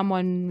of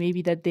someone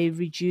maybe that they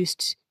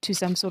reduced to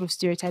some sort of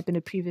stereotype in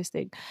a previous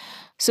thing.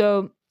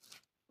 So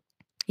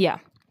yeah,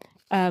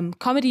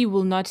 comedy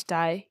will not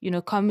die. You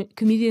know,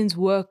 comedians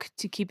work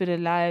to keep it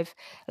alive.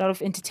 A lot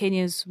of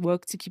entertainers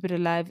work to keep it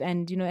alive,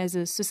 and, you know, as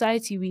a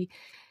society,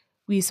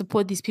 we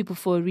support these people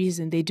for a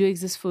reason. They do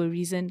exist for a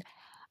reason.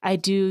 I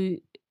do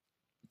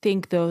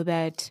think, though,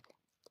 that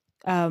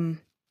there's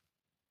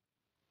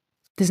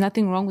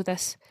nothing wrong with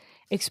us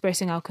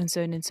expressing our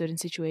concern in certain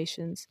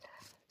situations.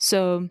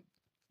 So,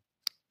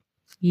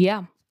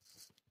 yeah.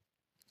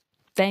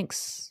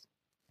 Thanks.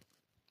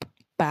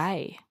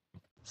 Bye.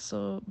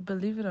 So,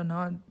 believe it or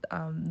not,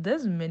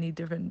 there's many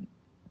different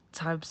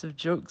types of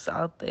jokes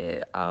out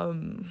there.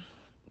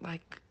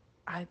 Like,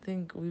 I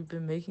think we've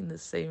been making the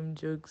same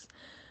jokes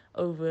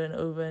over and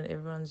over, and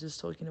everyone's just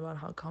talking about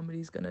how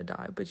comedy's gonna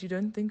die. But you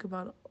don't think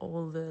about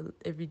all the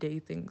everyday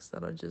things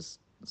that are just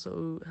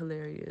so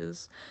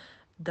hilarious,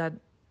 that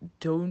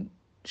don't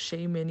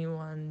shame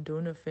anyone,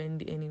 don't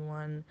offend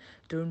anyone,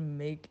 doesn't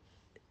make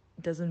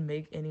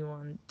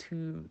anyone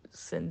too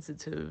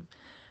sensitive.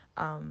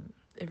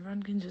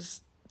 Everyone can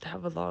just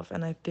have a laugh.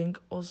 And I think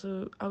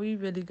also, are we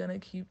really gonna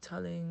keep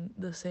telling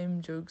the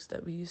same jokes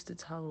that we used to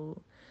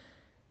tell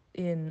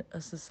in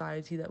a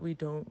society that we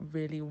don't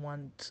really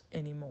want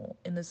anymore,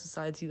 in a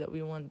society that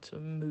we want to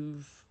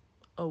move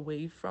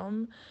away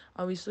from?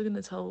 Are we still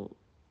gonna tell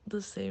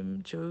the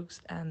same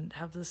jokes and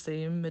have the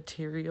same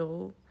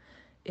material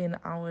in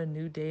our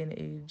new day and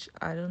age?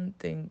 I don't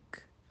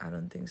think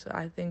so.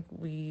 I think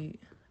we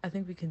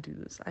can do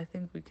this. I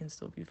think we can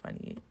still be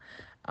funny.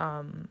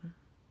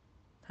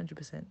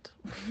 100%.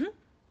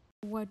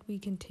 What we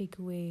can take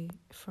away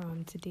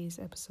from today's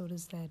episode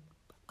is that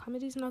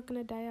comedy's not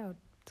gonna die out.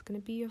 It's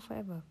gonna be here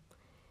forever.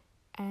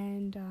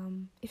 And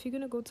if you're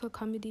gonna go to a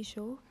comedy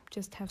show,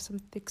 just have some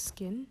thick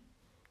skin.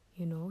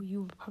 You know,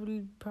 you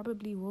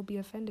probably will be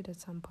offended at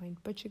some point,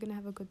 but you're gonna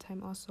have a good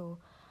time also.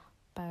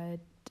 But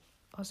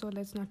also,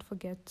 let's not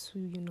forget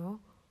to,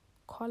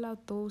 call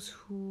out those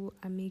who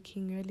are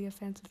making really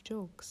offensive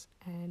jokes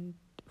and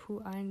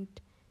who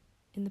aren't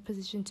in the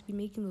position to be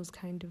making those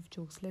kind of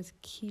jokes. Let's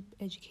keep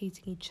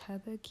educating each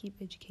other, keep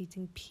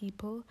educating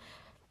people,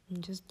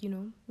 and just,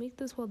 make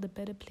this world a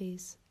better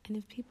place. And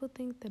if people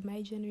think that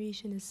my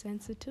generation is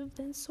sensitive,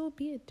 then so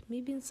be it.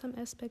 Maybe in some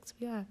aspects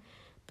we are,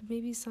 but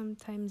maybe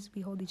sometimes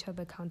we hold each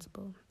other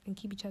accountable and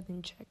keep each other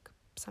in check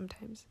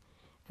sometimes.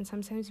 And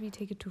sometimes we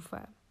take it too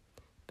far,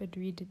 but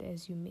read it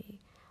as you may.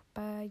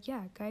 But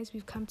yeah, guys,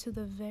 we've come to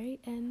the very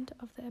end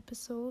of the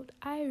episode.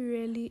 I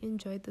really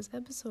enjoyed this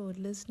episode,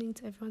 listening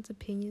to everyone's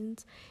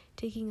opinions,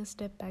 taking a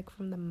step back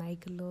from the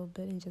mic a little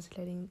bit and just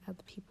letting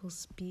other people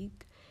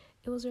speak.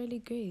 It was really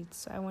great.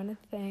 So I want to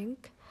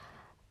thank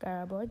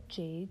Garabot,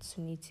 Jade,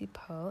 Suniti,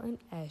 Pearl, and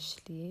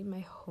Ashley,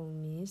 my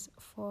homies,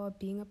 for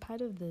being a part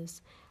of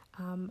this.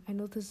 I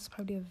know this is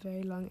probably a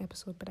very long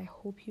episode, but I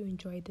hope you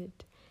enjoyed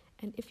it.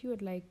 And if you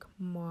would like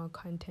more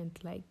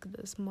content like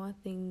this, more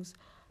things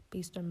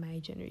based on my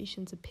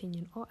generation's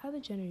opinion or other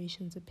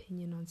generations'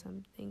 opinion on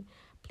something,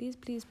 please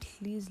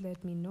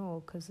let me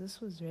know, because this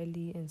was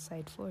really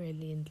insightful,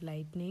 really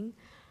enlightening.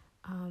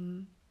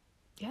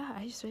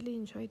 I just really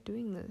enjoyed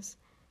doing this.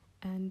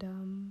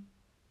 And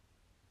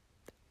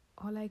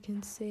all I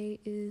can say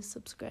is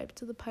subscribe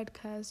to the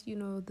podcast, you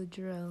know the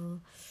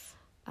drill.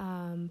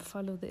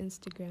 Follow the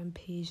Instagram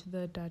page,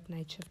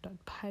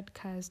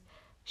 the.nightshift.podcast.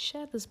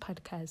 Share this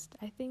podcast.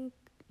 I think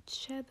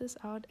share this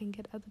out and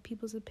get other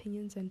people's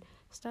opinions and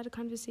start a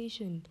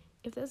conversation.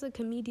 If there's a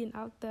comedian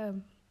out there,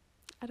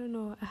 I don't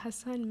know, a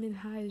Hassan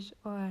Minhaj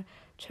or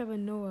Trevor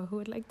Noah who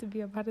would like to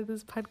be a part of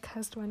this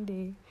podcast one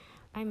day,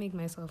 I make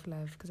myself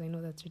laugh because I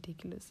know that's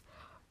ridiculous.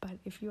 But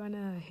if you want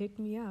to hit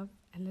me up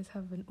and let's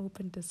have an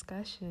open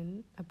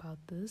discussion about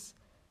this,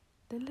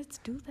 then let's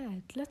do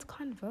that. Let's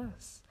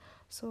converse.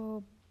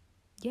 So,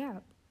 yeah,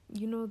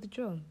 you know the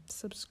drill.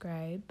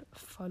 Subscribe,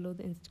 follow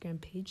the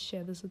Instagram page,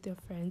 share this with your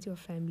friends, your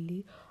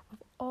family,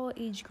 of all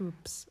age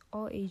groups.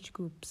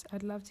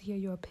 I'd love to hear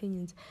your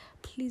opinions.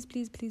 Please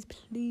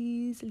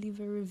leave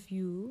a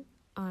review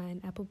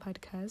on Apple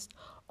Podcast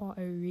or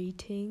a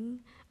rating.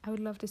 I would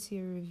love to see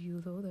a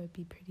review though. That would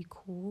be pretty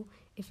cool.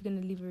 If you're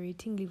gonna leave a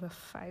rating, leave a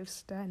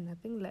 5-star,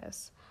 nothing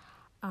less.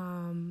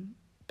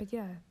 But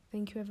yeah,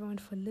 thank you everyone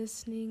for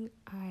listening.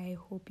 I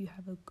hope you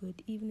have a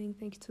good evening.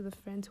 Thank you to the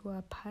friends who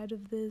are part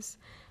of this.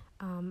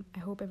 I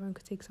hope everyone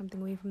could take something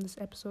away from this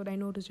episode. I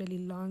know it was really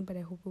long, but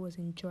I hope it was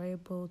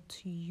enjoyable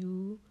to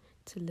you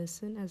to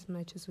listen as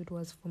much as it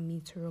was for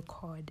me to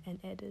record and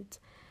edit.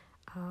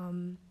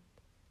 And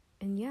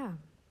yeah,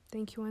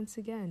 thank you once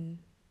again.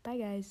 Bye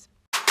guys.